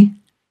help me?"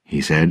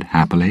 he said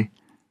happily.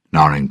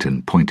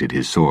 Norrington pointed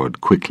his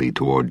sword quickly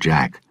toward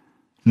Jack.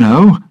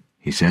 "No,"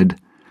 he said.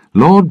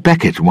 "Lord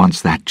Beckett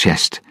wants that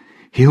chest.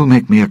 He'll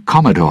make me a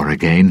Commodore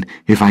again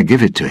if I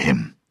give it to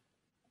him."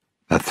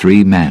 The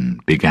three men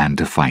began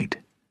to fight.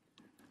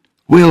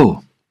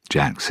 "Will,"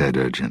 Jack said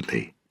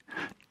urgently,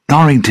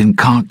 "Norrington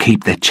can't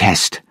keep the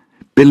chest.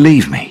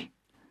 Believe me."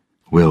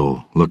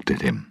 Will looked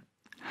at him.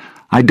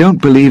 "I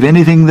don't believe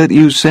anything that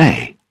you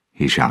say,"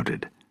 he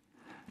shouted.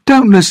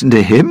 "Don't listen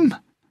to him,"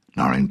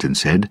 Norrington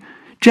said.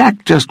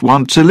 "Jack just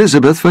wants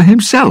Elizabeth for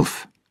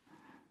himself."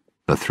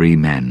 The three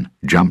men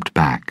jumped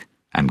back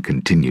and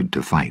continued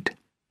to fight.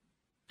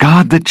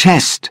 "Guard the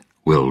chest,"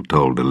 Will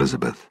told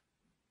Elizabeth.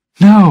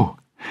 "No,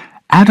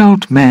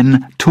 adult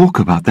men talk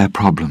about their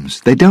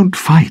problems. They don't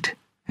fight,"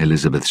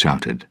 Elizabeth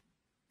shouted.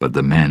 But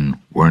the men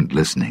weren't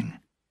listening.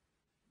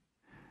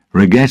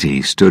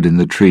 Rigetti stood in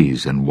the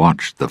trees and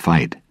watched the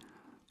fight.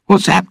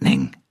 "What's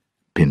happening?"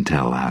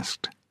 Pintel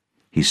asked.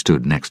 He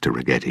stood next to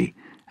Rigetti,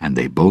 and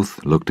they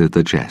both looked at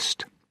the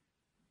chest.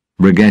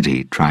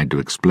 Rigetti tried to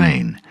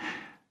explain.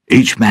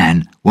 "Each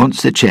man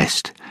wants the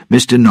chest.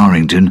 Mr.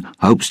 Norrington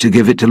hopes to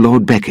give it to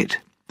Lord Beckett.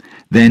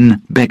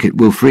 Then Beckett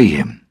will free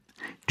him.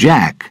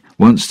 Jack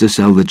wants to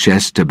sell the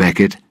chest to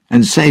Beckett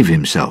and save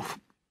himself.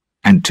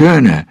 And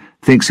Turner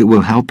thinks it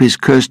will help his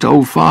cursed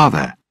old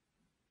father."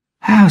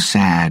 "How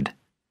sad,"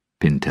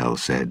 Pintel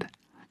said.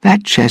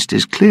 "That chest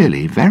is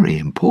clearly very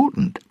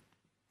important."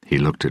 He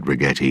looked at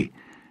Rigetti,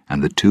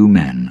 and the two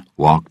men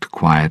walked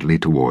quietly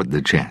toward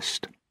the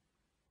chest.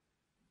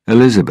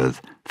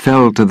 Elizabeth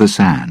fell to the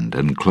sand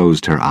and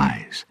closed her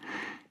eyes.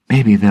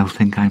 "Maybe they'll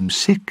think I'm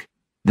sick.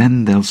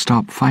 Then they'll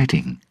stop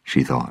fighting,"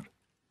 she thought.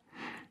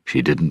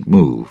 She didn't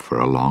move for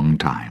a long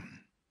time.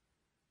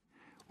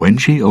 When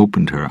she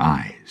opened her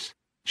eyes,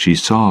 she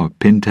saw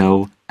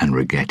Pintel and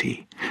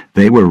Rigetti.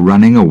 They were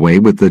running away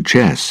with the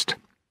chest.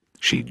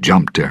 She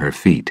jumped to her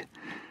feet.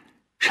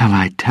 "Shall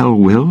I tell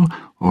Will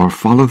or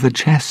follow the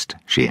chest?"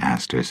 she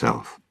asked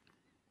herself.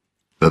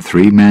 The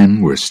three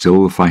men were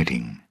still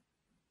fighting.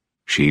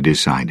 She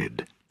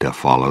decided to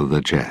follow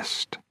the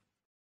chest.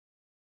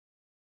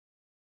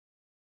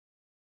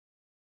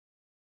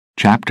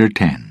 Chapter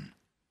 10.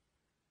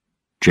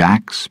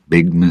 Jack's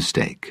Big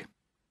Mistake.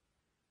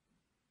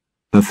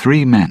 The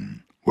three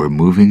men were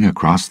moving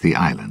across the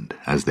island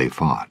as they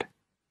fought.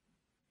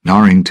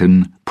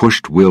 Norrington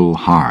pushed Will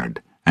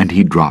hard, and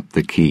he dropped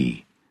the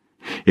key.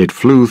 It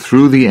flew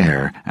through the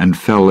air and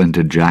fell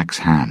into Jack's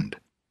hand.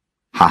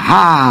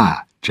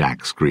 "Ha-ha!"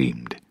 Jack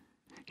screamed.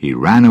 He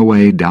ran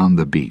away down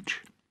the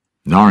beach.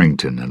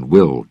 Norrington and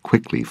Will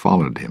quickly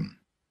followed him.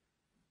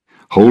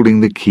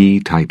 Holding the key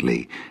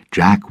tightly,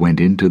 Jack went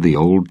into the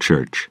old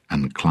church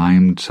and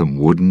climbed some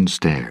wooden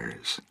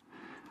stairs.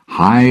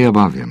 High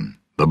above him,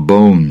 the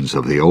bones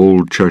of the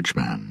old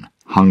churchman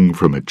hung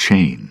from a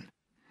chain.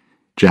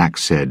 Jack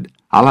said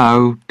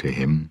 "Hello" to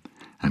him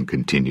and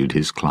continued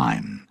his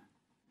climb.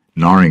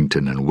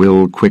 Norrington and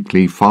Will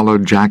quickly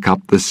followed Jack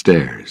up the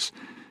stairs.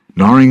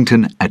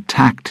 Norrington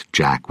attacked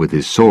Jack with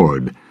his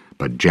sword,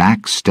 but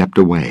Jack stepped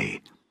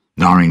away.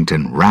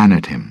 Norrington ran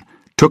at him,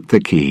 took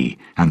the key,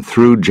 and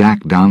threw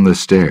Jack down the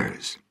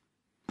stairs.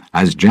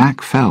 As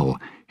Jack fell,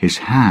 his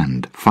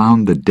hand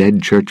found the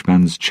dead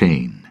churchman's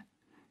chain.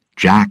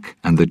 Jack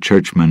and the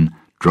churchman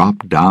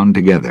dropped down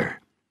together.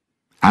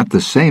 At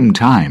the same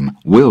time,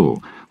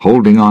 Will,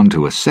 holding on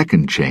to a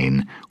second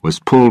chain, was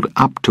pulled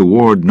up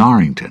toward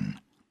Norrington.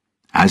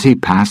 As he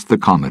passed the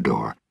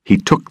Commodore, he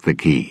took the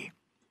key.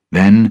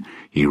 Then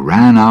he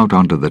ran out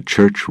onto the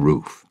church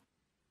roof.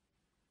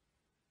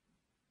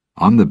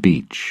 On the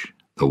beach,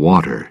 the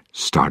water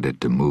started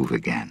to move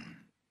again.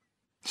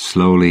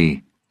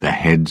 Slowly, the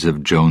heads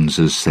of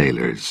Jones's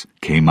sailors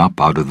came up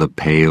out of the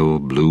pale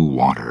blue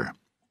water.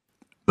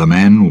 The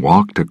men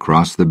walked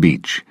across the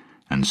beach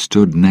and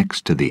stood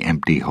next to the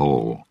empty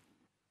hole.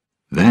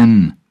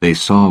 Then they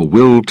saw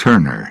Will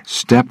Turner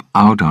step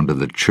out onto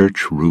the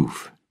church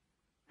roof.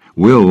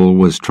 Will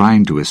was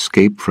trying to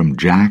escape from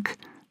Jack,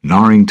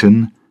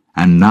 Norrington,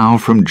 and now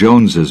from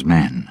Jones's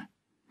men.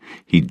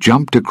 He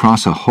jumped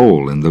across a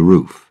hole in the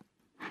roof.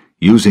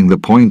 Using the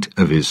point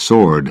of his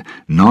sword,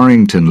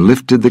 Norrington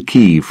lifted the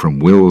key from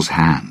Will's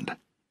hand.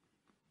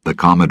 The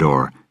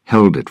Commodore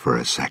held it for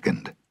a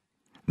second.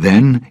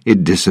 Then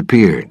it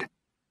disappeared.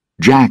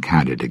 Jack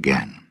had it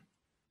again.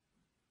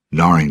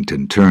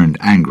 Norrington turned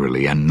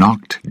angrily and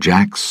knocked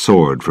Jack's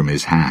sword from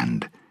his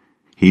hand.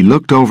 He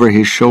looked over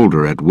his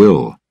shoulder at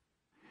Will.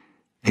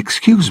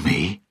 "Excuse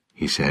me,"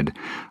 he said.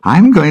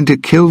 "I'm going to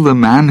kill the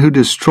man who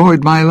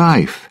destroyed my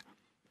life."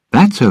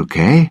 "That's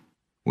okay,"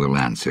 Will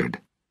answered.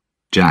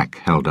 Jack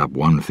held up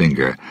one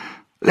finger.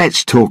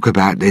 "Let's talk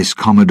about this,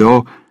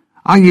 Commodore.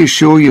 Are you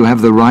sure you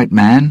have the right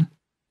man?"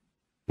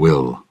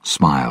 Will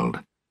smiled.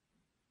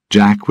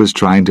 Jack was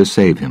trying to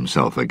save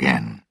himself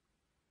again.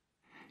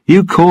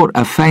 "You caught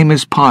a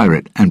famous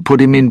pirate and put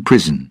him in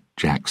prison,"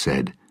 Jack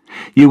said.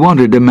 "You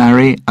wanted to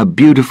marry a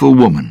beautiful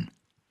woman.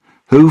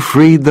 Who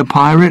freed the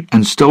pirate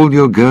and stole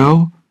your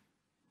girl?"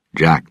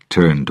 Jack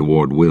turned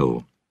toward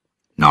Will.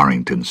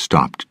 Norrington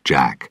stopped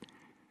Jack.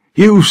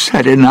 "You've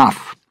said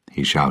enough,"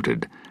 he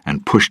shouted,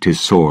 and pushed his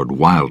sword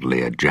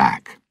wildly at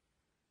Jack.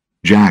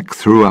 Jack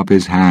threw up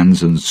his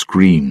hands and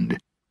screamed.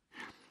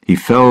 He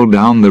fell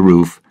down the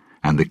roof,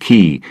 and the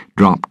key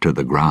dropped to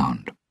the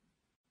ground.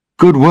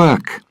 "Good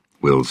work,"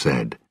 Will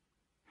said.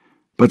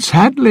 "But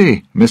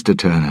sadly, Mr.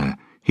 Turner,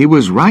 he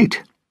was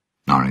right,"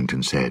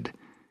 Norrington said.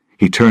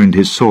 He turned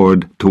his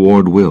sword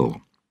toward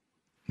Will.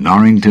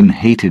 Norrington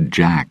hated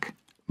Jack,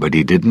 but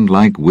he didn't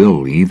like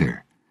Will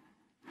either.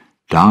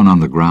 Down on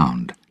the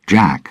ground,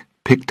 Jack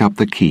picked up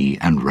the key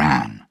and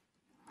ran.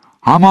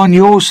 "I'm on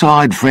your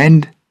side,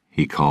 friend,"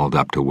 he called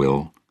up to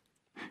Will.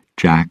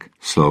 Jack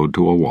slowed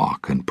to a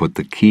walk and put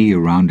the key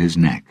around his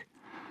neck.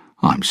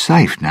 "I'm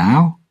safe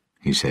now,"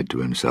 he said to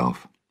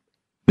himself.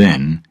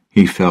 Then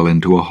he fell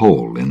into a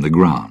hole in the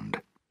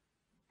ground.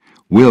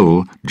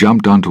 Will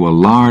jumped onto a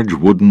large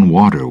wooden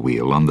water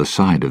wheel on the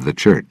side of the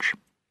church.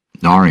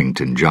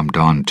 Norrington jumped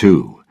on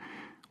too.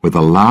 With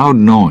a loud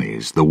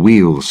noise, the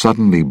wheel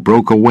suddenly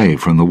broke away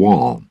from the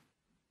wall.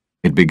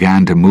 It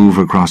began to move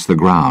across the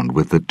ground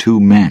with the two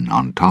men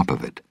on top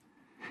of it.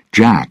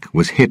 Jack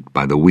was hit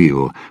by the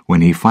wheel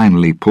when he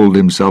finally pulled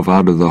himself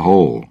out of the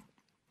hole.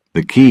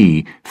 The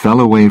key fell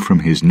away from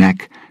his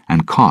neck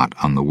and caught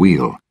on the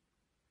wheel.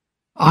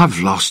 "I've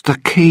lost the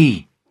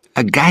key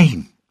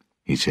again,"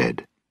 he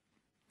said.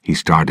 He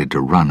started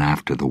to run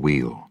after the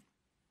wheel.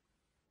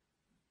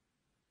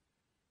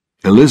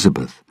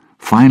 Elizabeth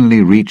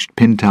finally reached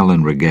Pintel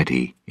and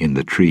Ragetti in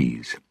the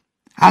trees.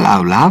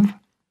 "Hello, love,"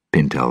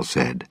 Pintel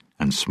said,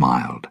 and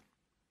smiled.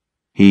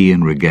 He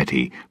and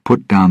Ragetti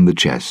put down the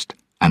chest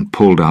and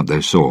pulled out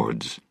their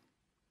swords.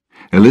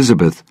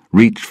 Elizabeth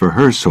reached for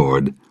her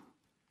sword,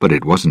 but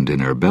it wasn't in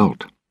her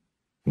belt.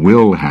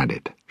 Will had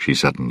it, she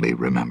suddenly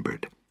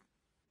remembered.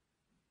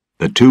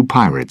 The two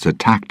pirates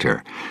attacked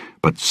her,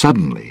 but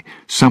suddenly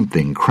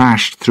something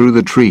crashed through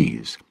the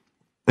trees.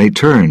 They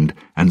turned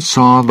and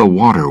saw the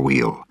water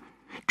wheel.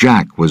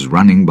 Jack was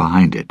running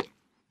behind it.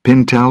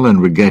 Pintel and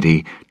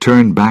Ragetti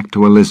turned back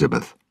to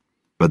Elizabeth,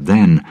 but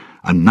then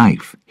a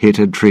knife hit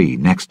a tree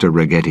next to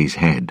Ragetti's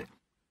head.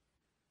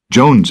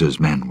 Jones's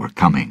men were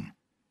coming.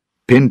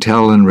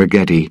 Pintel and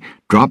Ragetti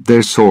dropped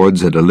their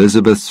swords at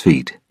Elizabeth's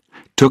feet,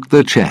 took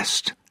the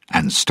chest,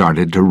 and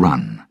started to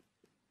run.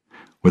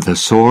 With a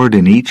sword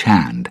in each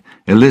hand,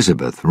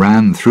 Elizabeth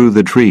ran through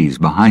the trees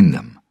behind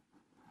them.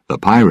 The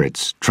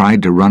pirates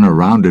tried to run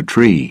around a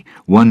tree,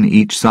 one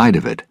each side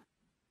of it,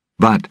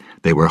 but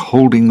they were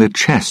holding the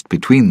chest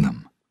between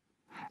them.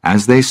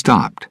 As they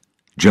stopped,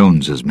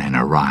 Jones's men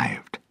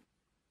arrived.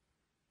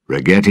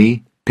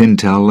 Ragetti,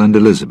 Pintel, and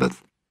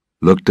Elizabeth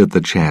looked at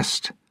the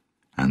chest,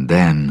 and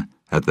then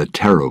at the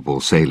terrible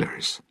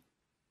sailors.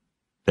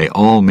 They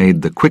all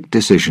made the quick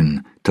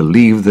decision to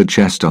leave the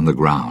chest on the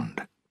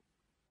ground.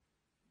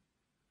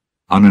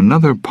 On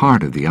another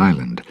part of the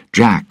island,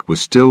 Jack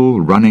was still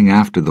running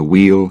after the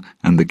wheel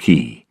and the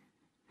key.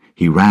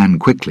 He ran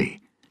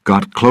quickly,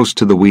 got close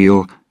to the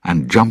wheel,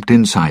 and jumped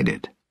inside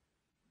it.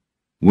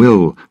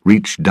 Will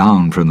reached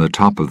down from the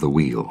top of the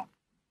wheel.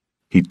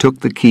 He took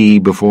the key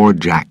before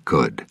Jack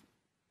could.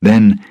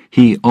 Then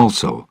he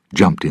also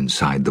jumped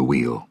inside the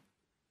wheel.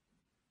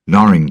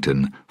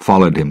 Norrington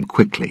followed him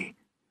quickly.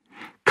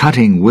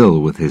 Cutting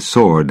Will with his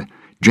sword,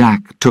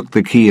 Jack took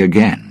the key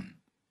again.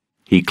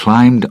 He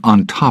climbed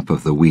on top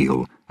of the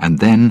wheel and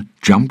then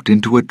jumped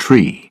into a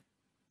tree.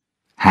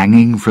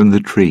 Hanging from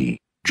the tree,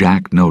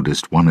 Jack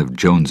noticed one of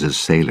Jones's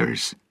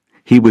sailors.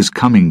 He was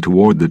coming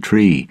toward the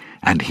tree,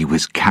 and he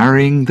was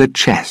carrying the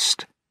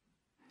chest.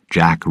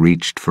 Jack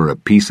reached for a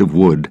piece of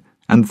wood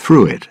and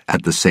threw it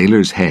at the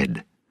sailor's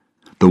head.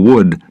 The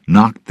wood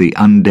knocked the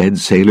undead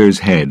sailor's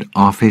head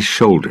off his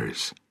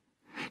shoulders.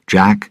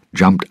 Jack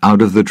jumped out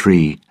of the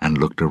tree and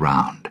looked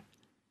around.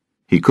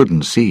 He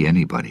couldn't see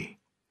anybody.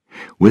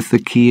 With the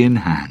key in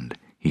hand,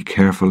 he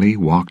carefully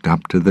walked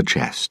up to the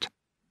chest.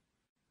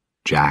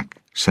 Jack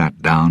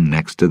sat down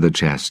next to the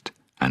chest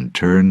and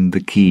turned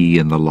the key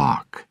in the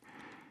lock.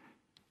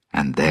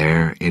 And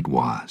there it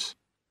was,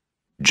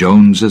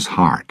 Jones's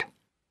heart.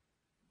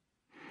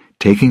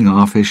 Taking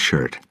off his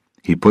shirt,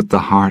 he put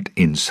the heart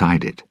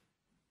inside it.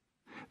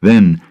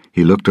 Then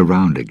he looked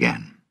around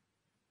again.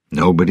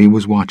 Nobody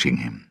was watching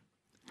him.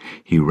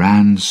 He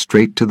ran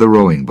straight to the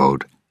rowing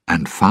boat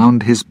and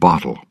found his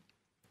bottle.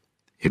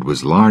 It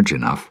was large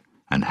enough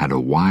and had a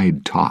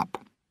wide top.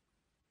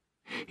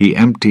 He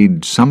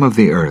emptied some of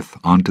the earth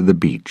onto the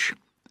beach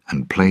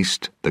and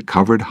placed the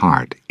covered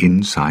heart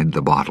inside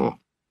the bottle.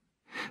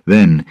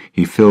 Then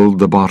he filled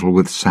the bottle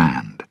with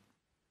sand.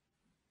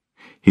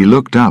 He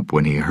looked up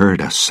when he heard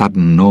a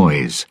sudden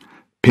noise.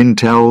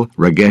 Pintel,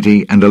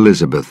 Ragetti, and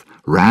Elizabeth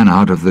ran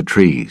out of the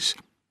trees.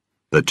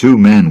 The two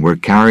men were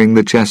carrying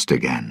the chest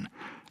again,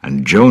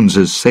 and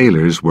Jones's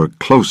sailors were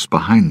close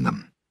behind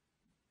them.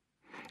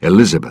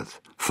 Elizabeth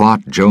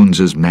fought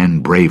Jones's men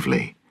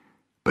bravely,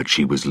 but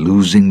she was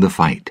losing the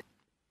fight.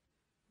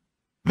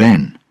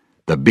 Then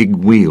the big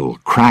wheel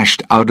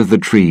crashed out of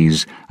the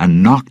trees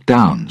and knocked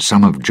down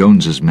some of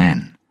Jones's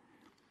men.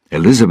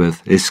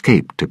 Elizabeth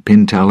escaped to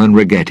Pintel and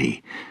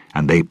Ragetti,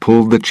 and they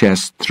pulled the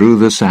chest through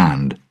the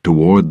sand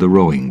toward the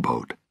rowing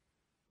boat.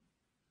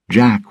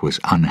 Jack was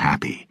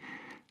unhappy.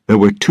 There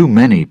were too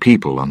many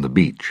people on the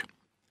beach.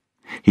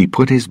 He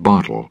put his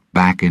bottle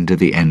back into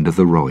the end of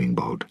the rowing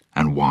boat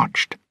and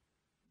watched.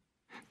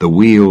 The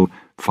wheel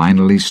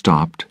finally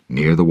stopped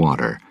near the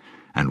water,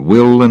 and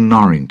Will and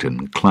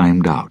Norrington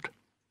climbed out.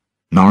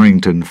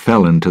 Norrington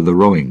fell into the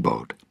rowing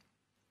boat.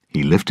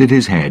 He lifted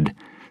his head,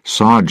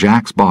 saw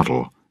Jack's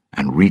bottle,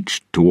 and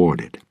reached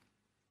toward it.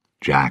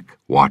 Jack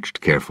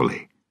watched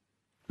carefully.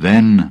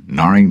 Then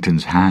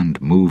Norrington's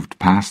hand moved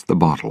past the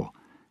bottle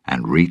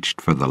and reached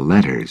for the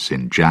letters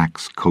in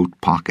Jack's coat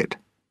pocket.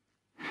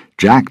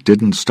 Jack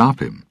didn't stop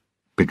him,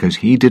 because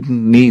he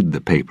didn't need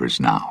the papers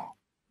now.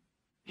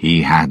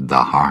 He had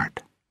the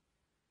heart.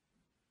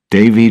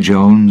 Davy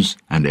Jones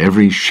and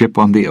every ship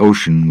on the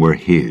ocean were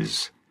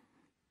his.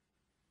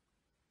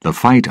 The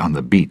fight on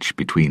the beach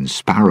between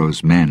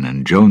Sparrow's men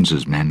and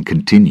Jones's men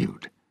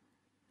continued.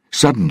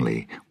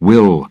 Suddenly,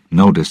 Will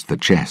noticed the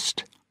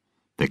chest.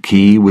 The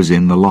key was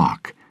in the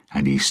lock,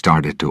 and he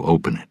started to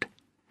open it.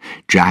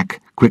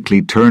 Jack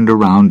quickly turned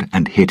around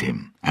and hit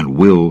him, and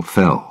Will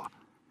fell.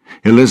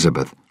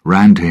 Elizabeth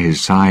ran to his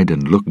side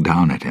and looked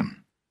down at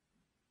him.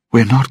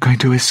 "We're not going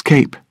to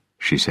escape,"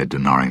 she said to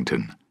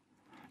Norrington.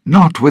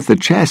 "Not with the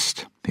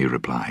chest," he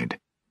replied.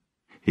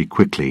 He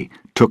quickly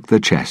took the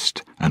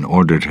chest and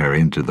ordered her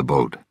into the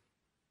boat.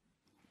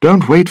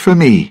 "Don't wait for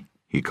me,"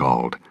 he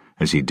called,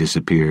 as he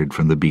disappeared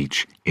from the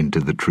beach into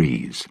the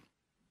trees.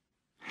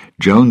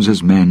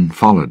 Jones's men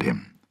followed him.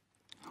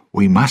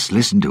 "We must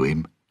listen to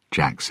him,"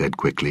 Jack said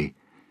quickly.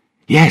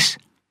 "Yes,"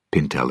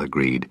 Pintel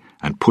agreed,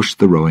 and pushed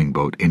the rowing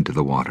boat into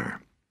the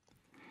water.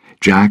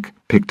 Jack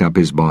picked up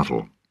his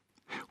bottle.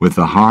 With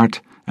the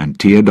heart and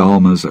Tia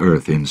Dalma's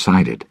earth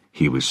inside it,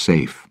 he was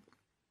safe.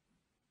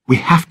 "We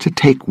have to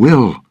take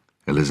Will,"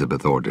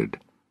 Elizabeth ordered.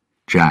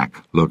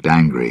 Jack looked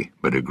angry,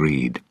 but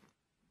agreed.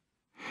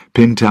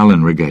 Pintel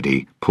and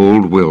Ragetti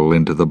pulled Will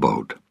into the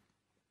boat.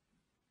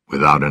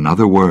 Without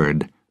another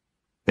word,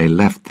 they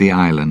left the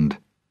island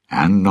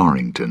and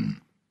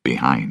Norrington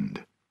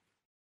behind.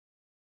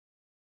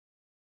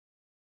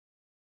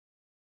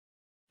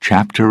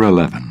 Chapter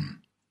 11.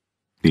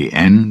 The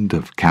End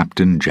of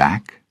Captain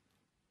Jack.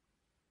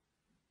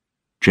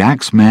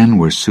 Jack's men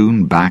were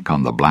soon back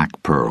on the Black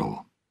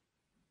Pearl.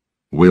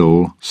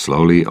 Will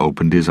slowly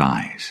opened his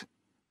eyes.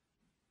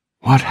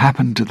 "What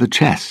happened to the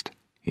chest?"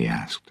 he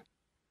asked.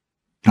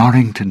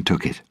 "Norrington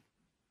took it.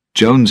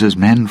 Jones's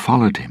men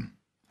followed him,"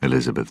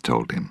 Elizabeth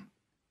told him.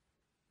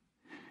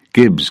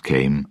 Gibbs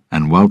came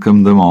and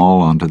welcomed them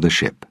all onto the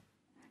ship.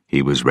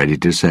 He was ready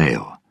to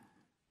sail.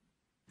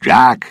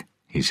 "Jack,"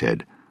 he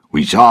said,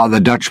 "we saw the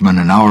Dutchman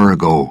an hour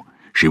ago.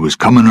 She was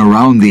coming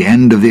around the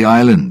end of the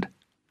island."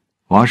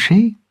 "Was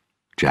she?"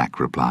 Jack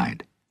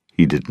replied.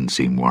 He didn't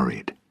seem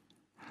worried.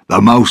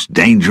 "The most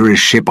dangerous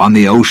ship on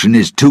the ocean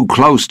is too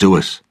close to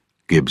us,"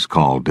 Gibbs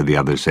called to the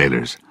other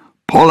sailors.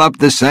 "Pull up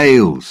the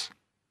sails."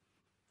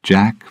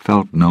 Jack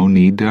felt no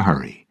need to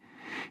hurry.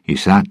 He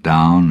sat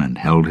down and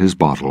held his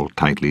bottle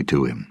tightly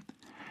to him.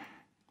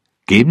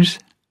 "Gibbs,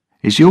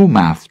 is your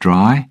mouth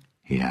dry?"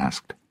 he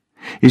asked.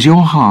 "Is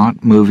your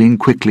heart moving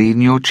quickly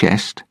in your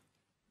chest?"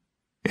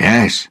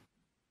 "Yes,"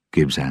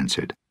 Gibbs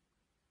answered.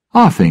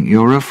 "I think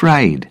you're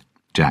afraid,"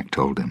 Jack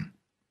told him.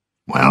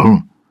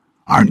 "Well,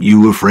 aren't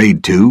you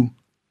afraid too?"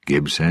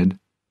 Gibbs said.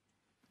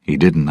 He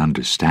didn't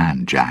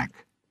understand Jack.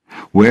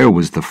 Where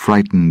was the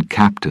frightened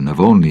captain of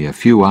only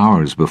a few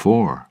hours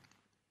before?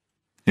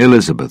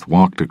 Elizabeth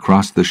walked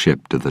across the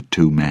ship to the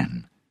two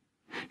men.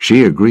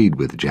 She agreed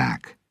with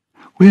Jack.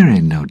 "We're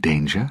in no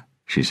danger,"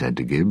 she said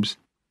to Gibbs.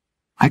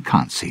 I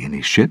can't see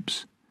any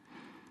ships."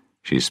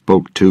 She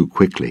spoke too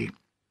quickly.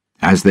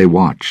 As they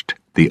watched,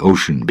 the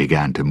ocean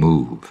began to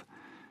move.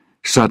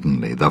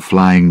 Suddenly, the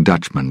Flying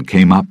Dutchman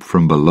came up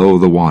from below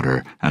the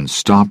water and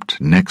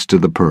stopped next to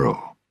the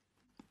Pearl.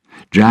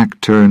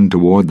 Jack turned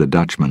toward the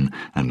Dutchman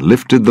and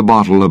lifted the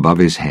bottle above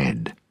his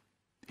head.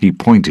 He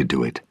pointed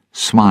to it,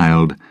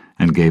 smiled,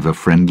 and gave a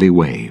friendly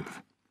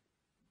wave.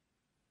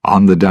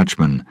 On the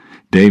Dutchman,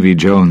 Davy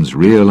Jones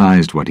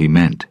realized what he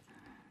meant.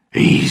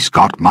 "He's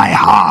got my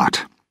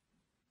heart."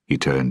 He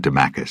turned to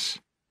Mackes.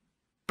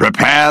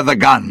 "Prepare the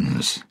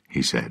guns,"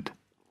 he said.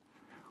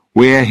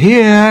 "We're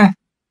here!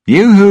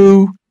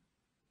 Yoo-hoo!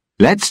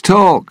 Let's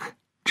talk,"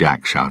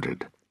 Jack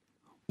shouted.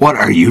 "What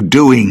are you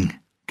doing?"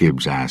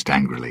 Gibbs asked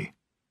angrily.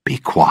 "Be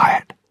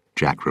quiet,"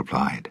 Jack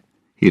replied.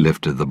 He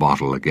lifted the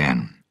bottle again.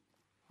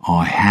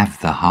 "I have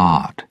the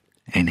heart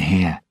in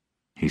here,"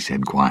 he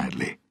said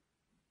quietly.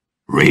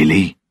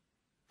 "Really?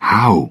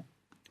 How?"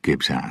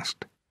 Gibbs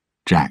asked.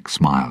 Jack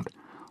smiled.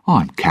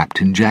 "I'm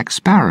Captain Jack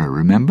Sparrow,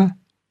 remember?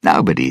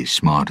 Nobody is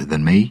smarter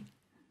than me."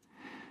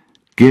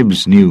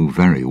 Gibbs knew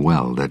very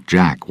well that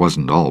Jack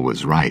wasn't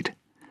always right.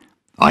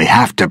 "I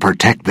have to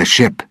protect the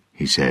ship,"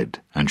 he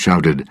said, and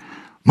shouted,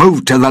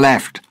 "Move to the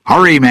left!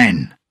 Hurry,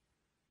 men!"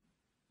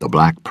 The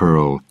Black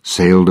Pearl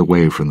sailed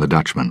away from the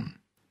Dutchman.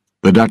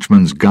 The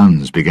Dutchman's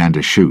guns began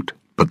to shoot,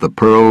 but the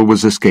Pearl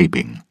was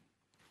escaping.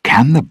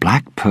 "Can the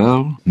Black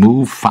Pearl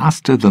move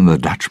faster than the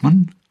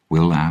Dutchman?"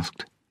 Will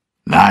asked.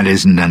 "That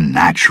isn't a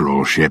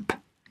natural ship,"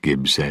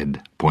 Gibbs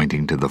said,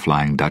 pointing to the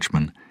Flying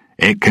Dutchman.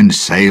 "It can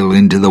sail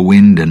into the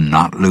wind and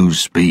not lose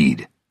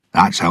speed.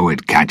 That's how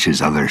it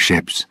catches other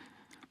ships.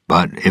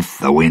 But if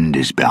the wind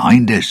is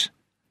behind us—"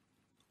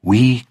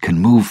 "We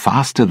can move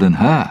faster than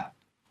her,"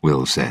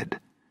 Will said.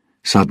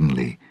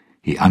 Suddenly,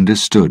 he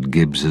understood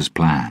Gibbs's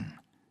plan.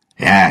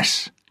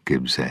 "Yes,"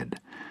 Gibbs said.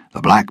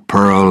 "The Black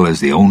Pearl is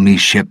the only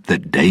ship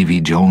that Davy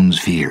Jones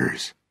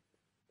fears."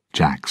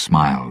 Jack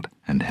smiled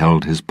and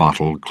held his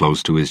bottle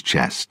close to his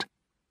chest.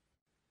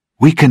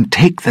 "We can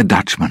take the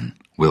Dutchman,"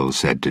 Will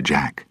said to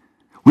Jack.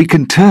 "We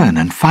can turn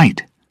and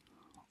fight."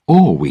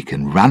 "Or we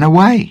can run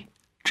away,"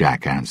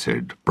 Jack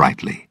answered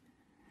brightly.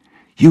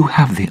 "You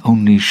have the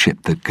only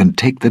ship that can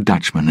take the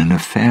Dutchman in a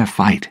fair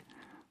fight."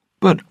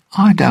 "But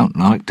I don't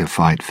like to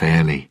fight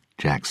fairly,"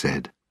 Jack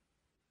said.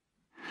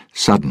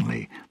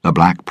 Suddenly, the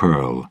Black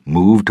Pearl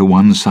moved to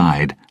one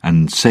side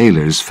and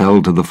sailors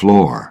fell to the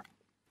floor.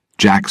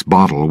 Jack's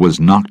bottle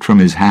was knocked from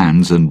his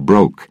hands and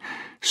broke.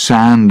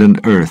 Sand and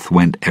earth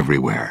went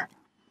everywhere.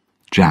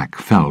 Jack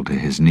fell to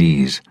his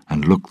knees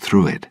and looked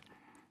through it.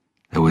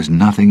 There was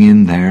nothing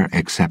in there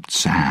except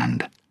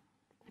sand.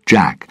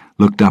 Jack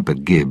looked up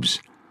at Gibbs.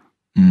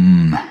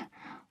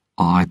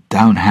 I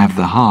don't have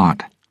the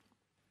heart."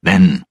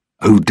 "Then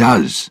who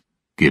does?"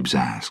 Gibbs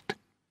asked.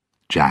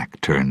 Jack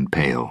turned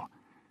pale.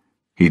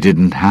 He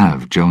didn't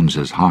have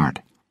Jones's heart,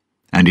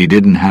 and he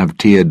didn't have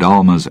Tia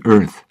Dalma's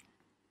earth.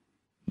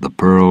 The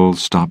Pearl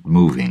stopped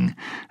moving,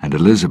 and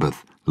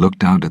Elizabeth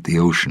looked out at the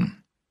ocean.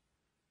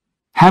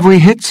 "Have we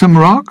hit some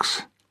rocks?"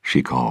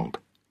 she called.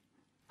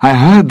 "I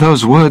heard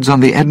those words on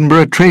the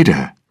Edinburgh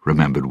Trader,"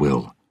 remembered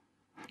Will.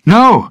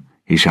 "No,"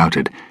 he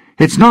shouted.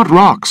 "It's not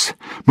rocks.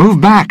 Move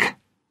back."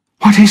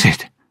 "What is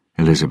it?"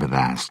 Elizabeth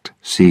asked,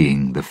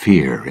 seeing the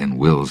fear in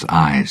Will's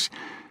eyes.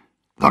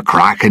 "The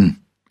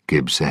Kraken,"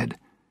 Gibbs said.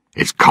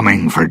 "It's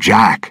coming for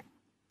Jack."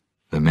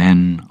 The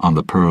men on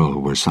the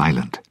Pearl were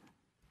silent.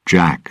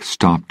 Jack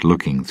stopped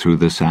looking through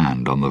the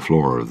sand on the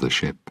floor of the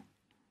ship.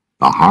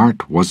 The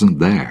heart wasn't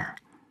there,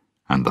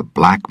 and the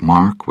black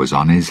mark was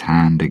on his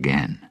hand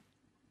again.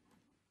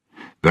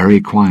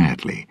 Very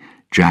quietly,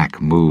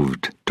 Jack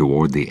moved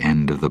toward the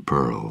end of the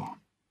Pearl.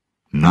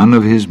 None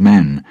of his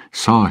men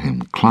saw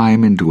him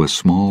climb into a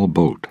small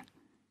boat.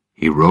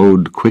 He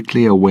rowed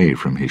quickly away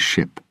from his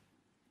ship.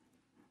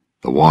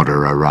 The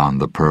water around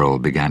the Pearl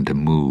began to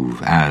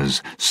move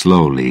as,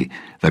 slowly,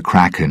 the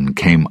Kraken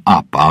came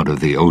up out of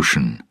the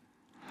ocean.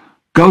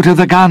 "Go to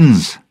the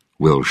guns!"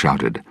 Will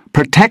shouted.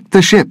 "Protect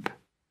the ship!"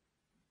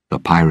 The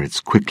pirates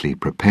quickly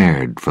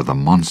prepared for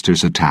the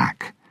monster's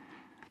attack.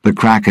 The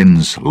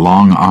Kraken's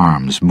long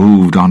arms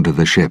moved onto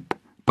the ship,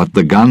 but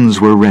the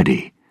guns were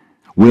ready.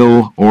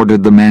 Will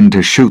ordered the men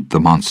to shoot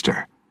the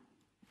monster.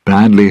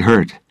 Badly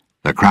hurt,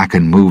 the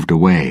Kraken moved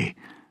away.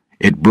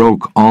 It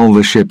broke all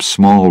the ship's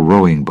small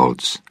rowing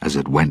boats as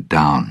it went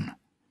down.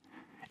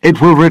 "It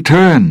will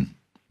return,"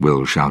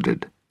 Will shouted.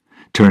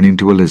 Turning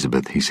to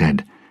Elizabeth, he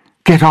said,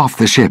 "Get off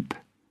the ship."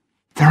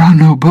 "There are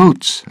no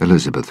boats,"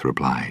 Elizabeth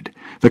replied.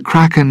 "The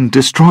Kraken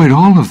destroyed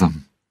all of them."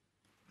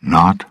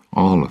 Not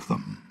all of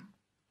them.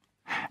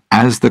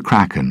 As the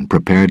Kraken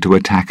prepared to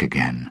attack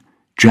again,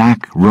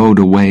 Jack rowed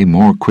away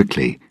more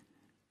quickly,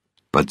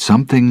 but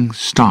something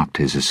stopped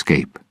his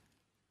escape.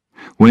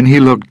 When he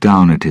looked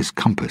down at his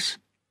compass,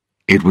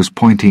 it was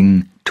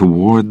pointing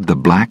toward the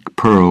Black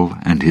Pearl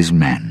and his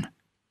men.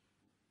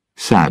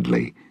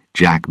 Sadly,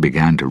 Jack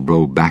began to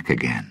row back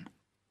again.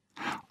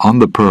 On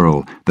the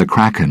Pearl, the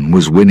Kraken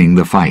was winning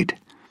the fight.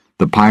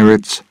 The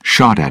pirates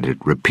shot at it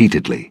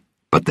repeatedly,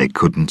 but they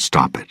couldn't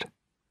stop it.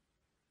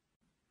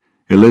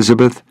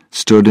 Elizabeth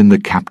stood in the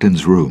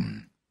captain's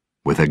room,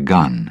 with a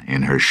gun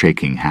in her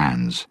shaking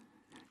hands.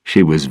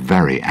 She was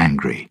very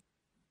angry.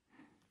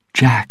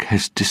 "Jack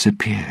has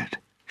disappeared,"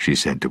 she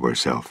said to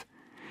herself.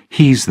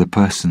 "He's the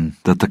person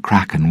that the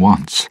Kraken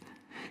wants.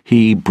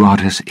 He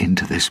brought us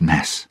into this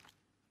mess."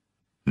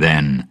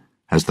 Then,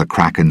 as the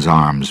Kraken's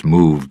arms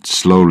moved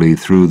slowly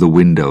through the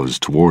windows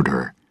toward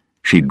her,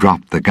 she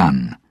dropped the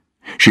gun.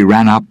 She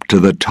ran up to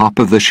the top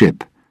of the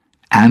ship,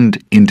 and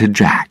into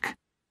Jack.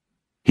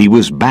 He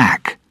was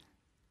back.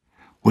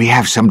 "We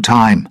have some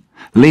time.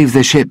 Leave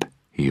the ship,"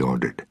 he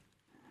ordered.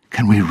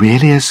 "Can we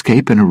really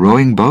escape in a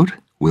rowing boat?"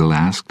 Will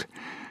asked.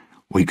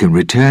 "We can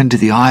return to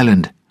the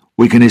island.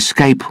 We can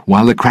escape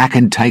while the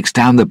Kraken takes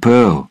down the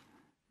Pearl."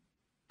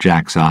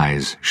 Jack's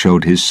eyes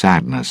showed his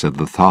sadness at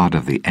the thought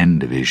of the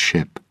end of his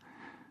ship.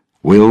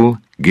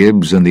 Will,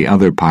 Gibbs, and the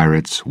other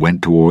pirates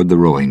went toward the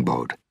rowing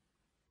boat.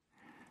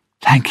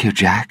 "Thank you,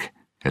 Jack,"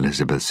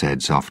 Elizabeth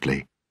said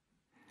softly.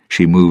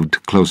 She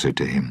moved closer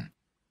to him.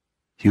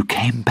 "You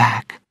came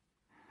back.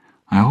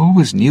 I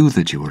always knew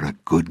that you were a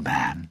good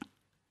man."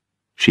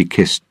 She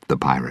kissed the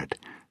pirate,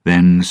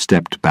 then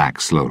stepped back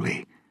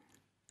slowly.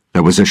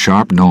 There was a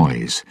sharp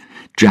noise.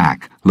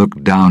 Jack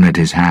looked down at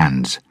his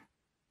hands.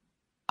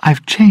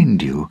 "I've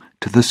chained you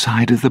to the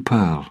side of the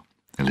Pearl,"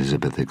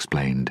 Elizabeth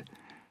explained.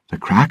 "The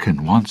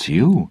Kraken wants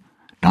you,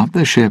 not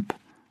the ship,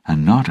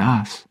 and not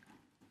us."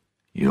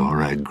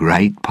 "You're a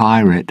great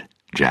pirate,"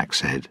 Jack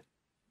said.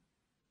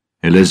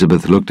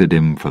 Elizabeth looked at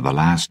him for the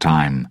last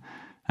time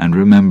and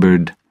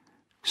remembered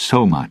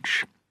so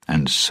much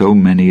and so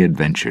many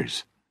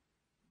adventures.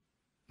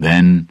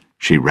 Then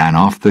she ran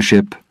off the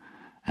ship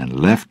and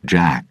left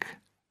Jack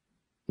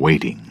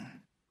waiting.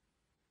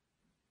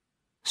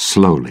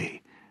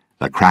 Slowly,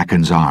 the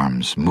Kraken's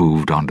arms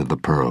moved onto the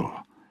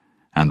Pearl,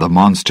 and the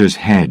monster's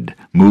head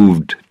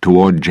moved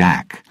toward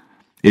Jack.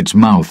 Its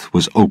mouth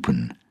was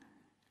open,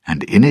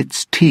 and in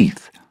its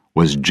teeth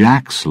was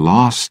Jack's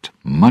lost,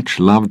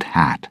 much-loved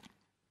hat.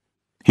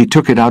 He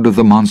took it out of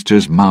the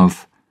monster's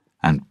mouth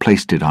and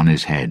placed it on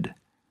his head.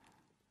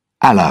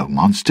 "Hello,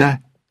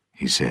 monster,"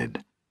 he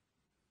said.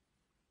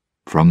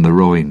 From the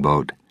rowing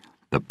boat,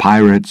 the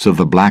pirates of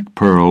the Black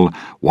Pearl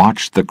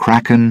watched the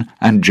Kraken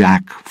and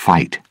Jack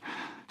fight.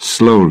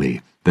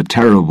 Slowly, the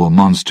terrible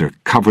monster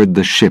covered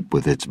the ship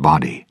with its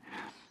body.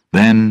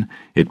 Then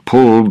it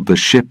pulled the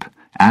ship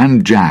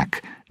and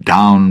Jack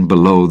down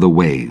below the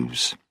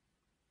waves.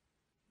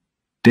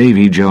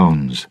 Davy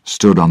Jones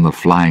stood on the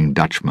Flying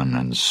Dutchman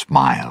and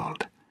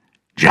smiled.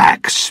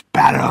 "Jack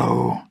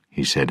Sparrow,"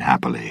 he said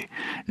happily,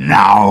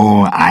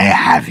 "now I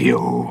have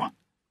you."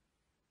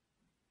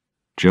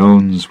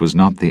 Jones was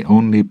not the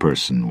only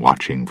person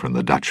watching from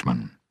the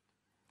Dutchman.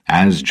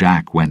 As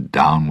Jack went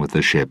down with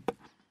the ship,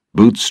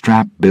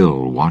 Bootstrap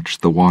Bill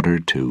watched the water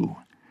too.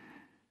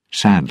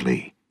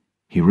 Sadly,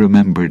 he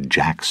remembered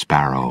Jack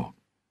Sparrow,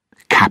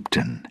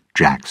 Captain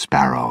Jack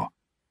Sparrow.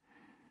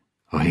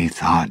 "We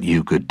thought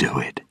you could do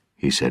it,"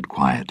 he said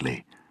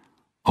quietly.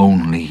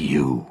 "Only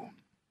you."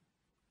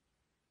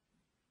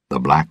 The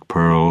Black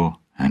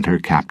Pearl and her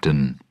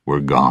captain were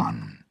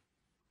gone,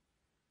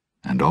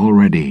 and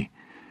already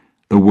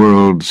the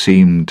world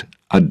seemed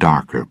a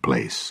darker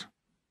place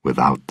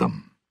without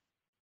them.